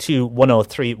 0862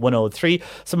 103 103.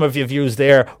 Some of your views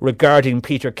there regarding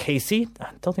Peter Casey. I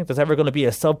don't think there's ever going to be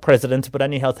a sub-president, but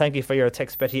anyhow, thank you for your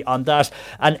text, Betty, on that.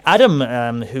 And Adam,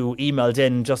 who emailed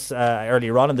in just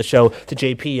earlier on in the show to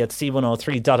jp at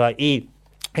c103.ie,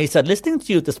 he said, listening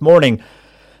to you this morning,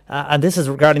 and this is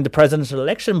regarding the presidential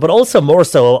election, but also more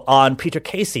so on Peter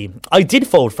Casey. I did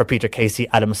vote for Peter Casey,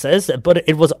 Adam says, but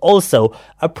it was also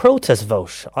a protest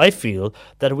vote. I feel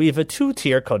that we have a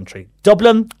two-tier country,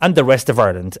 Dublin and the rest of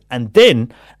Ireland. And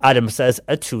then, Adam says,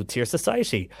 a two-tier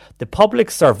society, the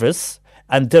public service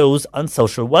and those on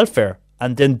social welfare.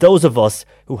 And then those of us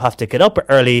who have to get up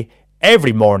early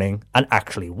every morning and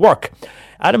actually work.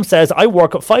 Adam says, I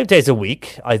work 5 days a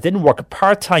week. I then work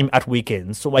part-time at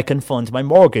weekends so I can fund my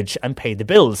mortgage and pay the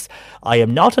bills. I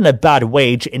am not on a bad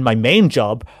wage in my main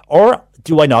job, or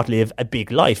do I not live a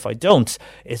big life? I don't.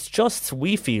 It's just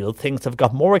we feel things have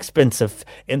got more expensive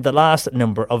in the last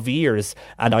number of years,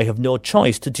 and I have no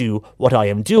choice to do what I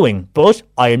am doing. But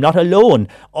I am not alone.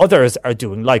 Others are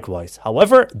doing likewise.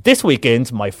 However, this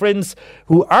weekend, my friends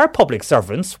who are public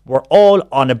servants were all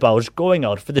on about going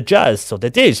out for the jazz, so they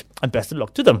did, and best of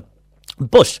luck to them.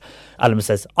 But, Adam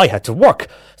says, I had to work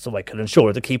so I could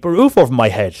ensure to keep a roof over my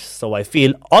head. So I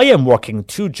feel I am working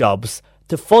 2 jobs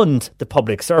to fund the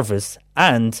public service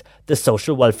and the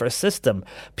social welfare system.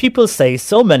 People say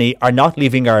so many are not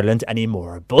leaving Ireland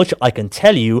anymore, but I can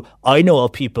tell you, I know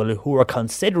of people who are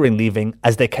considering leaving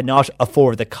as they cannot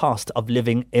afford the cost of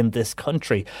living in this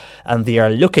country, and they are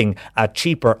looking at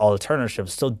cheaper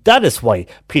alternatives. So that is why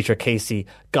Peter Casey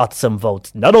got some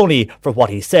votes, not only for what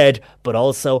he said, but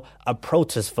also a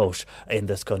protest vote in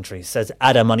this country, says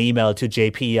Adam on email to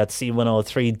jp at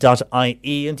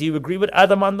c103.ie. And do you agree with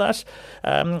Adam on that?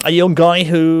 A young guy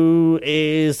who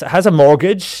has a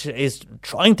mortgage, is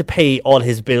trying to pay all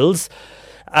his bills,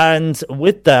 and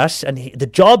with that, and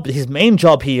his main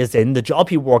job he is in, the job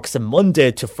he works on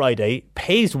Monday to Friday,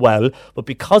 pays well, but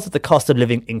because of the cost of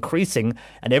living increasing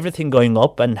and everything going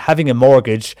up and having a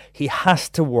mortgage, he has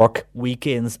to work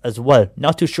weekends as well.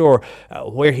 Not too sure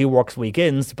where he works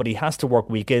weekends, but he has to work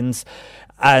weekends.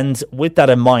 And with that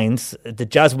in mind, the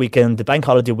jazz weekend, the bank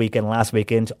holiday weekend last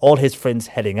weekend, all his friends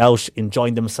heading out,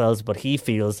 enjoying themselves, but he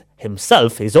feels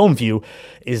himself, his own view,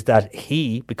 is that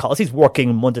because he's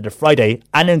working Monday to Friday,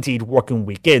 and indeed working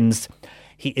weekends,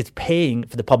 he is paying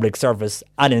for the public service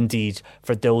and indeed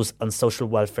for those on social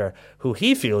welfare who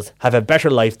he feels have a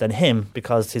better life than him,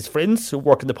 because his friends who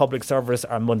work in the public service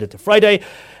are Monday to Friday,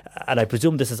 and I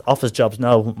presume this is office jobs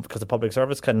now, because the public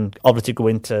service can obviously go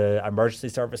into emergency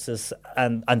services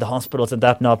and the hospitals and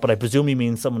that not, but I presume he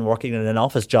means someone working in an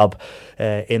office job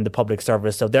in the public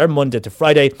service. So they're Monday to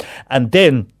Friday, and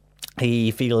then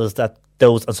he feels that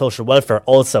those on social welfare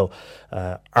also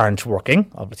aren't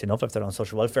working, obviously enough, if they're on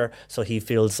social welfare. So he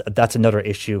feels that's another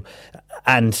issue.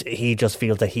 And he just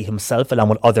feels that he himself, along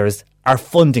with others, are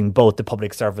funding both the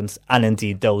public servants and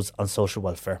indeed those on social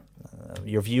welfare.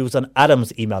 Your views on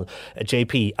Adam's email,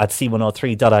 jp at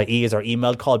c103.ie is our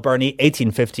email. Call Bernie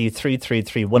 1850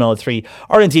 333 103,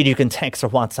 or indeed you can text or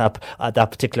WhatsApp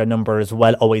that particular number as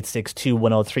well, 0862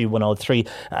 103 103.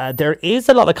 There is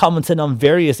a lot of comments in on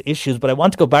various issues, but I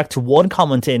want to go back to one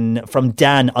comment in from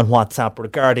Dan on WhatsApp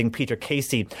regarding Peter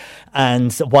Casey.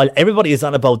 And while everybody is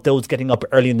on about those getting up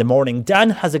early in the morning, Dan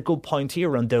has a good point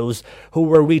here on those who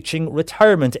were reaching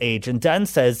retirement age. And Dan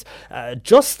says,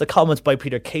 just the comments by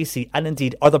Peter Casey and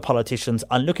indeed other politicians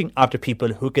on looking after people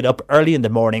who get up early in the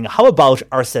morning. How about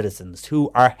our citizens who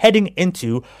are heading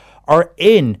into or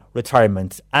in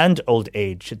retirement and old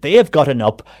age? They have gotten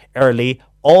up early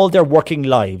all their working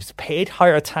lives, paid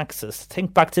higher taxes,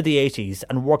 think back to the 80s,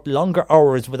 and worked longer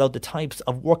hours without the types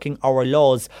of working hour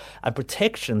laws and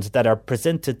protections that are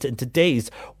presented in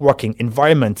today's working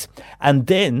environment. And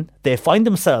then they find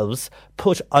themselves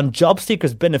put on job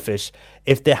seekers benefit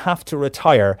if they have to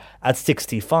retire at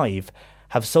 65.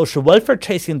 have social welfare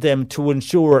chasing them to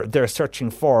ensure they're searching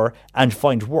for and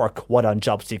find work while on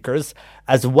job seekers,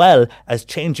 as well as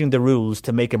changing the rules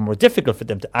to make it more difficult for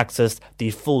them to access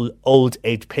the full old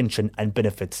age pension and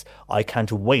benefits. I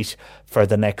can't wait for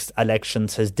the next election,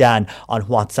 says Dan on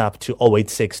WhatsApp to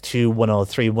 0862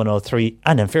 103 103.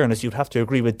 And in fairness, you'd have to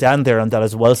agree with Dan there on that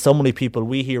as well. So many people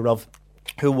we hear of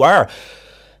who are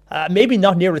maybe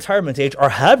not near retirement age or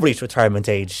have reached retirement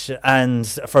age, and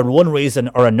for one reason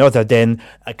or another then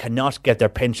cannot get their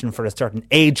pension for a certain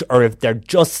age, or if they're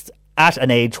just at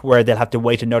an age where they'll have to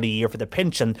wait another year for the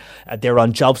pension, they're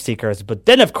on job seekers. But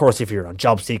then, of course, if you're on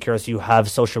job seekers, you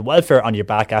have social welfare on your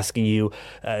back asking you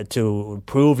to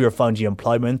prove you're finding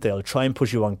employment. They'll try and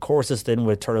push you on courses then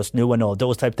with Turles New and all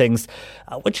those type things,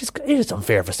 which is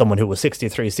unfair for someone who was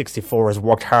 63, 64, has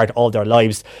worked hard all their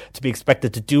lives to be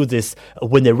expected to do this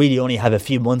when they really only have a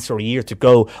few months or a year to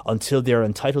go until they're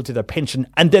entitled to their pension.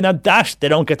 And then at that, they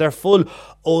don't get their full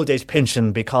old age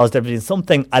pension because there's been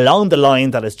something along the line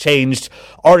that has changed,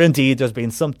 or indeed there's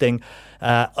been something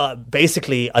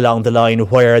basically along the line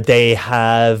where they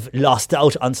have lost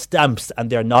out on stamps and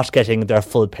they're not getting their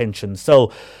full pension.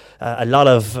 So a lot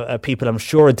of people, I'm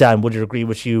sure, Dan, would agree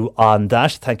with you on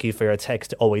that. Thank you for your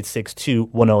text, 0862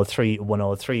 103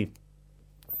 103.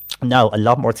 Now, a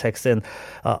lot more text in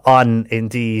on,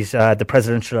 indeed, the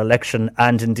presidential election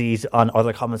and, indeed, on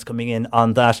other comments coming in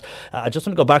on that. I just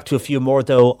want to go back to a few more,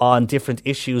 though, on different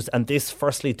issues. And this,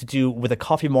 firstly, to do with a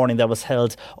coffee morning that was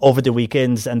held over the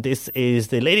weekends. And this is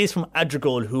the ladies from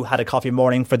Adrigole who had a coffee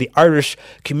morning for the Irish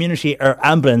Community Air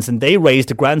Ambulance. And they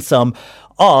raised a grand sum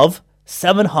of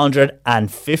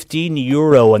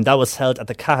 €715, and that was held at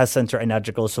the Caha Centre in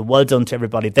Adrigole. So well done to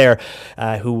everybody there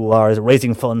who are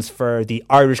raising funds for the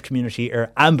Irish Community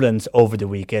Air Ambulance over the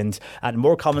weekend. And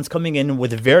more comments coming in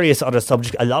with various other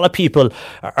subjects. A lot of people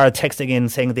are texting in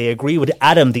saying they agree with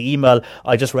Adam, the email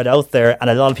I just read out there, and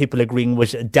a lot of people agreeing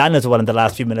with Dan as well in the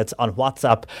last few minutes on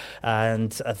WhatsApp.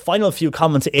 And a final few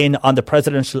comments in on the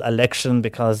presidential election,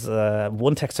 because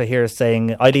one texter here is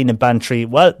saying, Eileen in Bantry,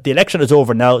 well, the election is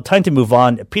over now, time to move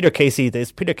on. Peter Casey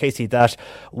this, Peter Casey that.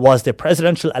 Was the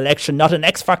presidential election not an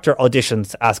X Factor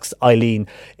auditions, asks Eileen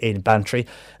in Bantry.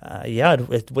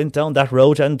 It went down that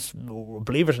road, and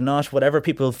believe it or not, whatever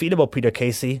people feel about Peter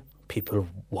Casey, people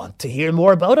want to hear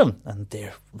more about him, and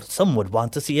some would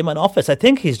want to see him in office. I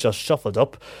think he's just shuffled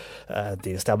up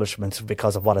the establishment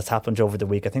because of what has happened over the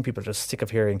week. I think people are just sick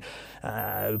of hearing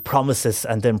promises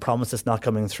and then promises not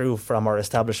coming through from our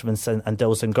establishments and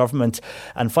those in government.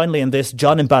 And finally in this,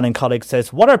 John in Bannon colleague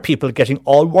says, what are people getting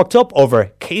all worked up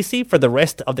over? Casey for the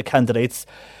rest of the candidates?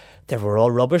 They were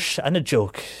all rubbish and a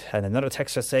joke. And another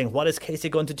texter saying, what is Casey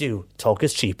going to do? Talk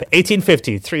is cheap.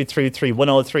 1850 333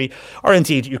 103, or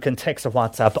indeed you can text or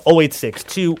WhatsApp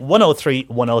 0862 103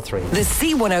 103. The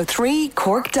C103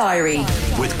 Cork Diary.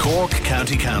 With Cork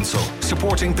County Council,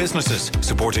 supporting businesses,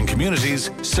 supporting communities,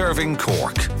 serving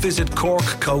Cork. Visit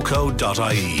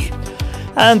corkcoco.ie.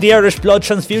 And the Irish Blood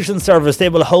Transfusion Service, they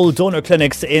will hold donor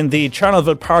clinics in the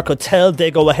Charleville Park Hotel. They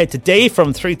go ahead today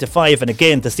from 3 to 5 and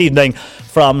again this evening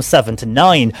from 7 to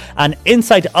 9. And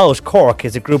Inside Out Cork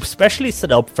is a group specially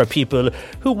set up for people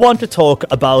who want to talk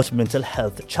about mental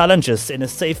health challenges in a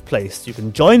safe place. You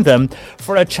can join them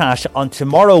for a chat on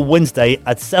tomorrow, Wednesday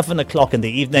at 7 o'clock in the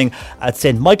evening at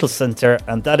St. Michael's Centre,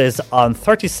 and that is on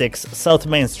 36 South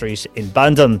Main Street in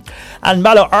Bandon. And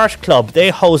Mallow Art Club, they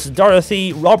host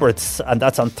Dorothy Roberts, and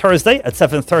that's on Thursday at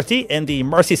 7:30 in the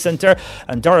Mercy Centre,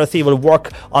 and Dorothy will work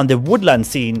on the woodland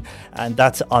scene, and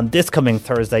that's on this coming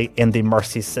Thursday in the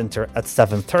Mercy Centre at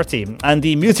 7:30. And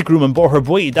the Music Room in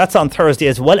Boherbue, that's on Thursday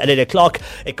as well at 8 o'clock.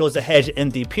 It goes ahead in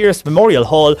the Pierce Memorial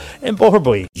Hall in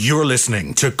Boherbue. You're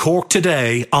listening to Cork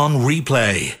Today on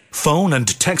replay. Phone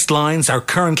and text lines are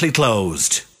currently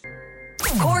closed.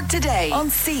 Cork Today on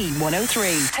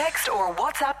C103. Text or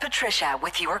WhatsApp Patricia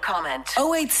with your comment.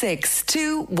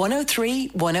 0862 103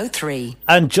 103.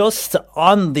 And just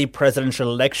on the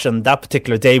presidential election, that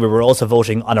particular day, we were also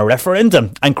voting on a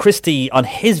referendum. And Christie, on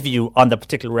his view on the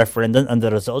particular referendum and the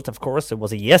result, of course, it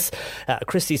was a yes.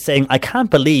 Christie saying, I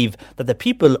can't believe that the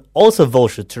people also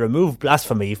voted to remove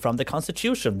blasphemy from the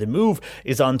Constitution. The move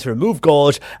is on to remove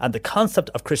God and the concept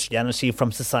of Christianity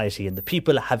from society. And the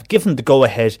people have given the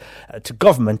go-ahead to to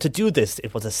government to do this.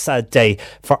 It was a sad day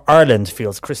for Ireland,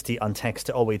 feels Christy on text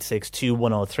to 0862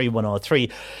 103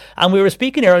 103. And we were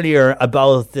speaking earlier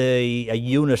about the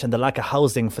unit and the lack of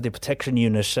housing for the protection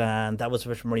unit, and that was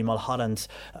with Marie Mulholland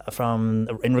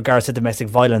in regards to domestic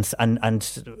violence. And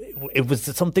it was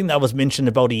something that was mentioned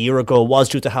about a year ago, was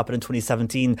due to happen in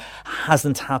 2017,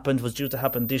 hasn't happened, was due to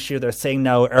happen this year. They're saying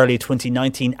now early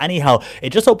 2019. Anyhow,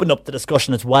 it just opened up the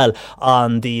discussion as well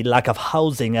on the lack of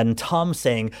housing. And Tom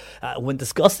saying, when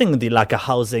discussing the lack of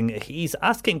housing, he's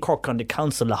asking Cork County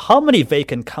Council how many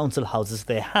vacant council houses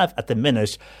they have at the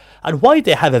minute, and why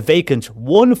they have a vacant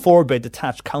 1 4-bed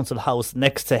detached council house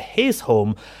next to his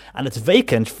home, and it's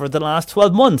vacant for the last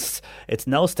 12 months. It's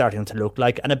now starting to look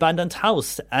like an abandoned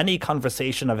house. Any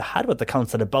conversation I've had with the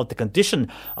council about the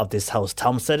condition of this house,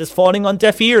 Tom said, is falling on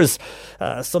deaf ears.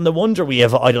 So no wonder we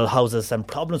have idle houses and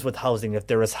problems with housing if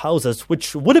there is houses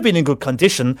which would have been in good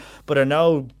condition but are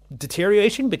now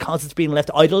deteriorating because it's been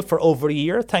left idle for over a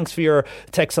year. Thanks for your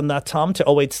text on that, Tom, to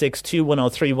 0862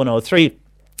 103 103.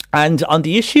 And on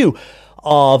the issue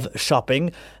of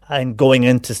shopping and going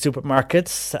into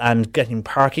supermarkets and getting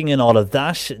parking and all of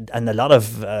that, and a lot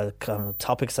of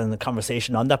topics and the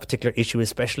conversation on that particular issue,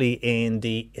 especially in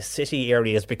the city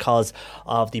areas because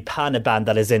of the PANA ban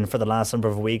that is in for the last number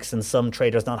of weeks, and some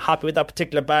traders not happy with that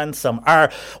particular ban, some are.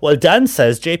 Well, Dan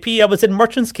says, JP, I was in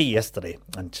Merchants Quay yesterday,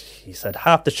 and he said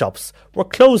half the shops were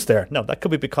closed there. Now, that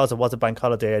could be because it was a bank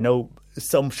holiday. I know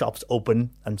some shops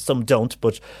open and some don't,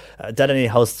 but Delaney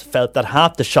House felt that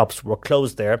half the shops were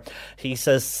closed there. He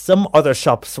says some other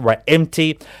shops were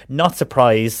empty. Not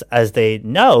surprised, as they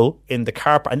now in the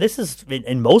car park, and this is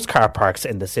in most car parks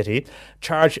in the city,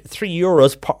 charge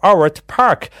 €3 per hour to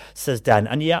park, says Dan.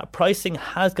 And yeah, pricing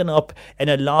has gone up in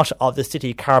a lot of the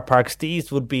city car parks.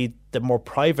 These would be the more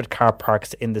private car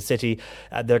parks in the city.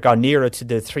 They're gone nearer to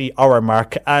the 3 hour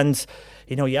mark. And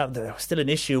you know, yeah, there's still an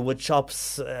issue with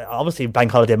shops. Obviously,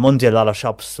 Bank Holiday Monday, a lot of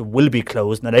shops will be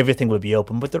closed. Not everything will be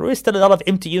open, but there is still a lot of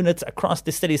empty units across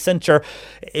the city centre.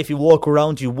 If you walk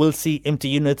around, you will see empty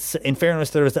units. In fairness,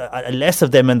 there's less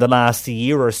of them in the last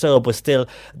year or so, but still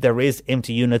there is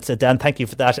empty units. Dan, thank you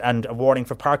for that. And a warning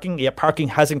for parking. Yeah, parking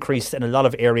has increased in a lot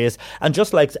of areas. And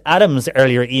just like Adam's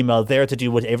earlier email there to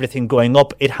do with everything going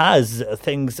up, it has.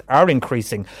 Things are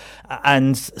increasing.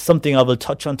 And something I will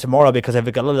touch on tomorrow, because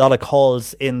I've got a lot of calls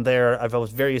in there about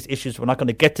various issues we're not going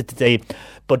to get to today,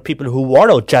 but people who were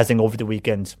out jazzing over the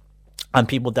weekend and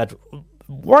people that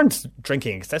weren't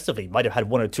drinking excessively, might have had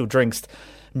 1 or 2 drinks,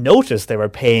 noticed they were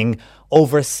paying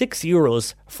over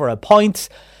 €6 for a pint.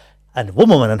 And one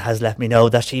woman has let me know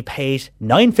that she paid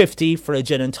 $9.50 for a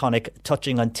gin and tonic,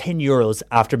 touching on €10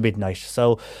 after midnight.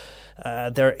 So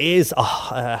there is a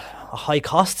high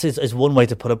costs is one way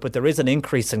to put it, but there is an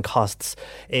increase in costs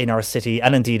in our city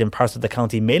and indeed in parts of the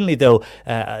county. Mainly though,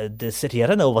 the city, I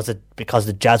don't know, was it because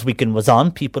the jazz weekend was on?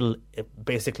 People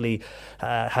basically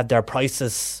had their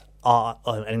prices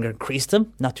and increased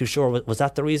them. Not too sure. Was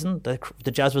that the reason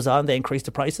the jazz was on? They increased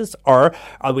the prices? Or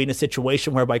are we in a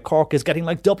situation whereby Cork is getting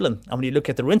like Dublin? And when you look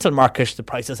at the rental market, the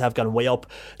prices have gone way up.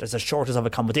 There's a shortage of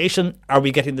accommodation. Are we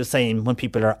getting the same when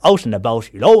people are out and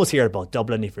about? You'll always hear about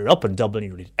Dublin. If you're up in Dublin,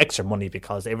 you need extra money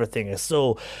because everything is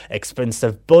so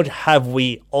expensive. But have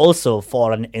we also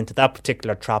fallen into that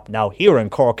particular trap now here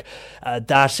in Cork,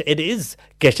 that it is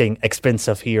getting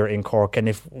expensive here in Cork? And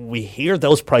if we hear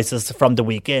those prices from the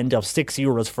weekend of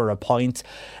 €6 for a pint,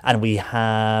 and we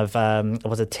have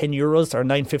was it €10 or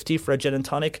 $9.50 for a gin and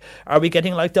tonic, are we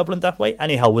getting like Dublin that way?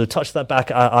 Anyhow, we'll touch that back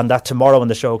on that tomorrow on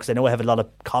the show, because I know I have a lot of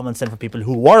comments in from people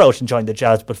who were out enjoying the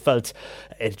jazz but felt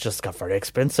it just got very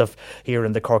expensive here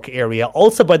in the Cork area.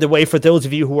 Also, by the way, for those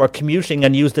of you who are commuting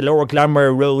and use the Lower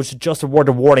Glanmire Road, just a word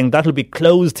of warning, that'll be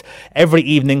closed every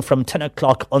evening from 10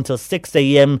 o'clock until 6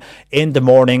 a.m. in the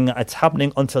morning. It's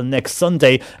happening until next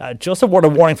Sunday. Just a word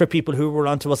of warning for people who were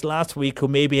on to us last week, who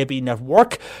maybe have been at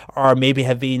work or maybe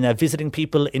have been visiting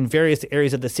people in various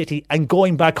areas of the city and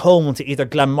going back home to either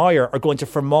Glanmire or going to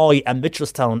Fermoy and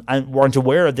Mitchelstown and weren't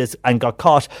aware of this and got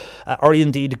caught, or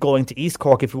indeed going to East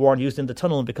Cork if you weren't using the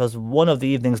tunnel, because one of the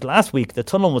evenings last week the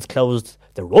tunnel was closed,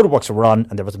 the roadworks were on,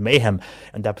 and there was mayhem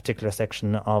in that particular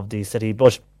section of the city.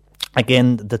 But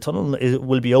again, the tunnel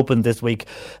will be open this week,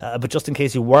 but just in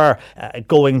case you were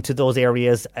going to those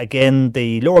areas, again,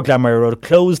 the Lower Glanmire Road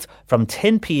closed from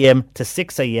 10 p.m. to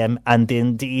 6 a.m. and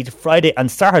indeed Friday and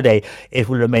Saturday it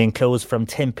will remain closed from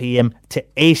 10 p.m. to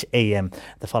 8 a.m.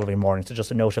 the following morning. So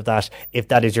just a note of that if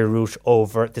that is your route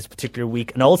over this particular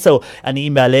week. And also an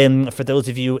email in for those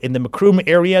of you in the Macroom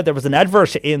area. There was an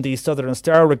advert in the Southern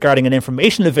Star regarding an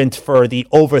information event for the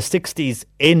over 60s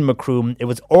in Macroom. It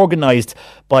was organised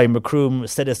by Macroom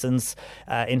citizens.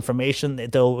 Information,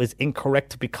 though, is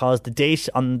incorrect because the date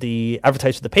on the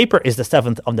advertised for the paper is the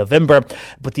 7th of November,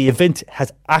 but the event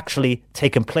has actually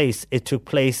taken place. It took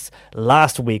place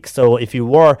last week. So if you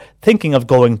were thinking of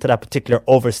going to that particular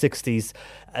over 60s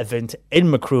event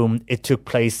in Macroom, it took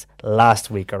place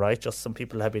last week. All right, just some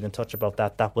people have been in touch about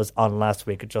that was on last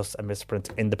week, just a misprint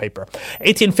in the paper.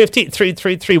 1850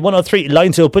 333 103,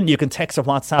 lines open. You can text or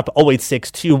WhatsApp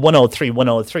 0862 103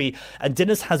 103. And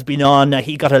Dennis has been on.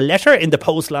 He got a letter in the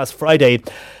post last Friday,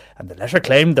 and the letter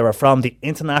claimed they were from the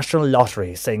International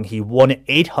Lottery, saying he won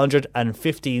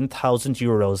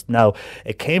 €815,000. Now,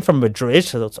 it came from Madrid,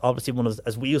 so it's obviously one of,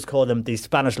 as we used to call them, the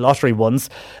Spanish lottery ones.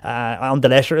 On the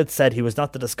letter, it said he was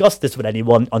not to discuss this with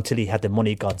anyone until he had the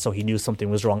money gone, so he knew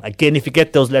something was wrong. Again, if you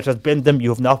get those letters, bin them. You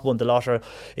have not won the lottery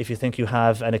if you think you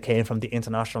have, and it came from the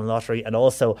International Lottery. And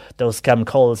also, those scam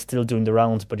calls still doing the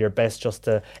rounds, but you're best just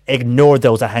to ignore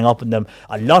those or hang up on them.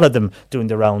 A lot of them doing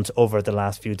the rounds over the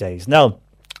last few days. Now,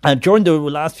 and during the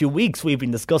last few weeks, we've been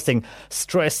discussing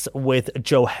stress with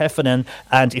Joe Heffernan.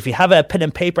 And if you have a pen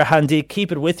and paper handy,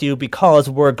 keep it with you, because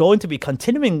we're going to be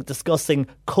continuing discussing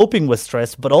coping with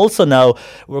stress. But also now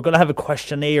we're going to have a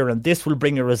questionnaire, and this will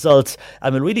bring a result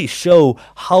and will really show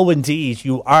how indeed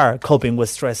you are coping with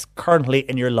stress currently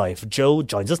in your life. Joe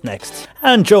joins us next.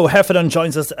 And Joe Heffernan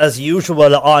joins us as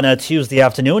usual on a Tuesday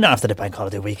afternoon after the bank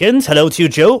holiday weekend. Hello to you,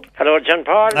 Joe. Hello, John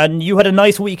Paul. And you had a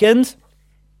nice weekend?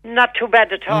 Not too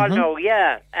bad at all, no,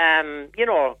 yeah.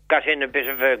 Got in a bit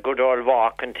of a good old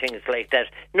walk and things like that.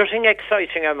 Nothing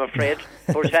exciting, I'm afraid,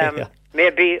 but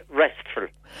maybe restful.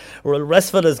 Well,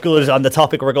 restful is good on the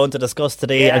topic we're going to discuss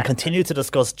today and continue to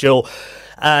discuss, Joe.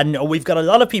 And we've got a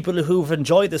lot of people who've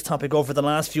enjoyed this topic over the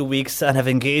last few weeks and have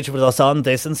engaged with us on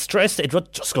this. And stress, it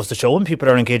just goes to show when people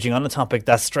are engaging on a topic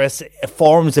that stress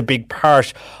forms a big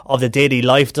part of the daily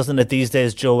life, doesn't it, these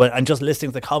days, Joe? And just listening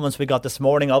to the comments we got this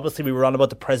morning, obviously we were on about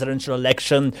the presidential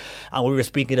election, and we were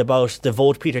speaking about the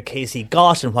vote Peter Casey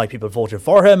got and why people voted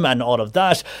for him and all of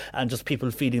that, and just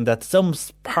people feeling that some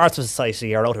parts of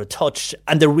society are out of touch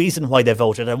and the reason why they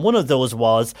voted. And one of those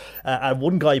was,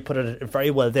 one guy put it very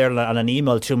well there on an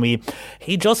email to me,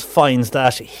 he just finds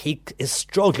that he is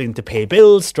struggling to pay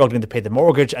bills, struggling to pay the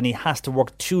mortgage, and he has to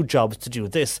work 2 jobs to do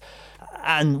this.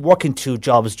 And working 2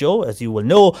 jobs, Joe, as you will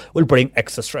know, will bring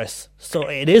extra stress. So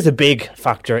it is a big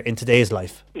factor in today's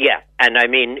life. Yeah, and I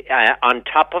mean, on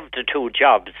top of the 2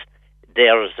 jobs,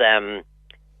 there's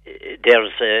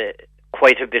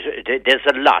quite a bit, there's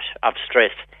a lot of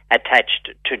stress attached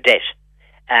to debt.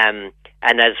 And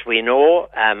as we know,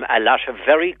 a lot of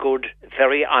very good,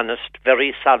 very honest,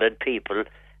 very solid people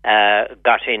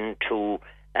got into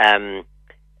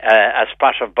a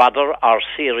spot of bother, or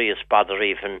serious bother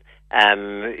even,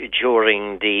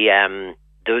 during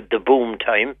the boom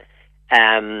time.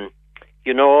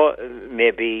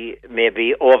 Maybe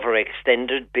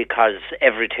overextended because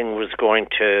everything was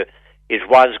it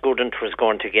was good and it was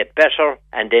going to get better,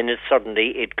 and then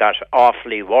it got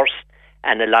awfully worse.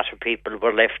 And a lot of people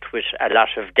were left with a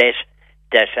lot of debt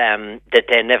that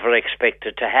they never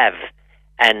expected to have,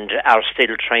 and are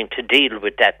still trying to deal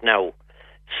with that now.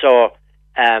 So,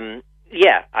 that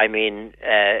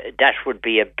would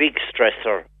be a big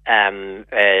stressor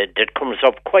that comes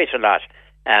up quite a lot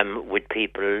with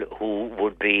people who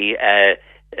would be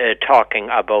talking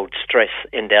about stress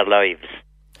in their lives.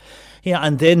 Yeah,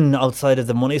 and then outside of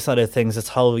the money side of things, it's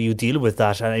how you deal with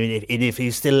that. And I mean, if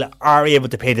you still are able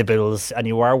to pay the bills and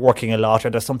you are working a lot, or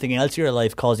there's something else in your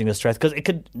life causing you stress, because it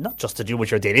could not just to do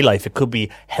with your daily life, it could be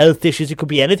health issues, it could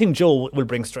be anything, Joe, will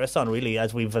bring stress on, really,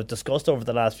 as we've discussed over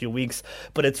the last few weeks.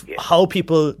 But it's how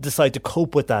people decide to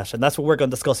cope with that, and that's what we're going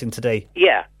to discuss today.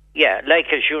 Yeah,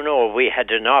 like, as you know, we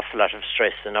had an awful lot of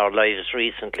stress in our lives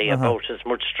recently, about as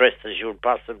much stress as you'd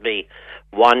possibly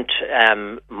want,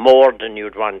 more than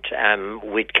you'd want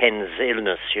with Ken's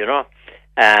illness,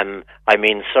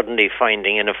 suddenly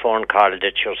finding in a phone call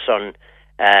that your son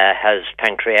has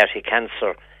pancreatic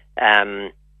cancer,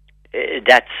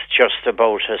 that's just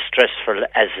about as stressful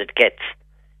as it gets.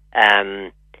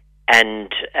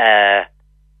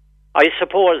 I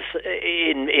suppose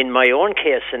in my own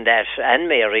case in that, and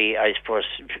Mary, I suppose,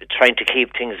 trying to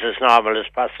keep things as normal as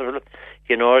possible,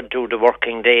 do the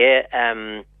working day,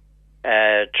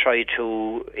 try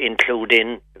to include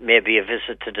in maybe a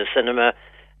visit to the cinema,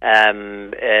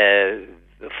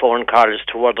 phone calls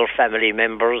to other family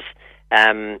members,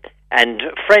 and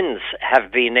friends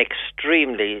have been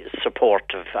extremely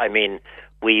supportive. I mean,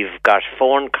 we've got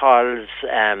phone calls,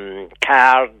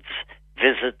 cards,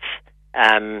 visits,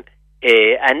 and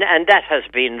that has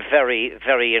been very,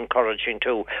 very encouraging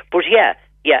too. But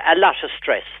a lot of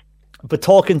stress. But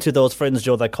talking to those friends,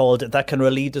 Joe, that called, that can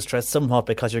relieve the stress somewhat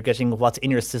because you're getting what's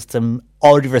in your system,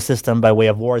 out of your system by way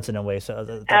of words in a way.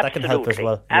 So that can help as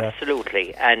well.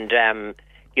 Absolutely. And,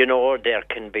 you know, there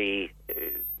can be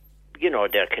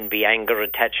anger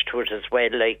attached to it as well,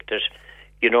 like that,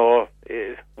 you know,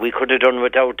 we could have done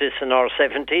without this in our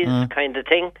 70s kind of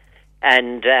thing.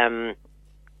 And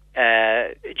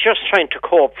just trying to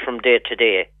cope from day to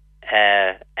day.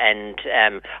 And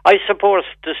I suppose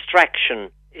distraction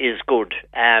is good.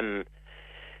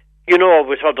 You know,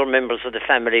 with other members of the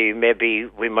family, maybe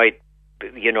we might,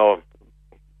 you know,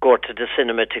 go to the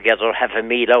cinema together, have a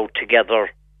meal out together,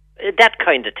 that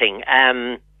kind of thing.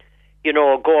 You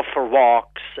know, go for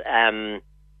walks.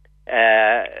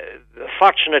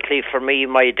 Fortunately for me,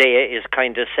 my day is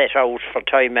kind of set out for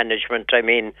time management. I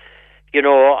mean, you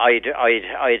know, I'd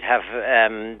have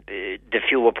the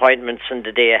few appointments in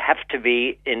the day have to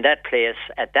be in that place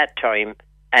at that time,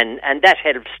 and that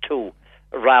helps too,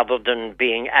 rather than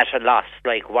being at a loss,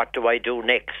 like what do I do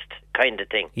next kind of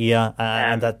thing. Yeah,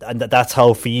 and that's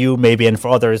how for you maybe, and for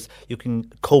others, you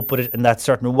can cope with it in that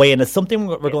certain way. And it's something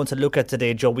we're going to look at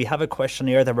today, Joe. We have a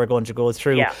questionnaire that we're going to go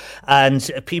through,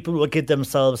 and people will give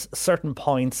themselves certain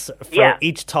points for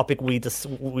each topic we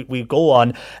go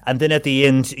on, and then at the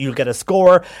end you'll get a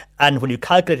score, and when you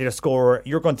calculate your score,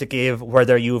 you're going to give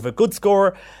whether you have a good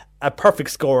score, a perfect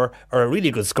score, or a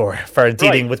really good score for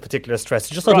dealing with particular stress.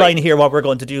 Just outline here what we're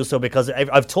going to do, so because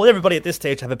I've told everybody at this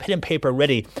stage to have a pen and paper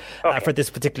ready for this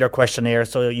particular questionnaire,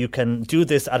 so you can do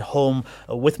this at home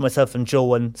with myself and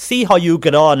Joe and see how you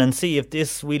get on and see if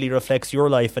this really reflects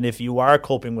your life and if you are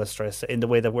coping with stress in the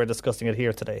way that we're discussing it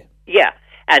here today. Yeah,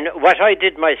 and what I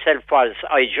did myself was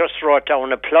I just wrote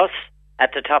down a plus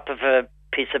at the top of a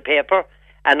piece of paper,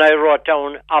 and I wrote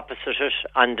down opposite it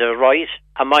on the right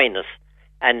a minus.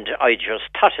 And I just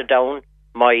totted down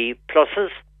my pluses.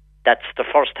 That's the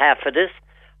first half of this.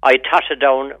 I totted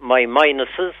down my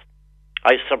minuses.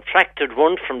 I subtracted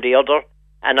one from the other,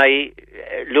 and I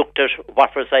looked at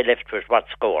what was I left with, what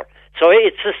score. So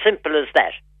it's as simple as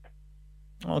that.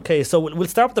 Okay, so we'll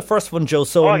start with the first one, Joe.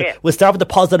 So we'll start with the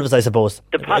positives, I suppose.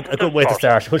 The positives, a good way to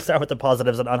start. We'll start with the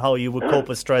positives on how you would cope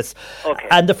with stress. Okay.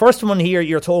 And the first one here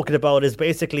you're talking about is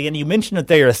basically, and you mentioned it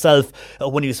there yourself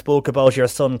when you spoke about your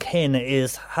son Ken,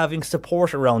 is having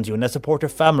support around you and a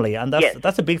supportive family. And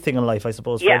that's a big thing in life, I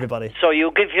suppose, for everybody. So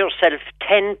you give yourself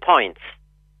 10 points.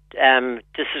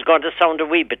 This is going to sound a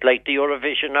wee bit like the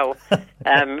Eurovision now.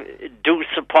 Deuce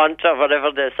a punt or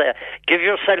whatever they say. Give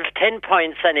yourself 10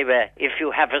 points anyway if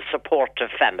you have a supportive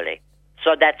family.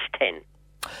 So that's 10.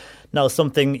 Now,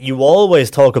 something you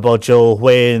always talk about, Joe,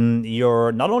 when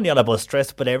you're not only on about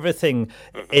stress, but everything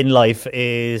in life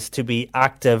is to be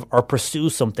active or pursue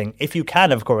something. If you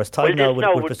can, of course. Time now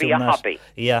would be a hobby.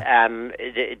 Yeah.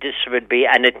 This would be,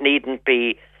 and it needn't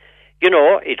be, you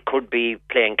know, it could be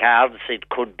playing cards, it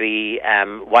could be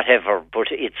whatever, but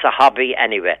it's a hobby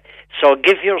anyway. So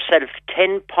give yourself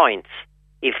 10 points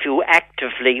if you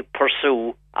actively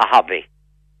pursue a hobby.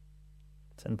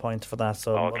 10 points for that.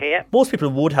 So most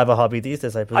people would have a hobby these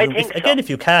days, I presume. I think again, if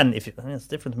you can, it's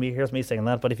different to me. Here's me saying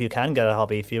that, but if you can get a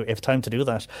hobby, if you have time to do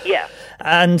that. Yeah.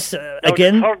 And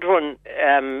again, the third one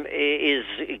is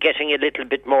getting a little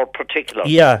bit more particular.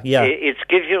 Yeah. It's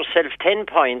give yourself 10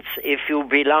 points if you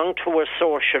belong to a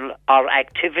social or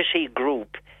activity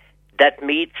group that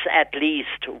meets at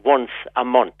least once a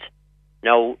month.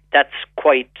 Now, that's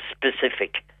quite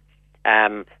specific.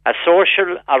 A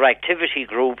social or activity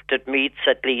group that meets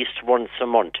at least once a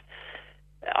month.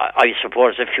 I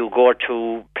suppose if you go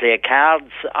to play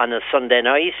cards on a Sunday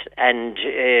night and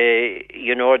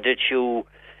you know that you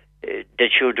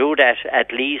do that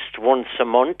at least once a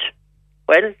month,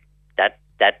 well,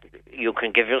 that you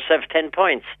can give yourself 10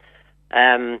 points.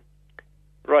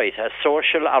 Right, a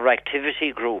social or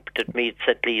activity group that meets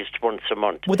at least once a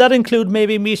month. Would that include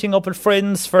maybe meeting up with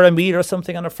friends for a meal or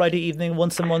something on a Friday evening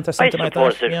once a month or something like that? I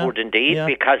suppose it would indeed,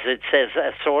 because it says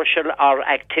a social or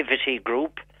activity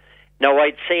group. Now,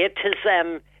 I'd say it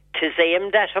is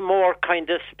aimed at a more kind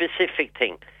of specific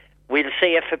thing. We'll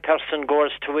say if a person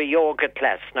goes to a yoga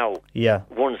class now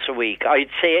once a week, I'd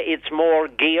say it's more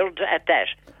geared at that.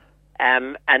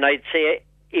 And I'd say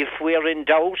if we're in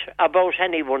doubt about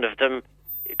any one of them,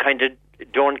 kind of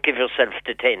don't give yourself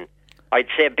the 10. I'd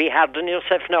say be hard on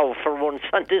yourself now for once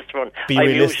on this one. Be I'm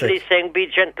realistic. Usually saying be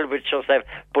gentle with yourself,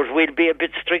 but we'll be a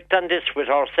bit strict on this with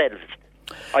ourselves.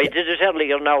 I did it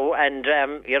earlier now, and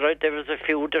you know, there was a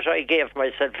few that I gave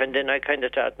myself, and then I kind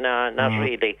of thought, nah, not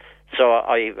really. So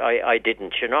I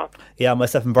didn't, you know. Yeah,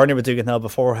 myself and Bernie were doing it now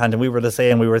beforehand, and we were the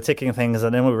same. We were ticking things,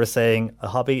 and then we were saying, a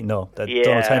hobby? No, don't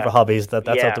have time for hobbies. That's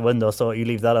out the window, so you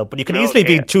leave that out. But you can easily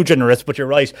be too generous, but you're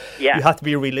right. Yeah. You have to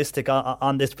be realistic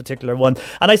on this particular one.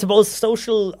 And I suppose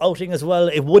social outing as well,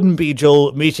 it wouldn't be,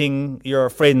 Joe, meeting your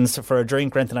friends for a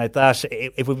drink or anything like that.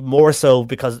 It would be more so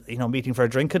because, meeting for a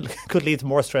drink could lead to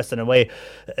more stress in a way.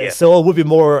 So it would be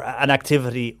more an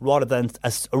activity rather than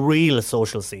a real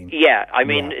social scene. Yeah, I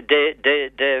mean,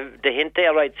 the hint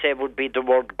there, I'd say, would be the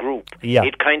word group. Yeah.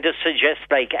 It kind of suggests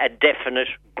like a definite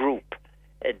group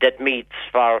that meets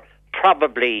for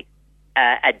probably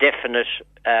a definite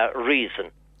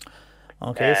reason.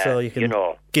 Okay, so you can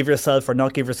give yourself or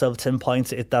not give yourself 10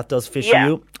 points if that does fit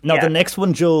you. Now, the next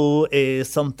one, Joe, is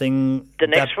something... The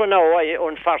next one,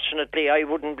 unfortunately, I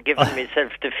wouldn't be giving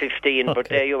myself the 15, but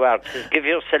there you are. So give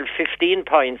yourself 15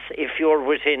 points if you're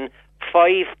within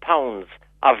 5 pounds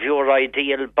of your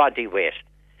ideal body weight.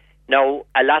 Now,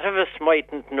 a lot of us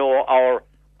mightn't know our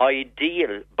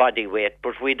ideal body weight,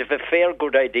 but we'd have a fair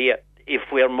good idea if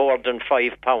we're more than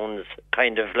 5 pounds,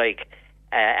 kind of like,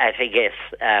 at a guess,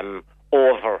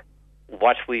 over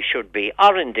what we should be,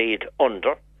 or indeed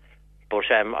under. But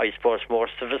I suppose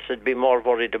most of us would be more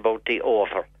worried about the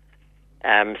over.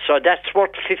 So that's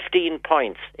worth 15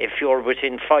 points if you're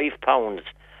within 5 pounds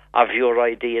of your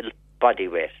ideal body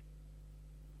weight.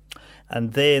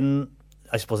 And then,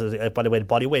 I suppose, by the way, the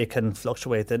body weight can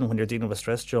fluctuate then when you're dealing with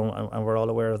stress, Joe, and we're all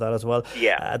aware of that as well.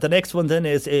 Yeah. The next one then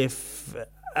is if...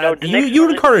 you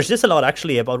encourage this a lot,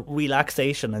 actually, about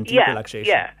relaxation and deep relaxation.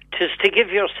 Yeah, to give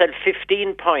yourself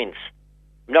 15 points.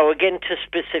 Now, again, to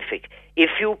specific.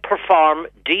 If you perform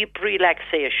deep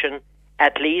relaxation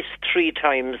at least 3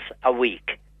 times a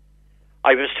week.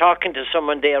 I was talking to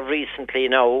someone there recently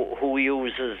now who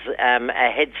uses a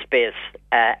Headspace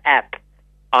app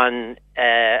on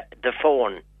the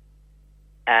phone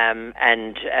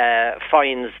and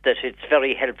finds that it's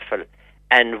very helpful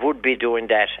and would be doing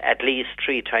that at least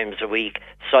 3 times a week.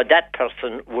 So that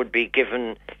person would be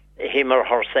given him or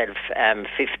herself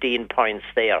 15 points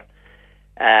there.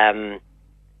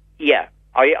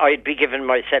 I'd be giving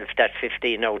myself that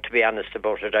 15 now, to be honest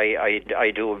about it.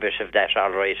 I do a bit of that,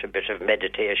 all right, a bit of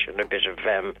meditation, a bit of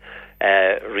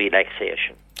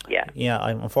relaxation. Yeah.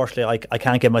 Unfortunately, I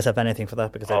can't give myself anything for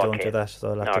that because I don't do that.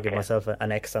 So I'll have to give myself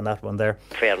an X on that one there.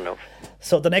 Fair enough.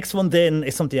 So the next one then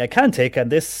is something I can take,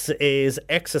 and this is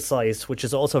exercise, which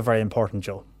is also very important,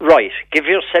 Joe. Right. Give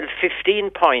yourself 15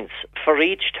 points for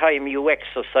each time you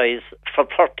exercise for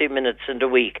 30 minutes in the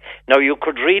week. Now, you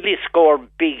could really score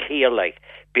big here,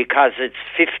 because it's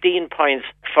 15 points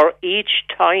for each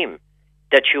time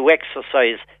that you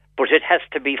exercise, but it has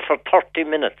to be for 30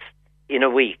 minutes in a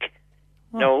week.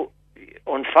 Now,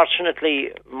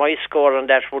 unfortunately, my score on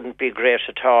that wouldn't be great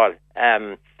at all.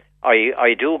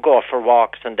 I do go for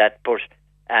walks and that, but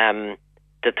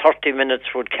the 30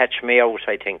 minutes would catch me out,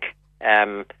 I think.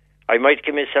 I might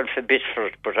give myself a bit for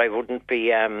it, but I wouldn't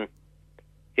be, I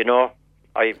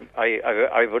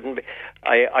wouldn't be,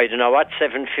 I don't know what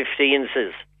 7:15s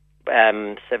is.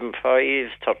 7 5s,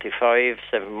 35,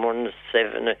 7 1s,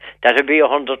 7. That'd be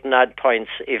 100 and odd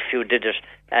points if you did it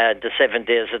the 7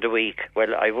 days of the week.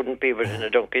 Well, I wouldn't be within a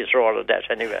donkey's roll of that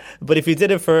anyway. But if you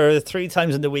did it for 3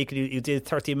 times in the week, you did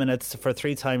 30 minutes for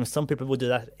 3 times. Some people would do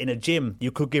that in a gym. You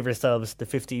could give yourselves the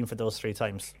 15 for those 3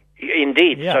 times.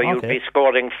 Indeed. So you'd be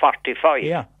scoring 45.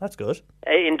 Yeah, that's good.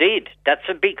 Indeed, that's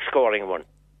a big scoring one.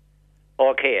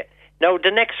 Okay. Now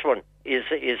the next one is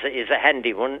a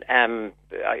handy one.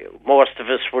 Most of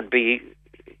us would be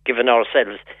giving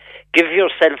ourselves. Give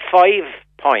yourself 5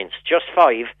 points, just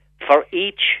 5, for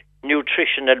each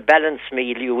nutritional balance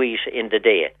meal you eat in the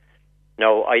day.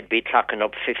 Now, I'd be clocking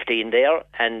up 15 there,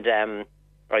 and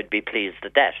I'd be pleased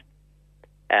at that.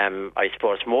 I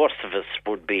suppose most of us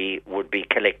would be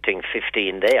collecting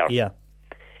 15 there. Yeah.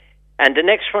 And the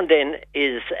next one then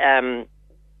is...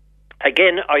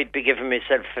 again, I'd be giving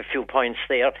myself a few points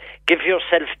there. Give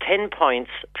yourself 10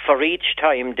 points for each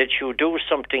time that you do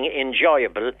something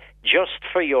enjoyable just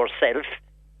for yourself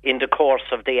in the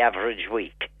course of the average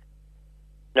week.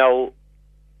 Now,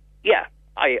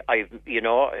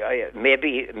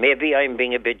 maybe I'm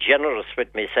being a bit generous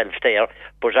with myself there,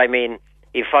 but I mean,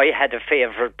 if I had a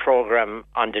favourite programme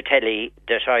on the telly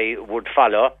that I would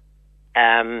follow,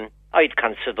 I'd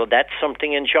consider that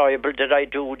something enjoyable that I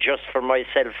do just for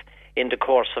myself in the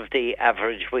course of the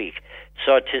average week.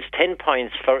 So it is 10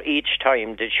 points for each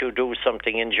time that you do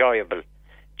something enjoyable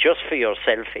just for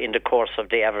yourself in the course of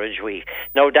the average week.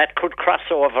 Now, that could cross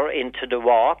over into the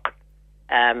walk.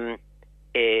 A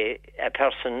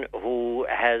person who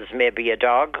has maybe a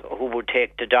dog, who would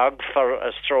take the dog for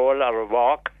a stroll or a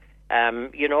walk,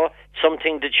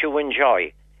 something that you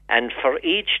enjoy. And for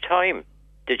each time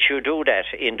that you do that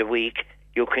in the week,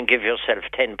 you can give yourself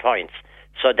 10 points.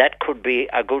 So that could be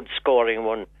a good scoring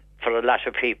one for a lot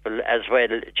of people as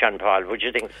well, John Paul. Would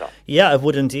you think so? Yeah, I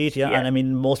would indeed, yeah. And I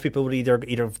mean, most people would either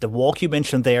the walk you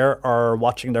mentioned there or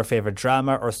watching their favourite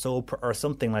drama or soap or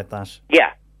something like that.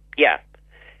 Yeah.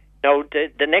 Now,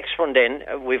 the next one then,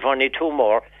 we've only two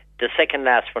more. The second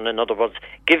last one, in other words,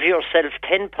 give yourself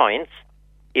 10 points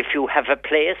if you have a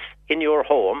place in your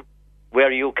home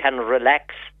where you can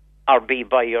relax or be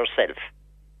by yourself.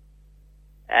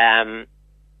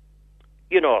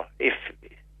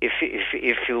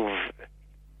 If you've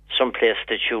some place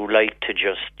that you like to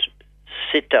just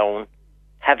sit down,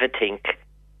 have a think,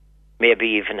 maybe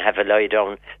even have a lie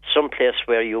down, some place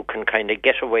where you can kind of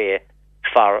get away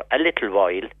for a little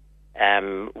while.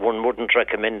 One wouldn't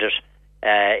recommend it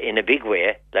in a big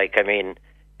way.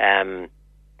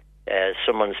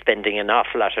 Someone spending an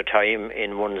awful lot of time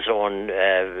in one's own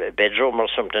bedroom or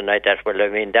something like that, well, I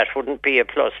mean, that wouldn't be a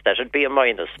plus, that would be a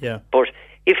minus. Yeah. But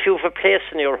if you have a place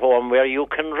in your home where you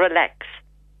can relax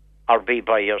or be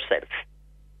by yourself,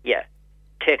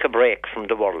 take a break from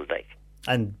the world,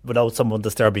 And without someone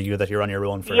disturbing you, that you're on your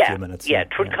own for a few minutes. Yeah,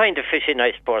 it would kind of fit in,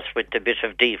 I suppose, with a bit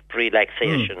of deep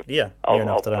relaxation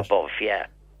above,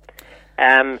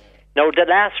 now, the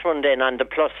last one then on the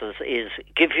pluses is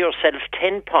give yourself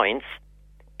 10 points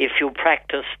if you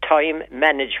practice time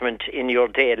management in your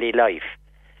daily life.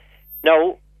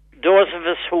 Now, those of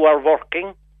us who are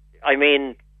working, I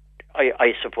mean,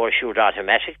 I suppose you'd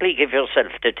automatically give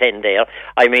yourself the 10 there.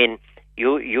 I mean,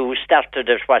 you started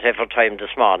at whatever time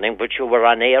this morning, but you were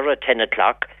on air at 10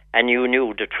 o'clock and you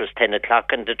knew that it was 10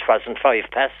 o'clock and it wasn't 5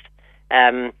 past.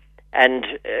 And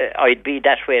I'd be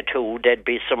that way too. There'd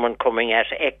be someone coming at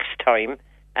X time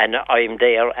and I'm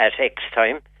there at X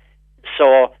time.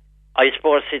 So I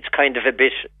suppose it's kind of a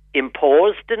bit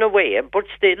imposed in a way, but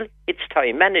still it's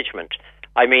time management.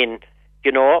 I mean,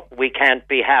 we can't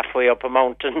be halfway up a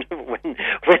mountain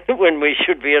when we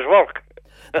should be at work.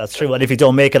 That's true. And if you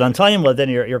don't make it on time, well, then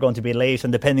you're going to be late.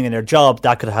 And depending on your job,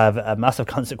 that could have massive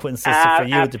consequences for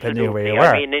you, depending on where you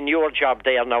are. I mean, in your job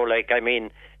there now,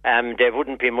 there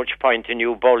wouldn't be much point in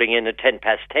you bowling in at 10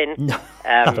 past 10. No,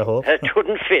 not at all. It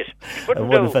wouldn't fit. It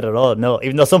wouldn't fit at all, no.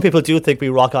 Even though some people do think we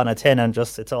rock on at 10 and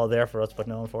just it's all there for us, but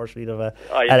no, unfortunately, we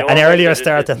have an earlier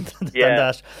start than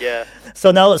that. Yeah.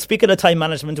 So now, speaking of time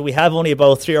management, we have only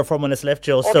about 3 or 4 minutes left,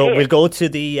 Joe. Okay. So we'll go to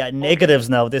the negatives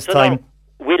now this time. Now,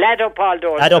 we'll add up all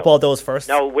those. Add up all those first.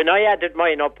 Now, when I added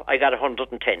mine up, I got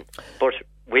 110. But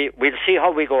we'll see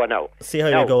how we go now. See how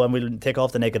you go, and we'll take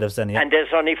off the negatives then, yeah. And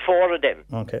there's only 4 of them.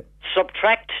 Okay.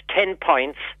 Subtract 10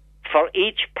 points for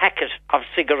each packet of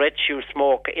cigarettes you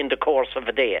smoke in the course of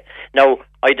a day. Now,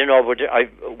 I don't know,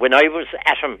 when I was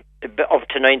at them up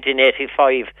to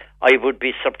 1985, I would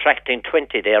be subtracting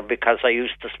 20 there because I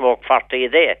used to smoke 40 a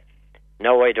day.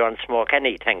 Now I don't smoke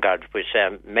any, thank God, with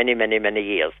many, many, many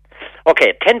years.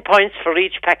 Okay, 10 points for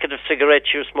each packet of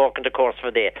cigarettes you smoke in the course of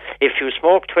a day. If you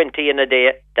smoke 20 in a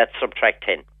day, that's subtract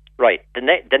 10. Right, the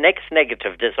next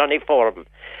negative, there's only 4 of them.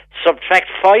 Subtract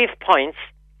 5 points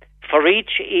for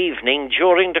each evening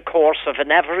during the course of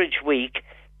an average week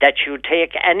that you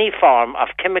take any form of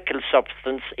chemical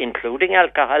substance, including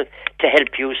alcohol, to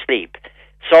help you sleep.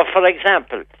 So, for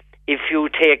example, if you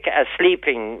take a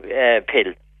sleeping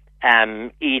pill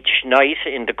each night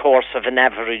in the course of an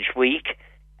average week,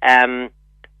 and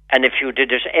if you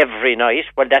did it every night,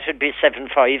 well, that would be 7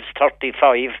 5s,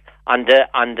 35 on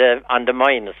the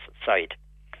minus side.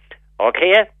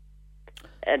 Okay?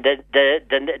 And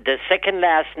the second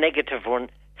last negative one,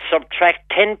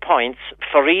 subtract 10 points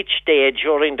for each day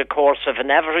during the course of an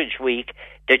average week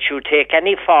that you take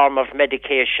any form of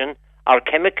medication or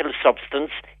chemical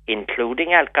substance,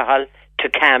 including alcohol, to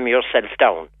calm yourself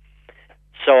down.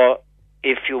 So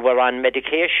if you were on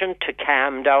medication to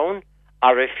calm down,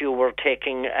 or if you were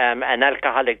taking an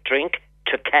alcoholic drink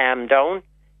to calm down,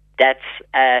 that's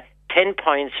 10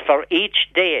 points for each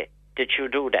day that you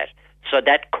do that. So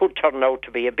that could turn out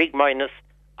to be a big minus,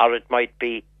 or it might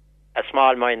be a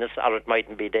small minus, or it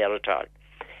mightn't be there at all.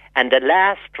 And the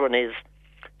last one is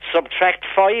subtract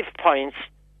 5 points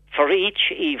for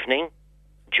each evening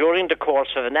during the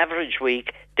course of an average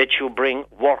week that you bring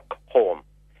work home.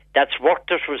 That's work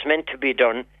that was meant to be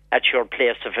done at your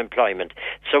place of employment.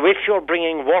 So if you're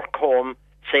bringing work home,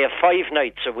 say 5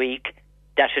 nights a week,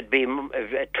 that would be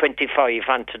 25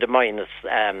 onto the minus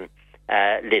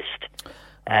list.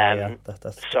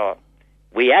 So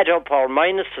we add up our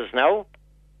minuses now.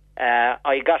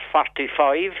 I got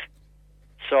 45,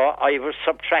 so I was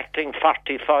subtracting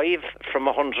 45 from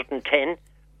 110,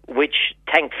 which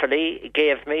thankfully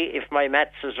gave me, if my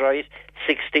maths is right,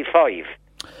 65.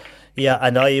 Yeah,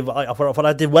 and what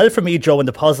I did well for me, Joe, in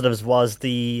the positives was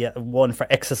the one for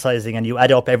exercising, and you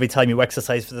add up every time you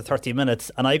exercise for the 30 minutes.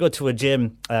 And I go to a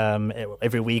gym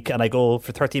every week, and I go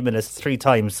for 30 minutes 3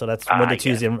 times. So that's Monday,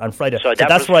 Tuesday, and Friday. So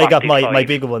that's where I got my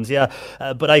bigger ones, yeah.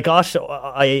 But I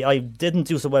didn't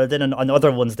do so well then on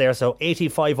other ones there. So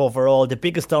 85 overall. The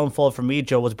biggest downfall for me,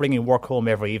 Joe, was bringing work home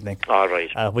every evening. All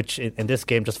right. Which in this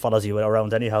game just follows you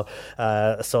around anyhow.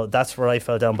 So that's where I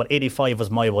fell down. But 85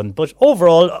 was my one. But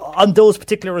overall, on those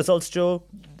particular results, Joe,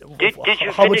 did you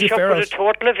finish up with a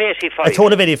total of 85? A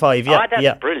total of 85, yeah.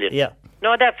 That's brilliant. Yeah.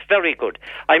 No, that's very good.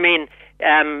 I mean,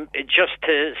 just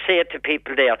to say it to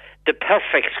people there, the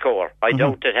perfect score, I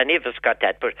doubt that any of us got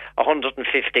that, but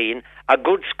 115, a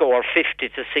good score, 50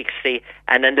 to 60,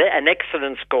 and an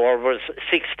excellent score was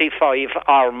 65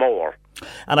 or more.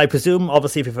 And I presume,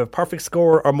 obviously, if you have a perfect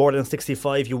score or more than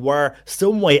 65, you were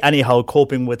some way anyhow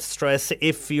coping with stress.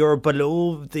 If you're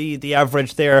below the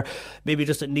average there, maybe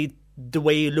just need the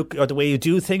way you look or the way you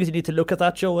do things, you need to look at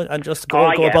that, Joe, and just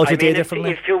go about your day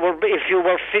differently. If you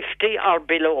were 50 or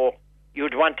below,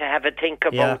 you'd want to have a think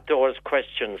about those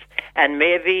questions, and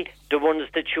maybe the ones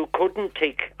that you couldn't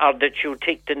tick or that you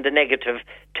ticked in the negative,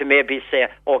 to maybe say,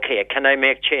 okay, can I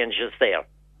make changes there?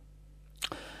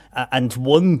 And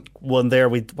one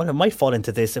there, it might fall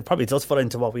into this. It probably does fall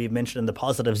into what we mentioned in the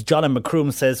positives. John and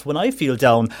Macroom says, when I feel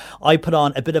down, I put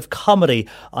on a bit of comedy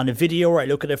on a video, or I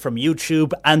look at it from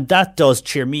YouTube, and that does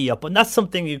cheer me up. And that's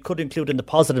something you could include in the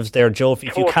positives there, Joe, if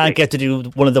you can't get to do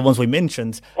one of the ones we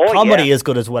mentioned. Comedy is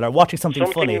good as well, or watching something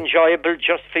funny. Something enjoyable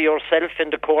just for yourself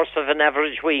in the course of an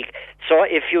average week. So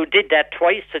if you did that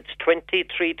twice, it's 20,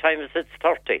 3 times it's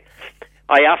 30.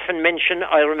 I often mention,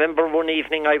 I remember one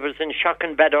evening I was in shock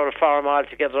and bed or farm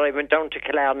altogether. I went down to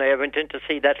Killarney. I went in to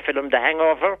see that film, The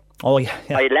Hangover. Oh, yeah.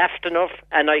 I laughed enough,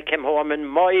 and I came home in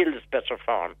miles better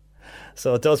form.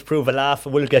 So it does prove a laugh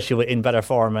will get you in better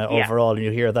form overall, and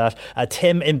you hear that.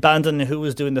 Tim in Bandon, who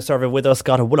was doing the survey with us,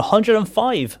 got a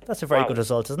 105. That's a very good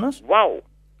result, isn't it? Wow.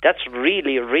 That's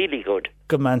really, really good.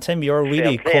 Good man, Tim. You're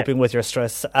really coping with your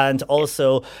stress. And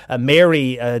also,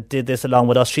 Mary did this along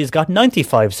with us. She's got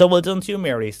 95. So well done to you,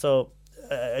 Mary. So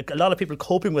a lot of people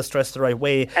coping with stress the right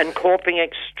way. And coping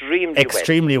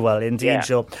extremely well, indeed,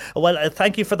 Joe. Well,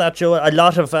 thank you for that, Joe. A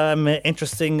lot of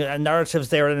interesting narratives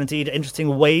there, and indeed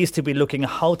interesting ways to be looking at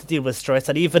how to deal with stress.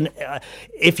 And even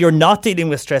if you're not dealing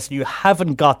with stress and you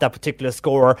haven't got that particular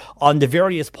score on the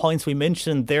various points we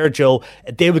mentioned there, Joe,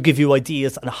 they will give you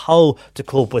ideas on how to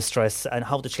cope with stress and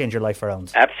how to change your life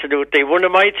around. Absolutely. One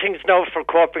of my things now for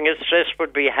coping with stress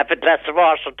would be have a glass of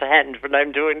water to hand when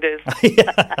I'm doing this.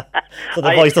 So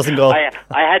the voice doesn't go. I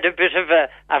had a bit of a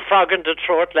frog in the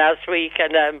throat last week,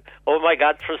 and oh my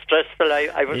God, for stressful.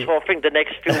 I was hoping the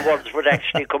next few words would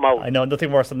actually come out. I know,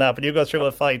 nothing worse than that, but you go through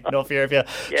a fight, no fear of you.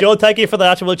 Yeah. Joe, thank you for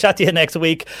that. We'll chat to you next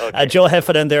week. Okay. Joe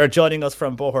Heffernan there joining us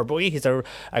from Boherbue. He's a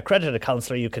accredited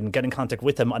counsellor. You can get in contact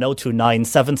with him on 029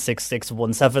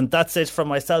 76617. That's it from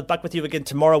myself. Back with you again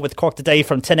tomorrow with Cork Today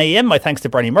from 10 a.m. My thanks to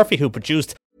Bernie Murphy, who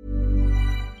produced.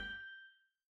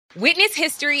 Witness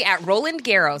history at Roland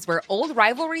Garros, where old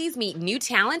rivalries meet new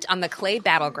talent on the clay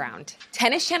battleground.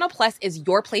 Tennis Channel Plus is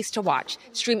your place to watch.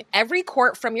 Stream every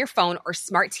court from your phone or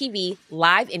smart TV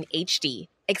live in HD.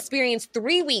 Experience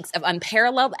 3 weeks of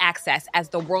unparalleled access as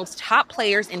the world's top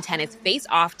players in tennis face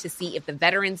off to see if the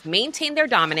veterans maintain their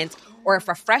dominance or if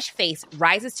a fresh face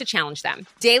rises to challenge them.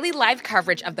 Daily live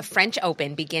coverage of the French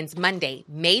Open begins Monday,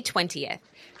 May 20th.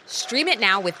 Stream it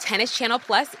now with Tennis Channel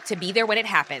Plus to be there when it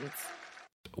happens.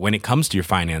 When it comes to your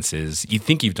finances, you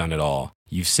think you've done it all.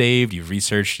 You've saved, you've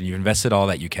researched, and you've invested all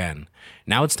that you can.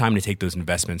 Now it's time to take those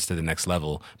investments to the next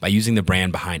level by using the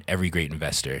brand behind every great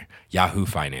investor, Yahoo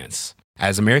Finance.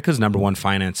 As America's #1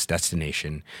 finance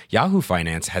destination, Yahoo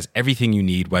Finance has everything you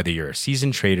need, whether you're a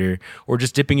seasoned trader or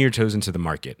just dipping your toes into the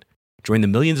market. Join the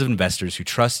millions of investors who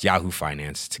trust Yahoo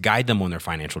Finance to guide them on their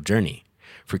financial journey.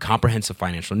 For comprehensive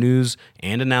financial news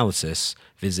and analysis,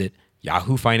 visit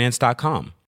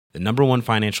yahoofinance.com. The #1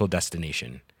 financial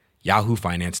destination,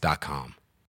 yahoofinance.com.